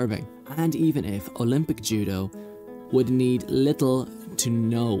visually disturbing. And even if Olympic judo would need little to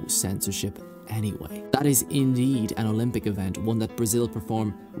no censorship anyway. That is indeed an Olympic event, one that Brazil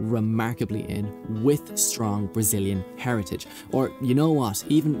perform remarkably in, with strong Brazilian heritage. Or, you know what,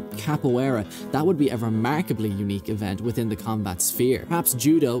 even capoeira, that would be a remarkably unique event within the combat sphere. Perhaps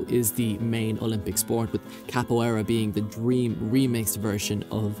judo is the main Olympic sport, with capoeira being the dream remixed version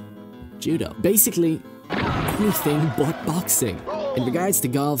of judo. Basically, anything but boxing. In regards to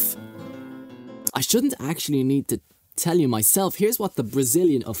golf, I shouldn't actually need to tell you myself. Here's what the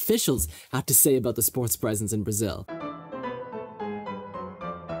Brazilian officials had to say about the sport's presence in Brazil.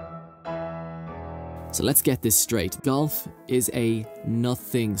 So let's get this straight. Golf is a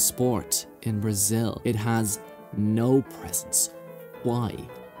nothing sport in Brazil. It has no presence. Why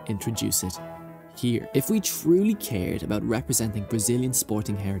introduce it here? If we truly cared about representing Brazilian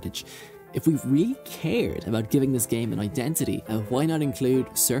sporting heritage, if we really cared about giving this game an identity, why not include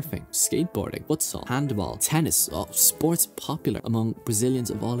surfing, skateboarding, futsal, handball, tennis, sports popular among Brazilians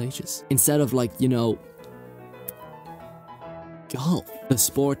of all ages? Instead of, like, you know, golf, the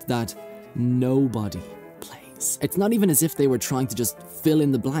sport that nobody plays. It's not even as if they were trying to just fill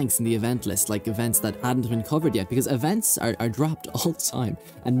in the blanks in the event list, like events that hadn't been covered yet, because events are dropped all the time,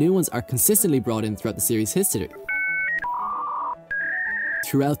 and new ones are consistently brought in throughout the series history.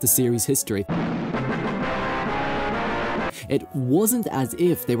 It wasn't as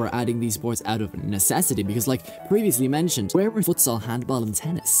if they were adding these sports out of necessity, because like previously mentioned, where were futsal, handball and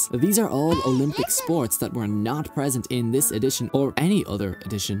tennis? These are all Olympic sports that were not present in this edition, or any other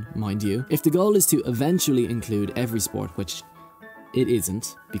edition, mind you. If the goal is to eventually include every sport, which it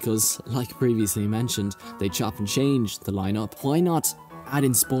isn't, because like previously mentioned, they chop and change the lineup, why not add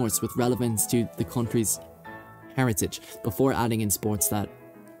in sports with relevance to the country's heritage before adding in sports that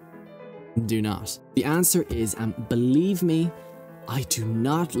do not? The answer is, and believe me, I do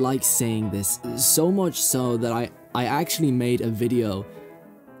not like saying this, so much so that I actually made a video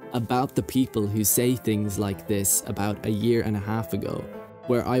about the people who say things like this about 1.5 years ago,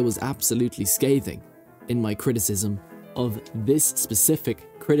 where I was absolutely scathing in my criticism of this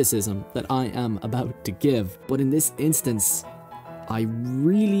specific criticism that I am about to give. But in this instance, I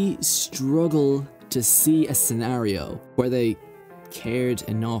really struggle to see a scenario where they cared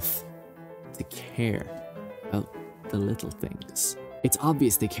enough to care about the little things. It's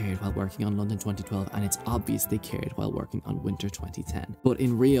obvious they cared while working on London 2012, and it's obvious they cared while working on Winter 2010. But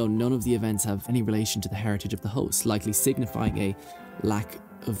in Rio, none of the events have any relation to the heritage of the host, likely signifying a lack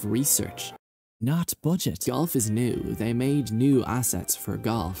of research. Not budget. Golf is new. They made new assets for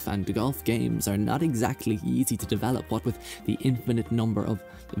golf, and golf games are not exactly easy to develop, what with the infinite number of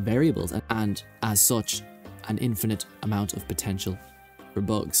variables, and as such, an infinite amount of potential for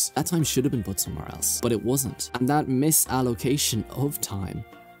bugs. That time should have been put somewhere else, but it wasn't. And that misallocation of time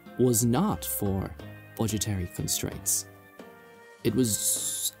was not for budgetary constraints. It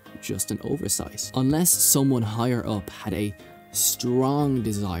was just an oversight. Unless someone higher up had a strong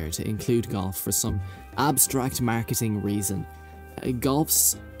desire to include golf for some abstract marketing reason,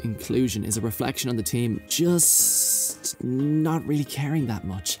 golf's inclusion is a reflection on the team just not really caring that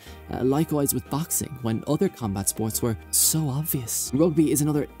much. Likewise with boxing, when other combat sports were so obvious. Rugby is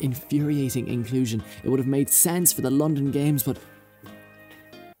another infuriating inclusion. It would have made sense for the London Games, but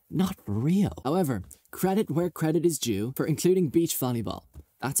not for Rio. However, credit where credit is due for including beach volleyball.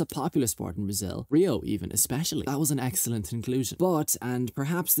 That's a popular sport in Brazil, Rio even especially. That was an excellent inclusion. But, and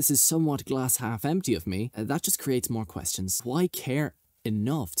perhaps this is somewhat glass half empty of me, that just creates more questions. Why care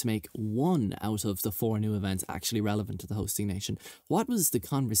enough to make 1 out of the 4 new events actually relevant to the hosting nation? What was the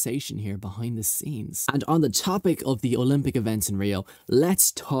conversation here behind the scenes? And on the topic of the Olympic events in Rio,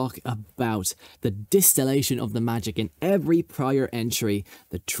 let's talk about the distillation of the magic in every prior entry,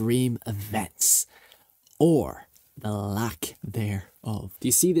 the dream events, or the lack thereof. Do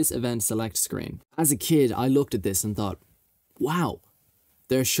you see this event select screen? As a kid, I looked at this and thought, wow,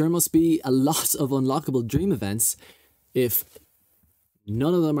 there sure must be a lot of unlockable dream events if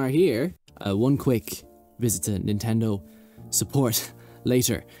none of them are here. One quick visit to Nintendo support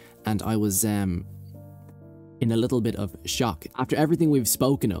later, and I was in a little bit of shock. After everything we've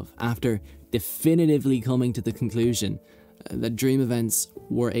spoken of, after definitively coming to the conclusion that dream events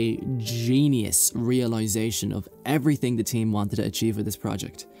were a genius realization of everything the team wanted to achieve with this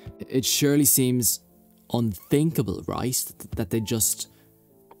project, it surely seems unthinkable, right, that they just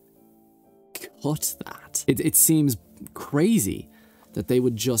cut that. It seems crazy that they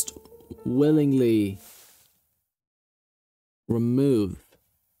would just willingly remove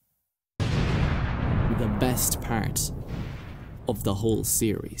the best part of the whole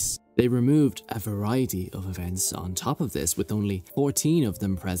series. They removed a variety of events on top of this, with only 14 of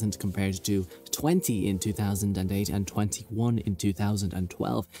them present compared to 20 in 2008 and 21 in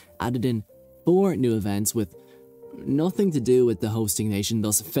 2012, added in 4 new events with nothing to do with the hosting nation,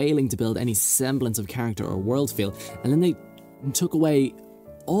 thus failing to build any semblance of character or world feel, and then they took away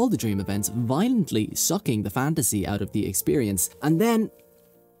all the dream events, violently sucking the fantasy out of the experience, and then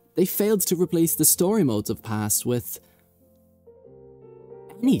they failed to replace the story modes of past with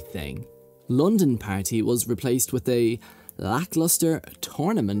anything. London Party was replaced with a lackluster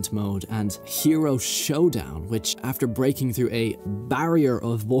tournament mode and hero showdown, which, after breaking through a barrier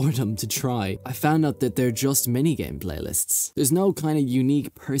of boredom to try, I found out that they're just minigame playlists. There's no kind of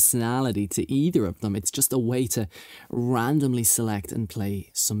unique personality to either of them, it's just a way to randomly select and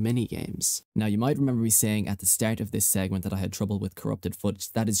play some minigames. Now, you might remember me saying at the start of this segment that I had trouble with corrupted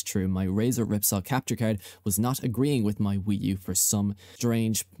footage. That is true. My Razer Ripsaw capture card was not agreeing with my Wii U for some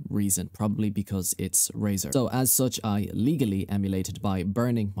strange reason, probably because it's Razer. So as such, I legally emulated by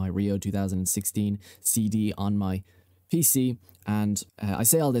burning my Rio 2016 CD on my PC, and I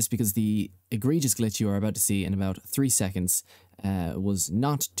say all this because the egregious glitch you are about to see in about 3 seconds was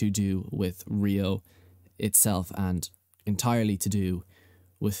not to do with Rio itself and entirely to do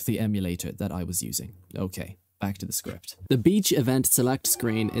with the emulator that I was using. Okay, back to the script. The beach event select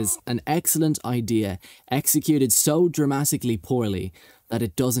screen is an excellent idea, executed so dramatically poorly that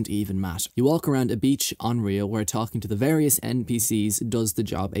it doesn't even matter. You walk around a beach on Rio where talking to the various NPCs does the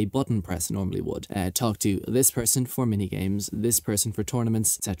job a button press normally would. Talk to this person for minigames, this person for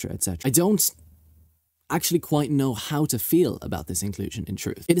tournaments, etc, etc. I don't actually quite know how to feel about this inclusion, in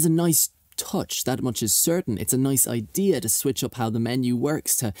truth. It is a nice touch, that much is certain. It's a nice idea to switch up how the menu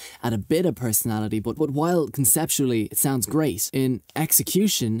works, to add a bit of personality, but while conceptually it sounds great, in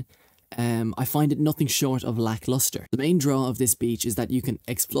execution, I find it nothing short of lackluster. The main draw of this beach is that you can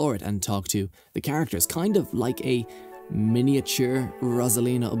explore it and talk to the characters, kind of like a miniature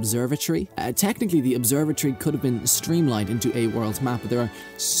Rosalina observatory. Technically, the observatory could have been streamlined into a world map, but there are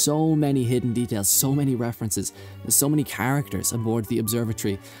so many hidden details, so many references, so many characters aboard the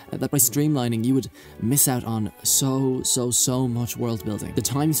observatory that by streamlining you would miss out on so much world building. The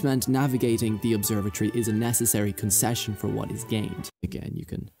time spent navigating the observatory is a necessary concession for what is gained. Again, you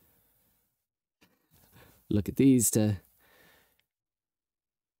can look at these to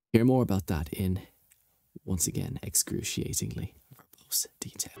hear more about that in, once again, excruciatingly verbose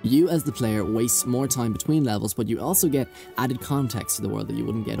detail. You as the player waste more time between levels, but you also get added context to the world that you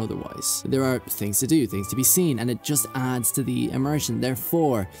wouldn't get otherwise. There are things to do, things to be seen, and it just adds to the immersion,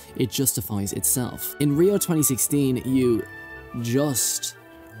 therefore it justifies itself. In Rio 2016, you just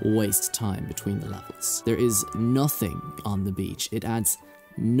waste time between the levels. There is nothing on the beach. It adds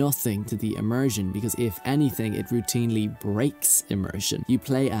nothing to the immersion, because if anything, it routinely breaks immersion. You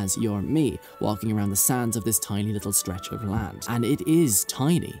play as your me, walking around the sands of this tiny little stretch of land. And it is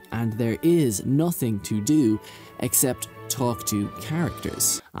tiny, and there is nothing to do except talk to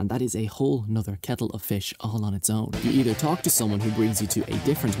characters. And that is a whole nother kettle of fish all on its own. You either talk to someone who brings you to a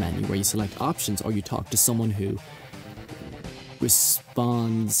different menu where you select options, or you talk to someone who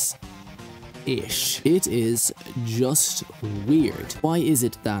responds ish. It is just weird. Why is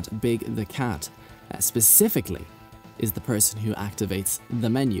it that Big the Cat specifically is the person who activates the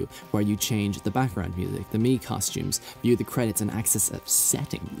menu, where you change the background music, the me costumes, view the credits and access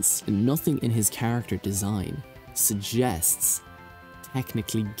settings? Nothing in his character design suggests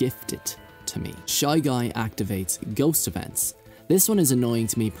technically gifted to me. Shy Guy activates ghost events. This one is annoying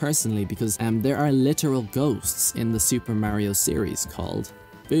to me personally because there are literal ghosts in the Super Mario series called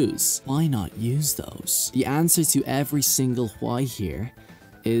booze. Why not use those? The answer to every single why here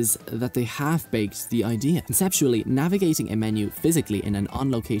is that they half-baked the idea. Conceptually, navigating a menu physically in an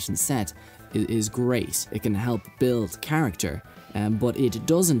on-location set is great. It can help build character, but it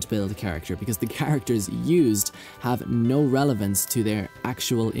doesn't build character because the characters used have no relevance to their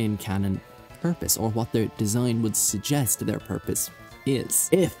actual in-canon purpose or what their design would suggest their purpose is.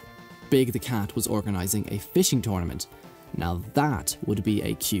 If Big the Cat was organizing a fishing tournament, now that would be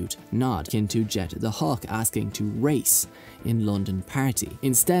a cute nod, akin to Jet the Hawk asking to race in London Party.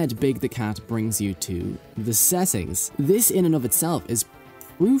 Instead, Big the Cat brings you to the settings. This in and of itself is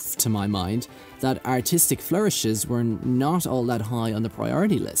proof to my mind that artistic flourishes were not all that high on the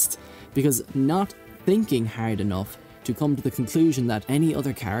priority list, because not thinking hard enough to come to the conclusion that any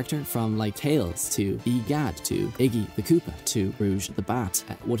other character, from like Tails to Egad to Iggy the Koopa to Rouge the Bat,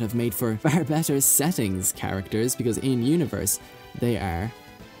 would have made for far better settings characters, because in universe they are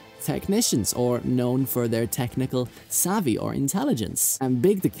technicians or known for their technical savvy or intelligence. And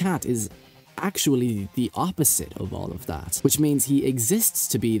Big the Cat is actually the opposite of all of that, which means he exists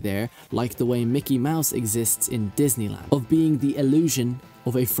to be there like the way Mickey Mouse exists in Disneyland, of being the illusion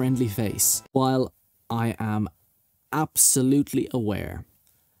of a friendly face. While I am absolutely aware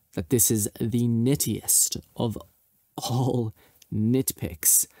that this is the nittiest of all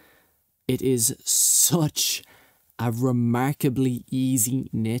nitpicks, it is such a remarkably easy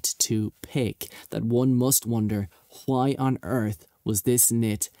nit to pick that one must wonder, why on earth was this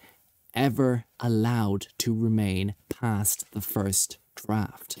nit ever allowed to remain past the first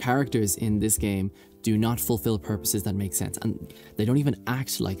draft. Characters in this game do not fulfill purposes that make sense, and they don't even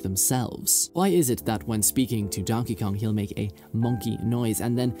act like themselves. Why is it that when speaking to Donkey Kong he'll make a monkey noise,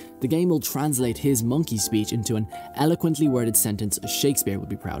 and then the game will translate his monkey speech into an eloquently worded sentence Shakespeare would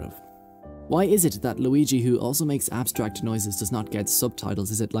be proud of? Why is it that Luigi, who also makes abstract noises, does not get subtitles?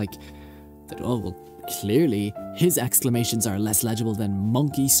 Is it like that, oh well, clearly his exclamations are less legible than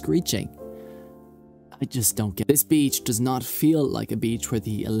monkey screeching? I just don't get it. This beach does not feel like a beach where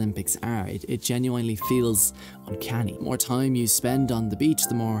the Olympics are. It genuinely feels uncanny. The more time you spend on the beach,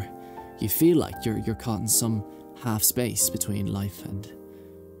 the more you feel like you're caught in some half space between life and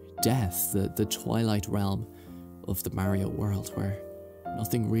death, the twilight realm of the Mario world, where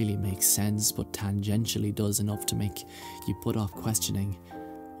nothing really makes sense but tangentially does enough to make you put off questioning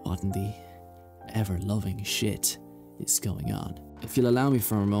what in the ever-loving shit is going on. If you'll allow me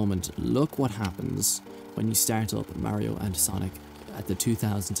for a moment, look what happens when you start up Mario and Sonic at the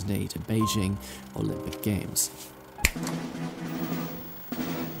 2008 Beijing Olympic Games.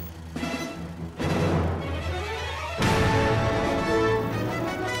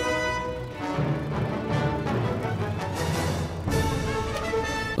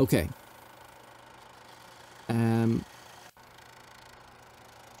 Okay.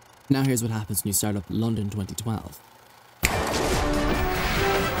 Now here's what happens when you start up London 2012.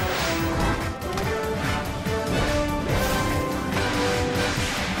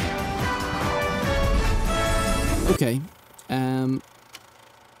 Okay, now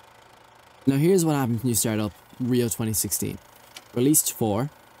here's what happens when you start up Rio 2016. Released for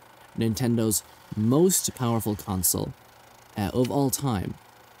Nintendo's most powerful console of all time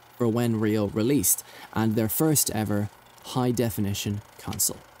for when Rio released, and their first ever high-definition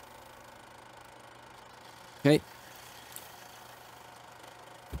console. Okay.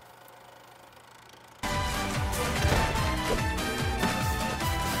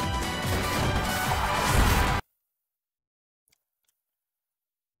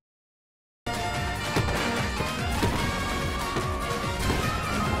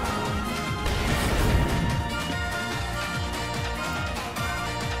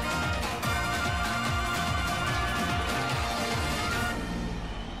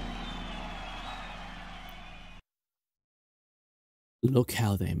 Look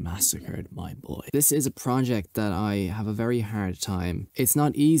how they massacred my boy. This is a project that I have a very hard time. It's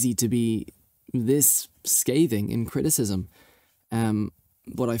not easy to be this scathing in criticism,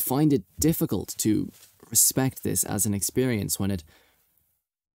 but I find it difficult to respect this as an experience when it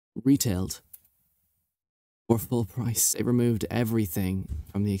retailed for full price. They removed everything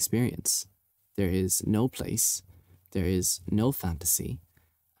from the experience. There is no place, there is no fantasy,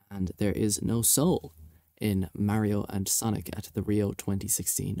 and there is no soul in Mario and Sonic at the Rio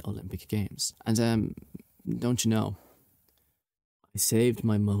 2016 Olympic Games. And don't you know, I saved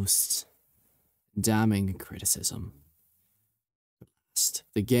my most damning criticism for last.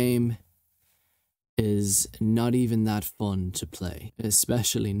 The game is not even that fun to play,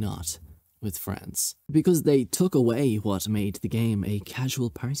 especially not with friends, because they took away what made the game a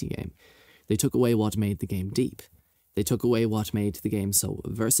casual party game. They took away what made the game deep. They took away what made the game so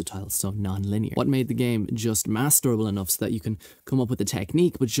versatile, so non-linear. What made the game just masterable enough so that you can come up with a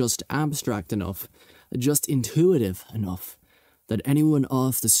technique, but just abstract enough, just intuitive enough, that anyone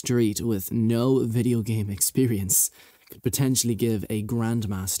off the street with no video game experience could potentially give a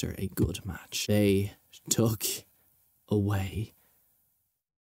grandmaster a good match. They took away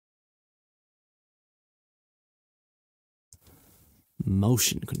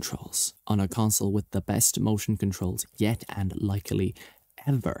motion controls on a console with the best motion controls yet and likely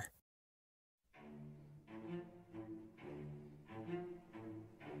ever.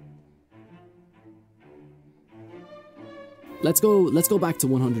 Let's go back to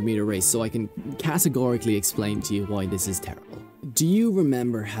 100-meter race so I can categorically explain to you why this is terrible. Do you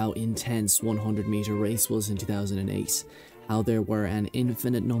remember how intense 100-meter race was in 2008? How there were an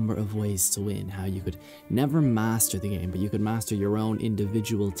infinite number of ways to win, how you could never master the game, but you could master your own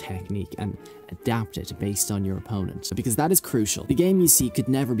individual technique and adapt it based on your opponent. Because that is crucial. The game, you see, could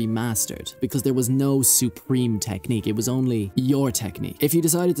never be mastered because there was no supreme technique, it was only your technique. If you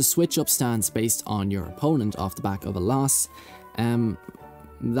decided to switch up stance based on your opponent off the back of a loss, that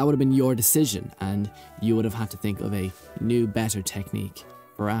would have been your decision, and you would have had to think of a new, better technique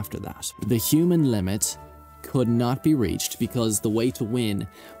for after that. The human limit could not be reached because the way to win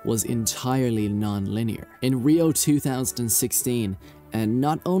was entirely non-linear. In Rio 2016,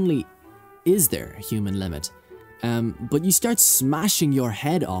 not only is there a human limit, but you start smashing your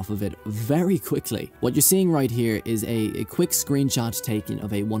head off of it very quickly. What you're seeing right here is a quick screenshot taken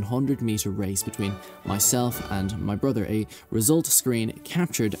of a 100-meter race between myself and my brother. A result screen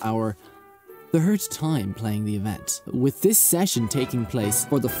captured our third time playing the event, with this session taking place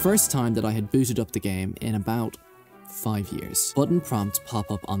for the first time that I had booted up the game in about 5 years. Button prompts pop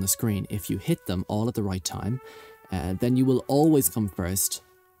up on the screen. If you hit them all at the right time, then you will always come first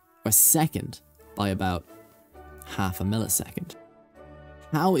or second by about half a millisecond.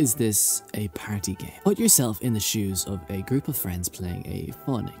 How is this a party game? Put yourself in the shoes of a group of friends playing a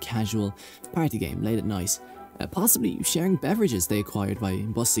fun, casual party game late at night, possibly sharing beverages they acquired by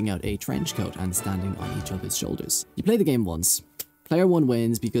busting out a trench coat and standing on each other's shoulders. You play the game once. Player 1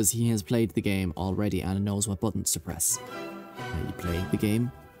 wins because he has played the game already and knows what buttons to press. You play the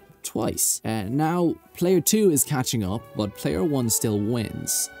game twice. Now, player 2 is catching up, but player 1 still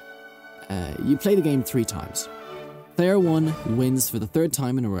wins. You play the game 3 times. Player 1 wins for the 3rd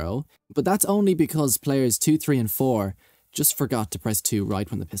time in a row, but that's only because players 2, 3, and 4 just forgot to press 2 right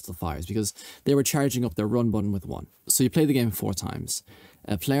when the pistol fires, because they were charging up their run button with 1. So you play the game 4 times.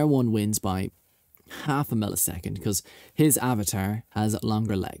 Player 1 wins by half a millisecond because his avatar has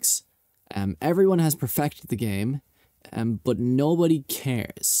longer legs. Everyone has perfected the game, but nobody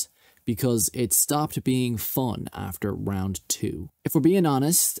cares because it stopped being fun after round 2. If we're being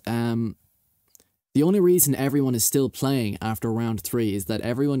honest, the only reason everyone is still playing after round 3 is that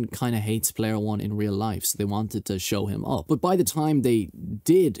everyone kind of hates player 1 in real life, so they wanted to show him up. But by the time they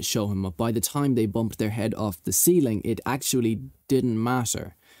did show him up, by the time they bumped their head off the ceiling, it actually didn't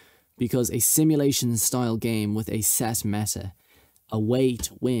matter. Because a simulation-style game with a set meta, a way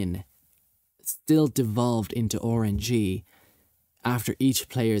to win, still devolved into RNG after each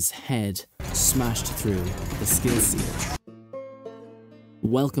player's head smashed through the skill ceiling.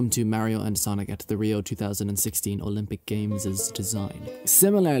 Welcome to Mario and Sonic at the Rio 2016 Olympic Games' design.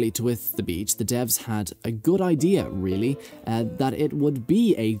 Similarly to with the beach, the devs had a good idea, really, that it would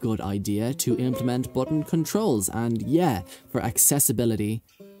be a good idea to implement button controls, and yeah, for accessibility,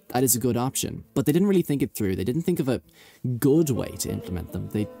 that is a good option. But they didn't really think it through. They didn't think of a good way to implement them.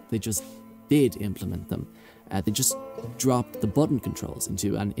 They just did implement them. They just dropped the button controls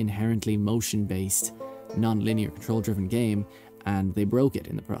into an inherently motion-based, non-linear control-driven game, and they broke it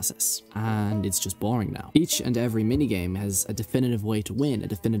in the process. And it's just boring now. Each and every minigame has a definitive way to win, a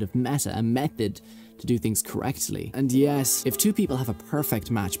definitive meta, a method to do things correctly. And yes, if 2 people have a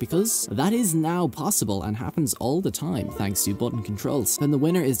perfect match, because that is now possible and happens all the time thanks to button controls, then the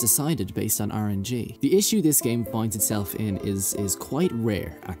winner is decided based on RNG. The issue this game finds itself in is quite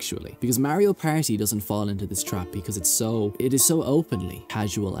rare, actually, because Mario Party doesn't fall into this trap because it is so openly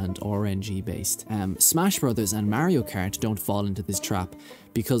casual and RNG based. Smash Brothers and Mario Kart don't fall into this trap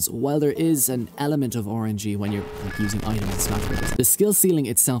because while there is an element of RNG when you're using items in Smash Bros., the skill ceiling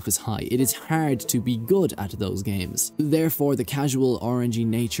itself is high. It is hard to be good at those games. Therefore, the casual RNG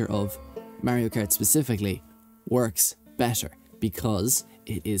nature of Mario Kart specifically works better because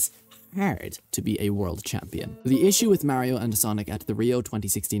it is hard to be a world champion. The issue with Mario and Sonic at the Rio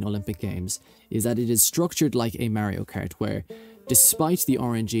 2016 Olympic Games is that it is structured like a Mario Kart where, despite the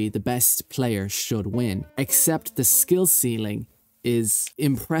RNG, the best player should win, except the skill ceiling is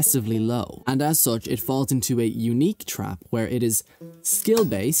impressively low, and as such it falls into a unique trap where it is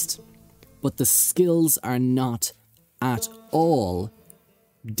skill-based, but the skills are not at all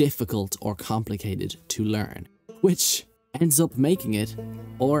difficult or complicated to learn, which ends up making it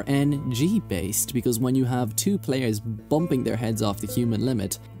RNG-based, because when you have 2 players bumping their heads off the human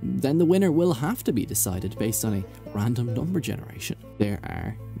limit, then the winner will have to be decided based on a random number generation. There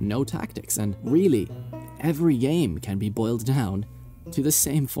are no tactics, and really, every game can be boiled down to the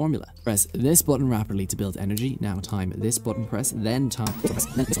same formula. Press this button rapidly to build energy, now time this button press, then time press,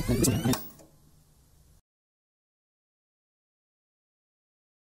 then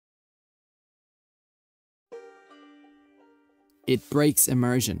It breaks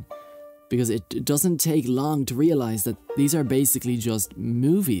immersion, because it doesn't take long to realize that these are basically just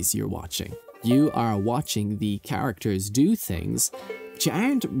movies you're watching. You are watching the characters do things, but you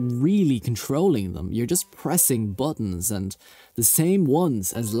aren't really controlling them. You're just pressing buttons, and the same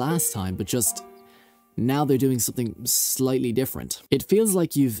ones as last time, but just now they're doing something slightly different. It feels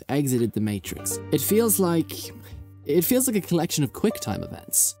like you've exited the Matrix. It feels like a collection of QuickTime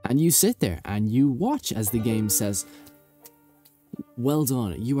events, and you sit there and you watch as the game says, "Well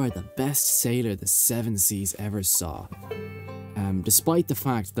done, you are the best sailor the 7 seas ever saw." Despite the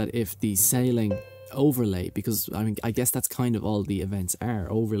fact that if the sailing overlay, because I mean, I guess that's kind of all the events are,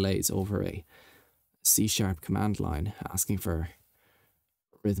 overlays over a C# command line asking for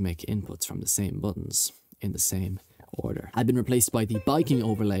rhythmic inputs from the same buttons. in the same order, had been replaced by the biking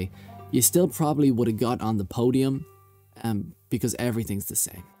overlay, you still probably would have got on the podium, because everything's the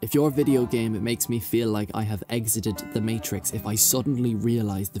same. If your video game makes me feel like I have exited the Matrix if I suddenly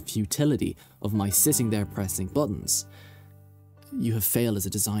realize the futility of my sitting there pressing buttons, you have failed as a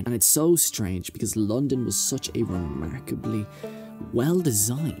designer. And it's so strange because London was such a remarkably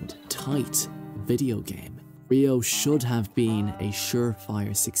well-designed, tight video game. Rio should have been a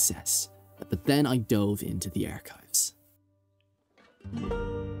surefire success, but then I dove into the archives.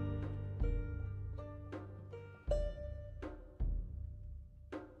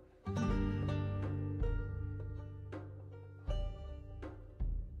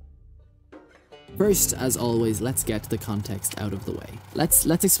 First, as always, let's get the context out of the way. Let's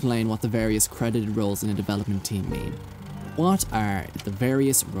explain what the various credited roles in a development team mean. What are the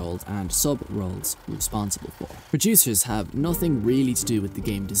various roles and sub-roles responsible for? Producers have nothing really to do with the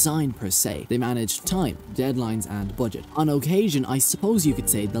game design per se. They manage time, deadlines, and budget. On occasion, I suppose you could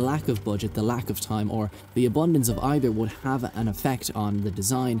say the lack of budget, the lack of time, or the abundance of either would have an effect on the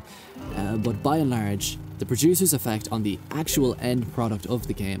design, but by and large, the producer's effect on the actual end product of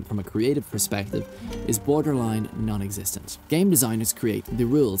the game from a creative perspective is borderline non-existent. Game designers create the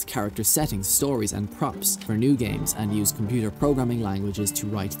rules, character settings, stories, and props for new games and use computer programming languages to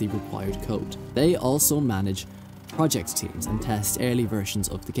write the required code. They also manage project teams and test early versions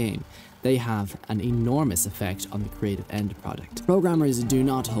of the game. They have an enormous effect on the creative end product. Programmers do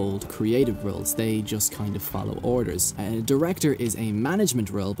not hold creative roles, they just kind of follow orders. A director is a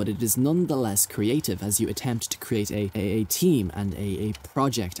management role, but it is nonetheless creative as you attempt to create a team and a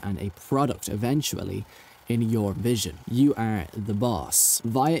project and a product eventually in your vision. You are the boss.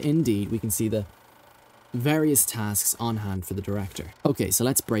 Via Indeed, we can see the various tasks on hand for the director. Okay, so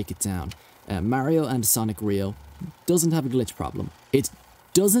let's break it down. Mario and Sonic Rio doesn't have a glitch problem. It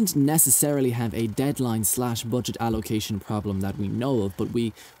doesn't necessarily have a deadline/budget allocation problem that we know of, but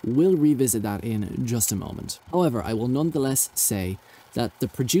we will revisit that in just a moment. However, I will nonetheless say that the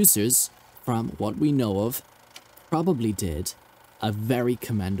producers, from what we know of, probably did a very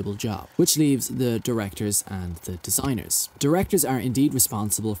commendable job, which leaves the directors and the designers. Directors are indeed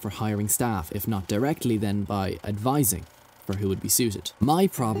responsible for hiring staff, if not directly, then by advising for who would be suited. My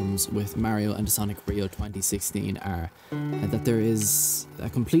problems with Mario and Sonic Rio 2016 are that there is a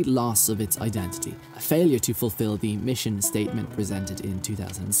complete loss of its identity, a failure to fulfill the mission statement presented in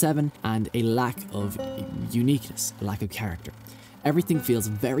 2007, and a lack of uniqueness, a lack of character. Everything feels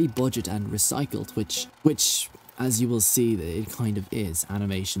very budget and recycled, which as you will see, it kind of is.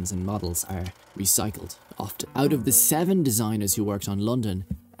 Animations and models are recycled often. Out of the 7 designers who worked on London,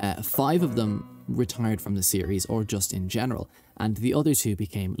 5 of them retired from the series or just in general, and the other 2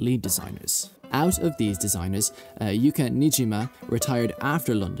 became lead designers. Out of these designers, Yuka Nijima retired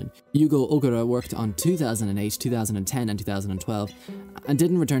after London. Yugo Ogura worked on 2008, 2010 and 2012 and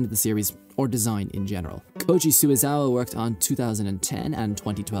didn't return to the series or design in general. Koji Suizawa worked on 2010 and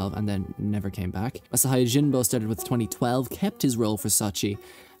 2012 and then never came back. Masahiro Jinbo started with 2012, kept his role for Sachi,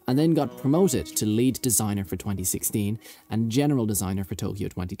 and then got promoted to lead designer for 2016 and general designer for Tokyo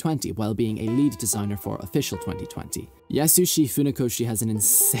 2020, while being a lead designer for official 2020. Yasushi Funakoshi has an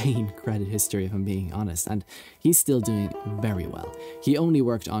insane credit history, if I'm being honest, and he's still doing very well. He only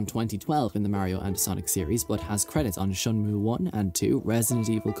worked on 2012 in the Mario and Sonic series, but has credits on Shenmue 1 and 2, Resident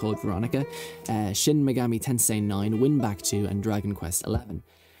Evil Code Veronica, Shin Megami Tensei 9, Winback 2, and Dragon Quest 11.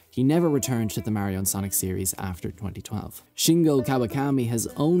 He never returned to the Mario and Sonic series after 2012. Shingo Kawakami has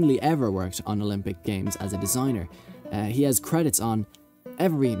only ever worked on Olympic Games as a designer. He has credits on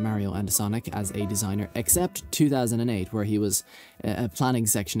every Mario and Sonic as a designer, except 2008, where he was a planning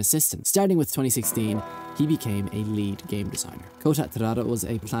section assistant. Starting with 2016, he became a lead game designer. Kota Terada was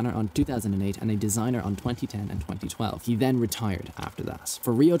a planner on 2008 and a designer on 2010 and 2012. He then retired after that.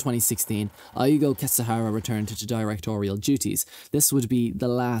 For Rio 2016, Ayugo Kasahara returned to directorial duties. This would be the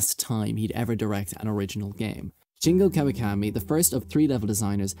last time he'd ever direct an original game. Shingo Kawakami, the first of 3 level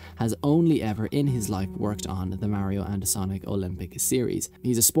designers, has only ever in his life worked on the Mario and Sonic Olympic series.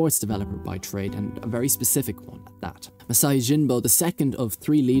 He's a sports developer by trade, and a very specific one at that. Masai Jinbo, the second of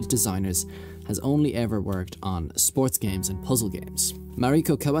 3 lead designers, has only ever worked on sports games and puzzle games.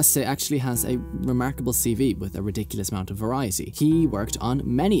 Mariko Kawase actually has a remarkable CV with a ridiculous amount of variety. He worked on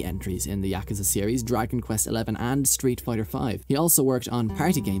many entries in the Yakuza series, Dragon Quest 11 and Street Fighter 5. He also worked on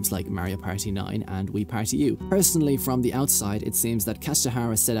party games like Mario Party 9 and Wii Party U. Personally, from the outside, it seems that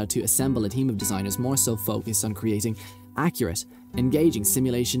Kasahara set out to assemble a team of designers more so focused on creating accurate, engaging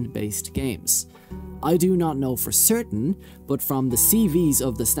simulation-based games. I do not know for certain, but from the CVs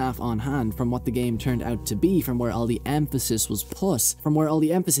of the staff on hand, from what the game turned out to be, from where all the emphasis was put, from where all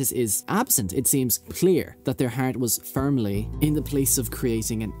the emphasis is absent, it seems clear that their heart was firmly in the place of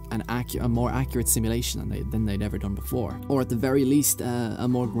creating a more accurate simulation than they'd ever done before, or at the very least, a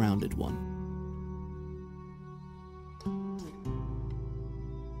more grounded one.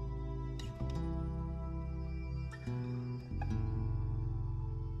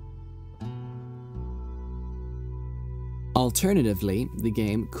 Alternatively, the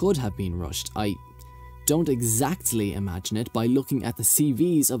game could have been rushed. I don't exactly imagine it. By looking at the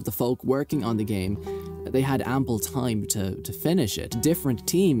CVs of the folk working on the game, they had ample time to finish it. Different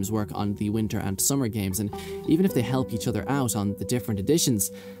teams work on the winter and summer games, and even if they help each other out on the different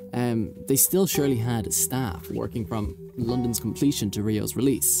editions, they still surely had staff working from London's completion to Rio's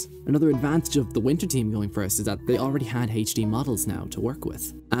release. Another advantage of the winter team going first is that they already had HD models now to work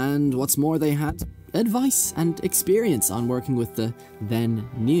with. And what's more, they had advice and experience on working with the then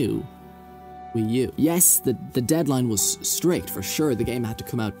new Wii U. Yes, the deadline was strict for sure. The game had to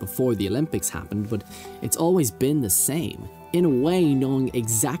come out before the Olympics happened, but it's always been the same. In a way, knowing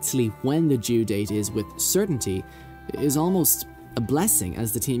exactly when the due date is with certainty is almost a blessing,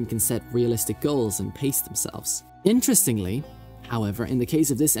 as the team can set realistic goals and pace themselves. Interestingly, however, in the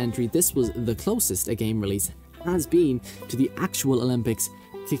case of this entry, this was the closest a game release has been to the actual Olympics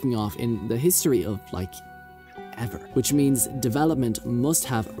kicking off in the history of, like, ever. Which means development must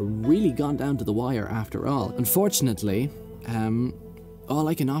have really gone down to the wire after all. Unfortunately, all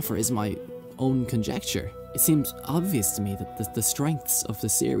I can offer is my own conjecture. It seems obvious to me that the strengths of the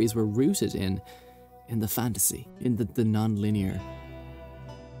series were rooted in the fantasy, in the non-linear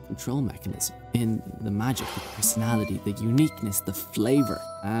control mechanism, in the magic, the personality, the uniqueness, the flavor.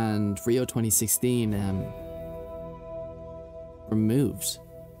 And Rio 2016 removed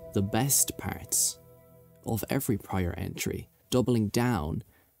the best parts of every prior entry, doubling down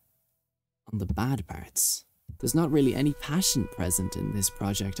on the bad parts. There's not really any passion present in this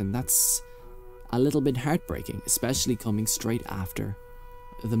project, and that's a little bit heartbreaking, especially coming straight after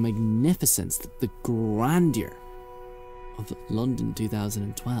the magnificence, the grandeur of London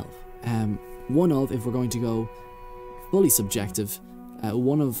 2012. One of, if we're going to go fully subjective,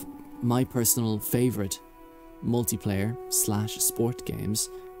 one of my personal favourite multiplayer / sport games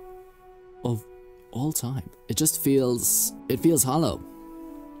of all time. It feels hollow.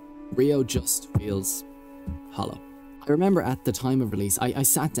 Rio just feels hollow. I remember at the time of release, I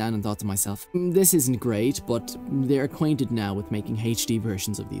sat down and thought to myself, this isn't great, but they're acquainted now with making HD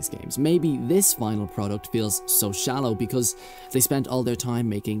versions of these games. Maybe this final product feels so shallow because they spent all their time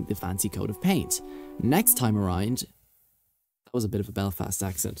making the fancy coat of paint. Next time around, that was a bit of a Belfast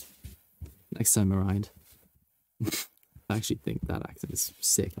accent. Next time around. I actually think that accent is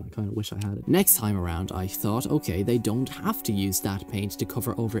sick. I kind of wish I had it. Next time around, I thought, okay, they don't have to use that paint to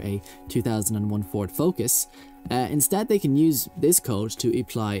cover over a 2001 Ford Focus. Instead, they can use this coat to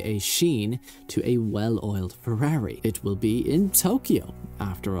apply a sheen to a well-oiled Ferrari. It will be in Tokyo,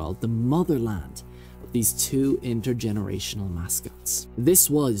 after all, the motherland of these two intergenerational mascots. This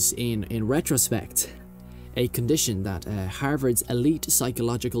was, in retrospect, a condition that Harvard's elite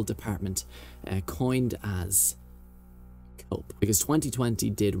psychological department coined as hope, because 2020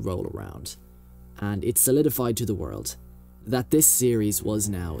 did roll around, and it solidified to the world that this series was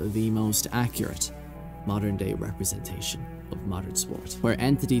now the most accurate modern-day representation of modern sport, where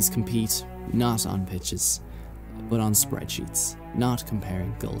entities compete not on pitches, but on spreadsheets, not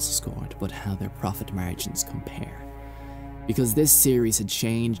comparing goals scored, but how their profit margins compare. Because this series had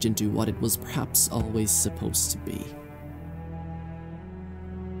changed into what it was perhaps always supposed to be.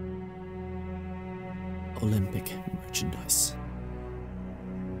 Olympic merchandise.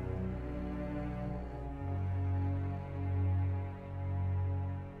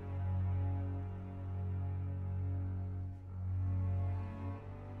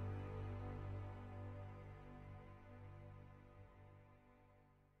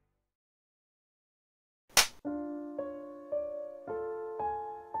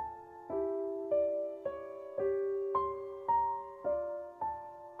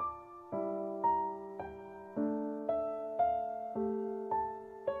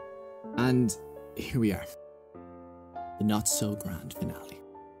 And here we are, the not-so-grand finale.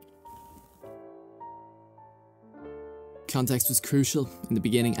 Context was crucial in the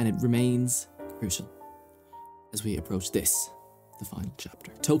beginning, and it remains crucial as we approach this, the final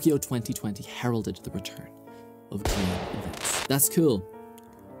chapter. Tokyo 2020 heralded the return of green events. That's cool.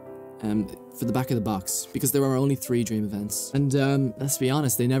 for the back of the box, because there are only 3 Dream events. And let's be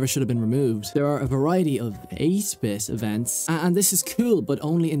honest, they never should have been removed. There are a variety of 8-bit events, and this is cool, but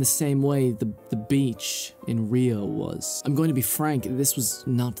only in the same way the beach in Rio was. I'm going to be frank, this was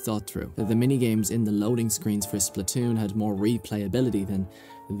not thought through. The minigames in the loading screens for Splatoon had more replayability than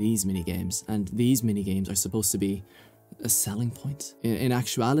these minigames, and these minigames are supposed to be a selling point. In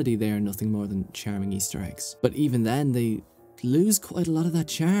actuality, they are nothing more than charming Easter eggs. But even then, they lose quite a lot of that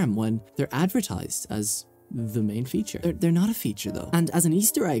charm when they're advertised as the main feature. They're not a feature though. And as an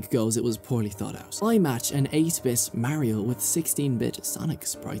Easter egg goes, it was poorly thought out. Why match an 8-bit Mario with 16-bit Sonic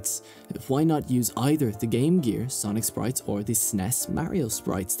sprites? Why not use either the Game Gear Sonic sprites or the SNES Mario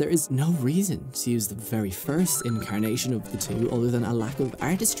sprites? There is no reason to use the very first incarnation of the two other than a lack of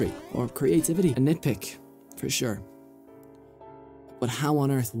artistry or creativity. A nitpick, for sure. But how on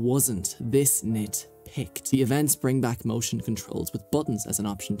earth wasn't this nit picked? The events bring back motion controls with buttons as an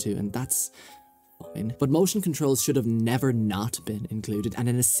option too, and that's fine. But motion controls should have never not been included, and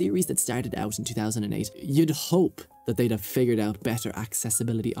in a series that started out in 2008, you'd hope that they'd have figured out better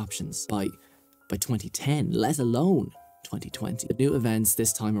accessibility options by 2010, let alone 2020. The new events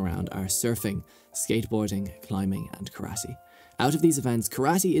this time around are surfing, skateboarding, climbing, and karate. Out of these events,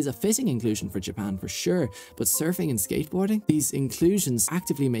 karate is a fitting inclusion for Japan for sure, but surfing and skateboarding? These inclusions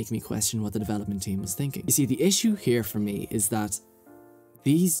actively make me question what the development team was thinking. You see, the issue here for me is that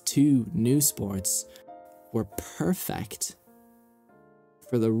these 2 new sports were perfect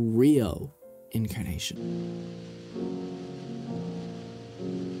for the Rio incarnation.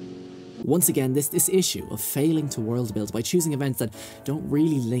 Once again, this issue of failing to world build by choosing events that don't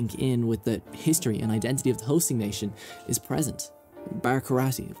really link in with the history and identity of the hosting nation is present. Bar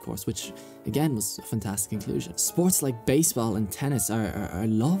karate, of course, which again was a fantastic inclusion. Sports like baseball and tennis are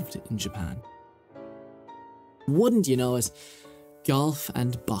loved in Japan. Wouldn't you know it, golf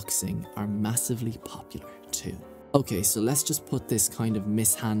and boxing are massively popular too. Okay, so let's just put this kind of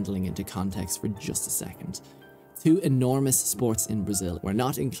mishandling into context for just a second. 2 enormous sports in Brazil were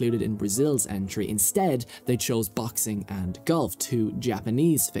not included in Brazil's entry. Instead, they chose boxing and golf, 2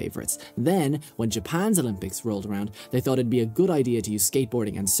 Japanese favourites. Then, when Japan's Olympics rolled around, they thought it'd be a good idea to use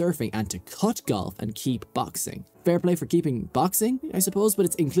skateboarding and surfing and to cut golf and keep boxing. Fair play for keeping boxing, I suppose, but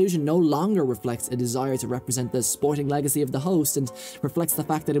its inclusion no longer reflects a desire to represent the sporting legacy of the host and reflects the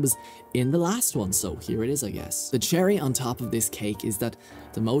fact that it was in the last one, so here it is, I guess. The cherry on top of this cake is that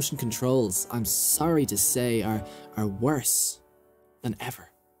the motion controls, I'm sorry to say, are worse than ever.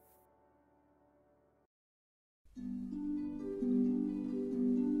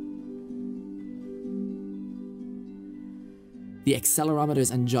 The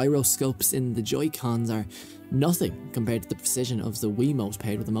accelerometers and gyroscopes in the Joy-Cons are nothing compared to the precision of the Wiimote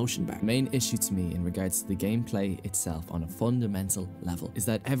paired with a motion bar. The main issue to me in regards to the gameplay itself on a fundamental level is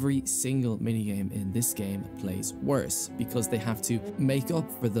that every single minigame in this game plays worse because they have to make up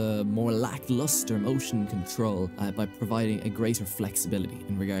for the more lackluster motion control by providing a greater flexibility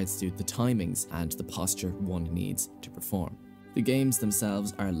in regards to the timings and the posture one needs to perform. The games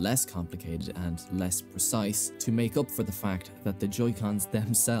themselves are less complicated and less precise to make up for the fact that the Joy-Cons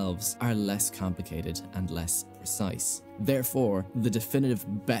themselves are less complicated and less precise. Therefore, the definitive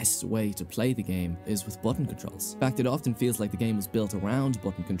best way to play the game is with button controls. In fact, it often feels like the game was built around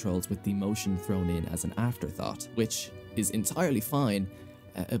button controls with the motion thrown in as an afterthought, which is entirely fine.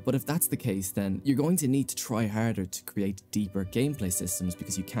 But if that's the case, then you're going to need to try harder to create deeper gameplay systems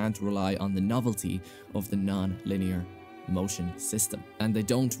because you can't rely on the novelty of the non-linear motion system. And they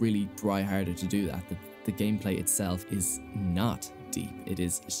don't really try harder to do that. The gameplay itself is not deep, it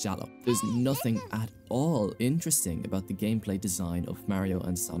is shallow. There's nothing at all interesting about the gameplay design of Mario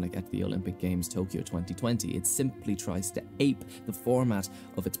and Sonic at the Olympic Games Tokyo 2020. It simply tries to ape the format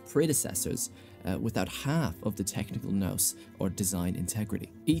of its predecessors without half of the technical nous or design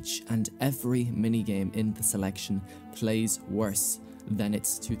integrity. Each and every minigame in the selection plays worse than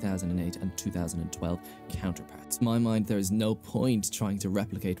its 2008 and 2012 counterparts. To my mind, there is no point trying to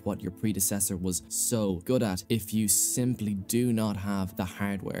replicate what your predecessor was so good at if you simply do not have the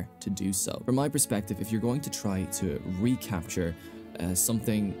hardware to do so. From my perspective, if you're going to try to recapture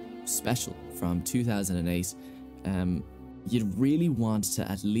something special from 2008, you'd really want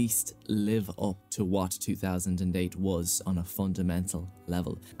to at least live up to what 2008 was on a fundamental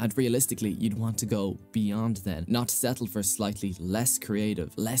level. And realistically, you'd want to go beyond then, not settle for slightly less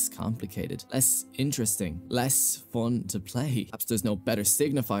creative, less complicated, less interesting, less fun to play. Perhaps there's no better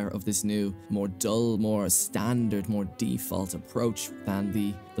signifier of this new, more dull, more standard, more default approach than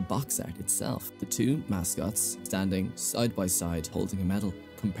the box art itself. The 2 mascots standing side by side holding a medal,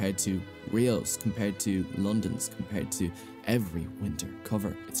 compared to Rio's, compared to London's, compared to every winter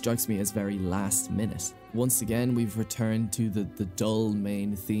cover. It strikes me as very last minute. Once again, we've returned to the dull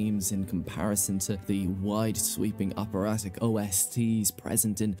main themes in comparison to the wide sweeping operatic OSTs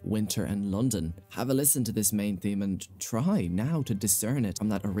present in Winter and London. Have a listen to this main theme and try now to discern it from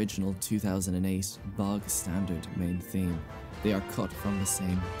that original 2008 bog standard main theme. They are cut from the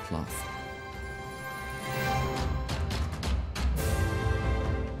same cloth.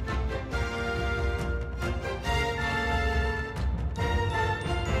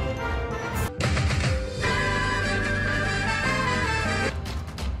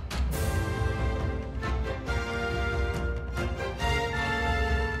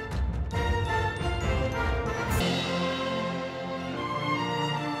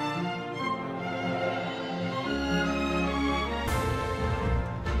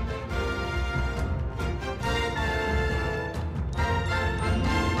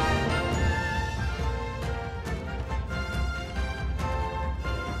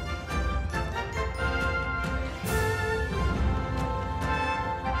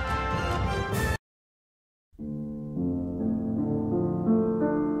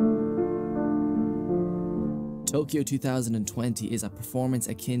 Tokyo 2020 is a performance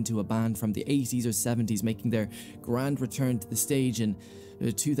akin to a band from the 80s or 70s making their grand return to the stage in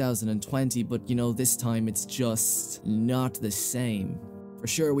 2020, but you know, this time it's just not the same. For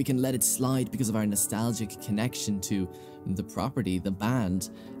sure, we can let it slide because of our nostalgic connection to the property, the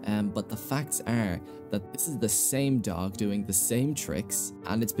band, but the facts are that this is the same dog doing the same tricks,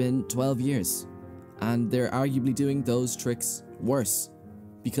 and it's been 12 years. And they're arguably doing those tricks worse,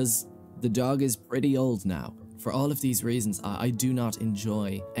 because the dog is pretty old now. For all of these reasons, I do not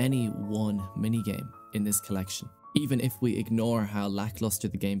enjoy any one minigame in this collection. Even if we ignore how lackluster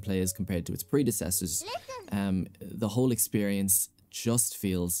the gameplay is compared to its predecessors, the whole experience just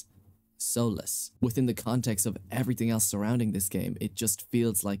feels soulless. Within the context of everything else surrounding this game, it just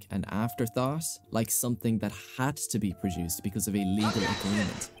feels like an afterthought, like something that had to be produced because of a legal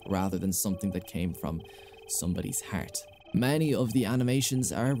agreement, rather than something that came from somebody's heart. Many of the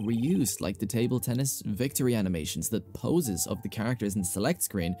animations are reused, like the table tennis victory animations, the poses of the characters in the select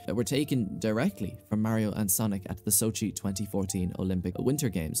screen that were taken directly from Mario and Sonic at the Sochi 2014 Olympic Winter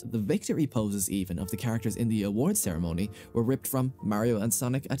Games. The victory poses even of the characters in the award ceremony were ripped from Mario and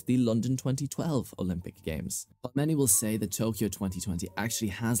Sonic at the London 2012 Olympic Games. But many will say that Tokyo 2020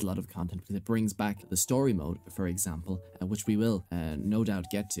 actually has a lot of content because it brings back the story mode, for example, which we will no doubt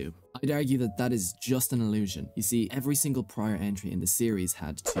get to. I'd argue that that is just an illusion. You see, every single prior entry in the series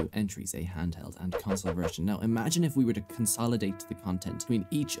had two entries, a handheld and console version. Now imagine if we were to consolidate the content between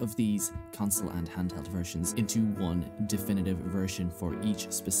each of these console and handheld versions into one definitive version for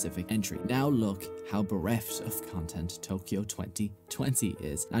each specific entry. Now look how bereft of content Tokyo 2020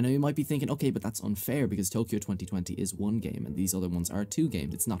 is. I know you might be thinking, okay, but that's unfair because Tokyo 2020 is one game and these other ones are two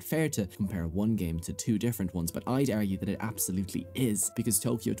games. It's not fair to compare one game to two different ones, but I'd argue that it absolutely is, because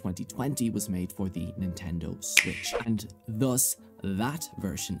Tokyo 2020 was made for the Nintendo Switch, and thus that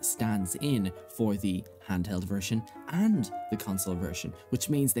version stands in for the handheld version and the console version, which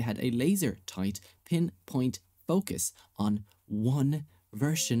means they had a laser-tight pinpoint focus on one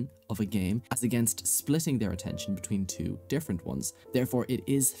version of a game as against splitting their attention between two different ones. Therefore, it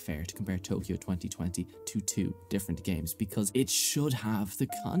is fair to compare Tokyo 2020 to two different games because it should have the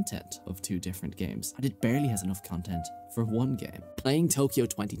content of two different games, and it barely has enough content for one game. Playing Tokyo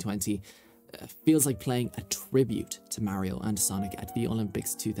 2020 feels like playing a tribute to Mario and Sonic at the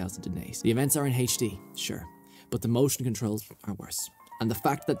Olympics 2008. The events are in HD, sure, but the motion controls are worse. And the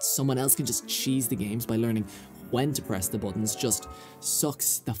fact that someone else can just cheese the games by learning when to press the buttons just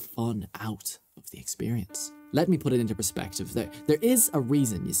sucks the fun out of the experience. Let me put it into perspective. There is a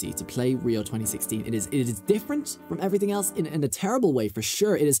reason, you see, to play Rio 2016. It is different from everything else in a terrible way, for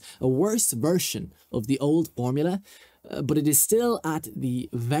sure. It is a worse version of the old formula, but it is still at the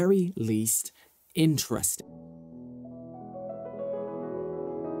very least interesting.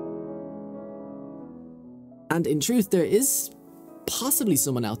 And in truth, there is possibly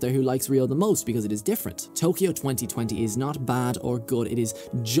someone out there who likes Rio the most because it is different. Tokyo 2020 is not bad or good, it is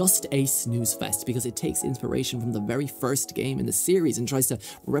just a snooze fest because it takes inspiration from the very first game in the series and tries to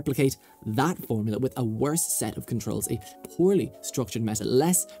replicate that formula with a worse set of controls, a poorly structured meta,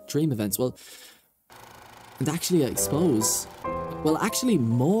 less dream events, well, and actually I suppose, well, actually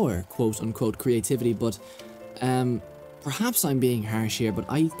more quote-unquote creativity, but perhaps I'm being harsh here, but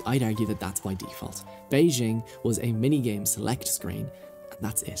I'd argue that that's by default. Beijing was a minigame select screen, and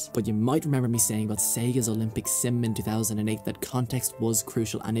That's it. But you might remember me saying about Sega's Olympic Sim in 2008 that context was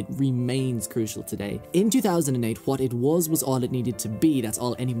crucial, and it remains crucial today. In 2008, what it was all it needed to be. That's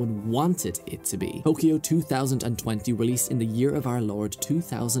all anyone wanted it to be. Tokyo 2020 released in the year of our Lord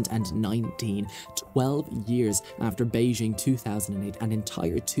 2019, 12 years after Beijing 2008, an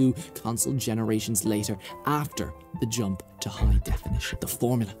entire 2 console generations later after the jump to high definition. The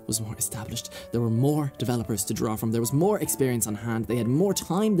formula was more established, there were more developers to draw from, there was more experience on hand, they had more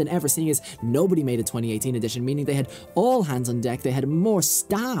time than ever, seeing as nobody made a 2018 edition, meaning they had all hands on deck, they had more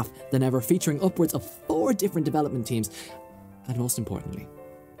staff than ever, featuring upwards of 4 different development teams, and most importantly,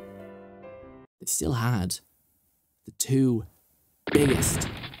 they still had the 2 biggest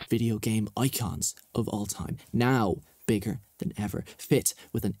video game icons of all time, now bigger than ever, fit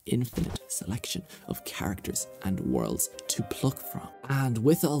with an infinite selection of characters and worlds to pluck from. And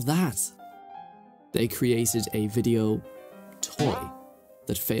with all that, they created a video toy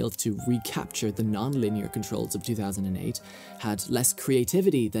that failed to recapture the non-linear controls of 2008, had less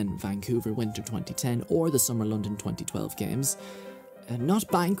creativity than Vancouver Winter 2010 or the Summer London 2012 games. Not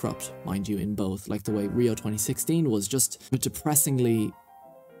bankrupt, mind you, in both, like the way Rio 2016 was, just depressingly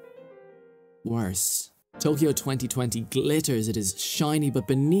worse. Tokyo 2020 glitters, it is shiny, but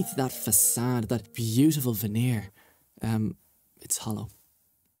beneath that facade, that beautiful veneer, it's hollow.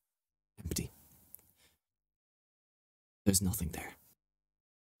 Empty. There's nothing there.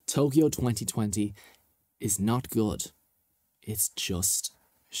 Tokyo 2020 is not good. It's just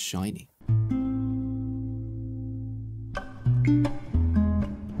shiny.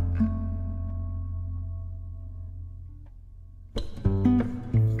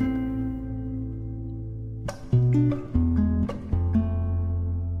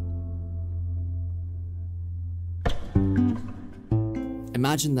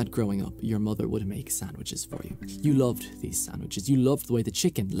 Imagine that growing up, your mother would make sandwiches for you. You loved these sandwiches. You loved the way the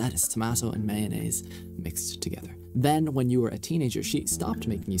chicken, lettuce, tomato, and mayonnaise mixed together. Then, when you were a teenager, she stopped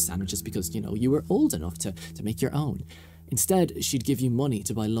making you sandwiches because, you know, you were old enough to make your own. Instead, she'd give you money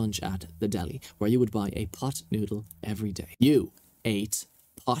to buy lunch at the deli, where you would buy a pot noodle every day. You ate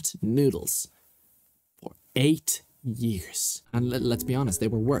pot noodles for 8 years. And let's be honest, they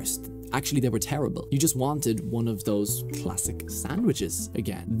were worse. Actually, they were terrible. You just wanted one of those classic sandwiches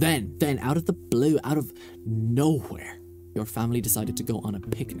again. Then, out of the blue, out of nowhere, your family decided to go on a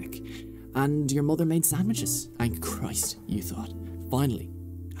picnic. And your mother made sandwiches. Thank Christ, you thought. Finally,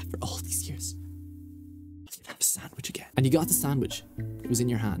 after all these years, I can have a sandwich again. And you got the sandwich. It was in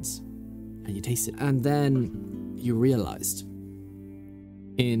your hands. And you tasted it. And then you realized,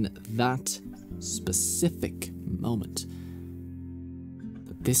 in that specific moment,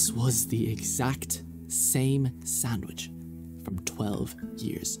 that this was the exact same sandwich from 12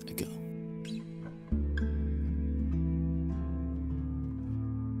 years ago.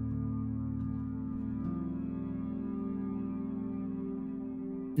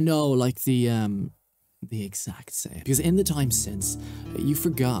 No, like the exact same. Because in the time since, you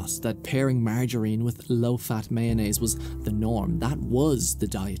forgot that pairing margarine with low-fat mayonnaise was the norm. That was the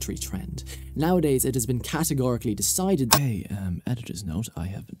dietary trend. Nowadays, it has been categorically decided. Hey, editor's note, I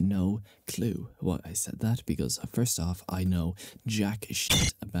have no clue why I said that, because first off, I know jack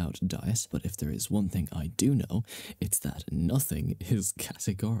shit about diet, but if there is one thing I do know, it's that nothing is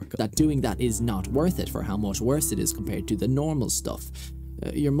categorical. That doing that is not worth it for how much worse it is compared to the normal stuff.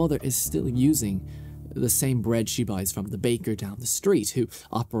 Your mother is still using the same bread she buys from the baker down the street, who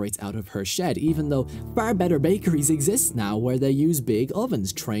operates out of her shed, even though far better bakeries exist now where they use big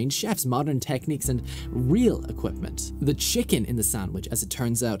ovens, trained chefs, modern techniques, and real equipment. The chicken in the sandwich, as it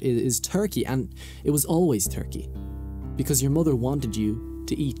turns out, is turkey, and it was always turkey, because your mother wanted you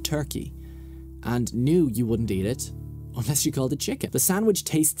to eat turkey, and knew you wouldn't eat it unless you called it chicken. The sandwich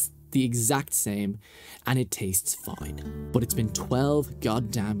tastes the exact same, and it tastes fine. But it's been 12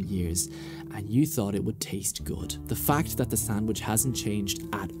 goddamn years, and you thought it would taste good. The fact that the sandwich hasn't changed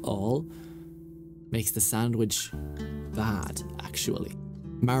at all makes the sandwich bad, actually.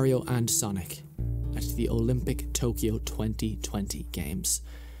 Mario and Sonic at the Olympic Tokyo 2020 Games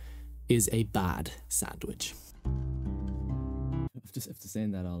is a bad sandwich. Just after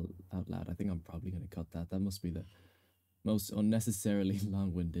saying that out loud, I think I'm probably going to cut that. That must be the most unnecessarily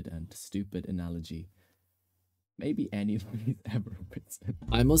long-winded and stupid analogy maybe anybody's ever written.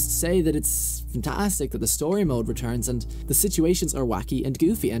 I must say that it's fantastic that the story mode returns, and the situations are wacky and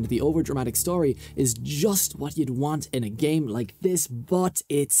goofy, and the overdramatic story is just what you'd want in a game like this, but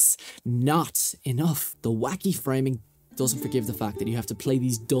it's not enough. The wacky framing doesn't forgive the fact that you have to play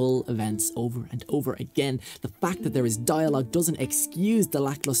these dull events over and over again. The fact that there is dialogue doesn't excuse the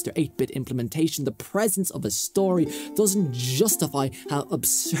lackluster 8-bit implementation. The presence of a story doesn't justify how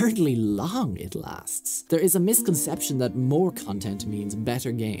absurdly long it lasts. There is a misconception that more content means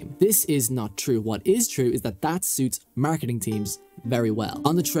better game. This is not true. What is true is that suits marketing teams very well.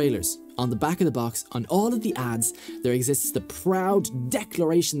 On the trailers, on the back of the box, on all of the ads, there exists the proud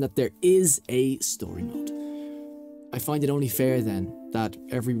declaration that there is a story mode. I find it only fair then that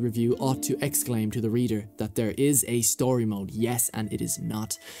every review ought to exclaim to the reader that there is a story mode, yes, and it is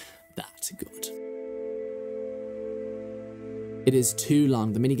not that good. It is too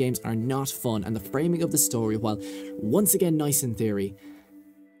long, the minigames are not fun, and the framing of the story, while once again nice in theory,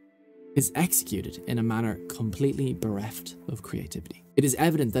 is executed in a manner completely bereft of creativity. It is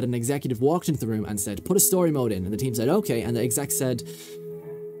evident that an executive walked into the room and said, put a story mode in, and the team said, okay, and the exec said,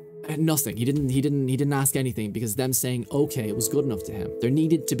 nothing. He didn't ask anything, because them saying okay was good enough to him. There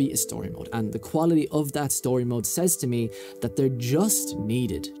needed to be a story mode, and the quality of that story mode says to me that there just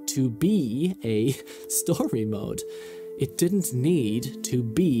needed to be a story mode. It didn't need to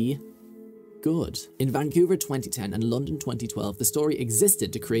be good. In Vancouver 2010 and London 2012, the story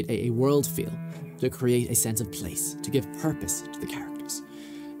existed to create a world feel, to create a sense of place, to give purpose to the characters.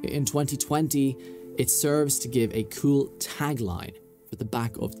 In 2020, it serves to give a cool tagline for the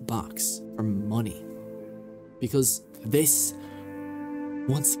back of the box, for money. Because this,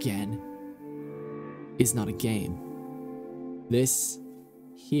 once again, is not a game. This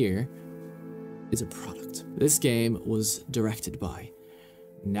here is a product. This game was directed by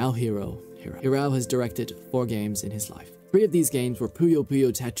Naohiro. Hirao has directed 4 games in his life. 3 of these games were Puyo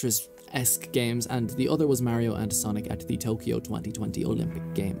Puyo Tetris-esque games, and the other was Mario and Sonic at the Tokyo 2020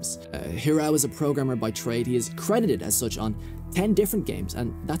 Olympic Games. Hirao is a programmer by trade. He is credited as such on 10 different games,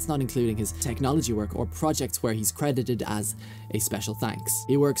 and that's not including his technology work or projects where he's credited as a special thanks.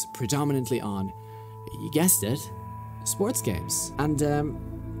 He works predominantly on, you guessed it, sports games, and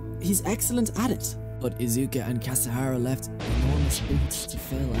he's excellent at it. But Iizuka and Kasahara left enormous boots to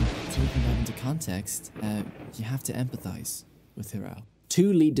fill, and taking that into context, you have to empathize with Hirao.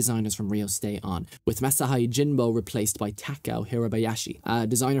 2 lead designers from Rio stay on, with Masahei Jinbo replaced by Takao Hirabayashi, a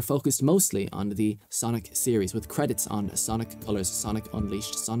designer focused mostly on the Sonic series, with credits on Sonic Colors, Sonic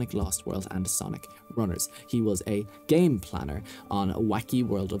Unleashed, Sonic Lost World, and Sonic Runners. He was a game planner on Wacky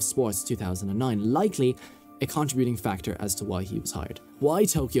World of Sports 2009, likely a contributing factor as to why he was hired. Why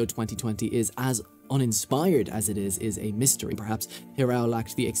Tokyo 2020 is as uninspired as it is a mystery. Perhaps Hirao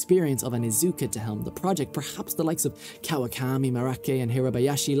lacked the experience of an Iizuka to helm the project. Perhaps the likes of Kawakami, Marake, and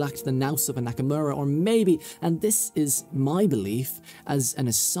Hirabayashi lacked the nous of a Nakamura, or maybe, and this is my belief as an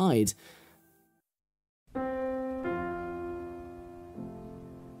aside,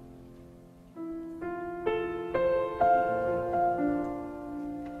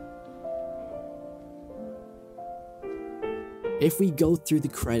 if we go through the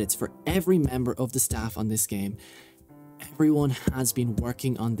credits for every member of the staff on this game, everyone has been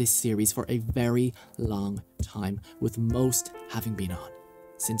working on this series for a very long time, with most having been on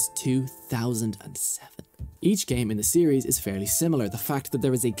since 2007. Each game in the series is fairly similar. The fact that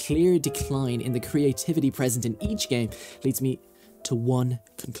there is a clear decline in the creativity present in each game leads me to one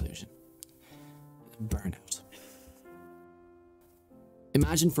conclusion: burnout.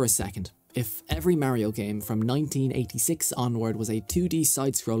 Imagine for a second if every Mario game from 1986 onward was a 2D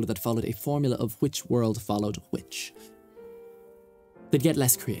side-scroller that followed a formula of which world followed which. They'd get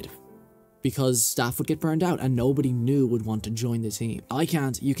less creative, because staff would get burned out and nobody new would want to join the team. I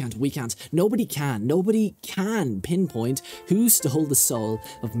can't, you can't, we can't, nobody can pinpoint who stole the soul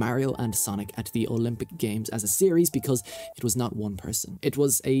of Mario and Sonic at the Olympic Games as a series, because it was not one person. It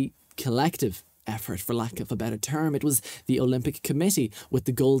was a collective effort, for lack of a better term. It was the Olympic Committee with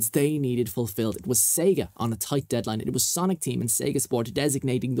the goals they needed fulfilled. It was Sega on a tight deadline. It was Sonic Team and Sega Sport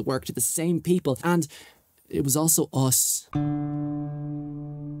designating the work to the same people. And it was also us.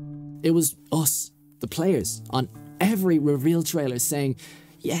 It was us, the players, on every reveal trailer saying,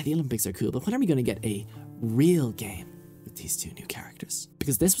 yeah, the Olympics are cool, but when are we going to get a real game with these 2 new characters?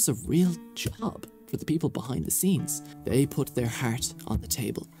 Because this was a real job for the people behind the scenes. They put their heart on the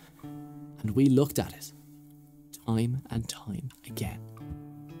table. And we looked at it, time and time again,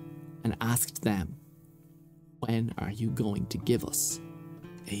 and asked them, when are you going to give us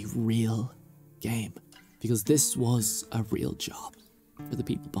a real game? Because this was a real job for the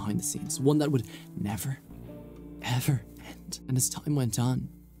people behind the scenes, one that would never, ever end. And as time went on,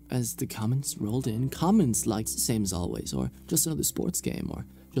 as the comments rolled in, comments like same as always, or just another sports game, or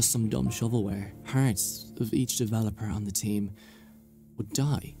just some dumb shovelware, hearts of each developer on the team would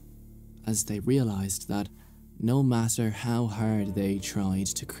die, as they realized that no matter how hard they tried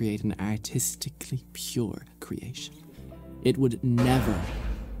to create an artistically pure creation, it would never,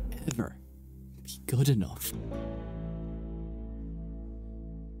 ever be good enough.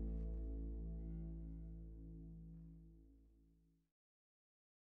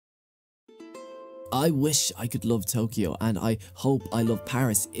 I wish I could love Tokyo, and I hope I love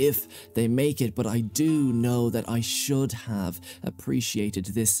Paris if they make it, but I do know that I should have appreciated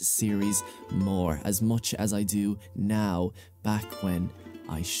this series more, as much as I do now, back when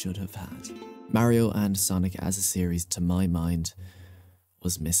I should have had. Mario and Sonic as a series, to my mind,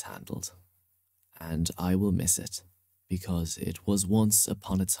 was mishandled, and I will miss it, because it was once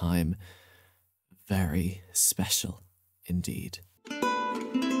upon a time very special indeed.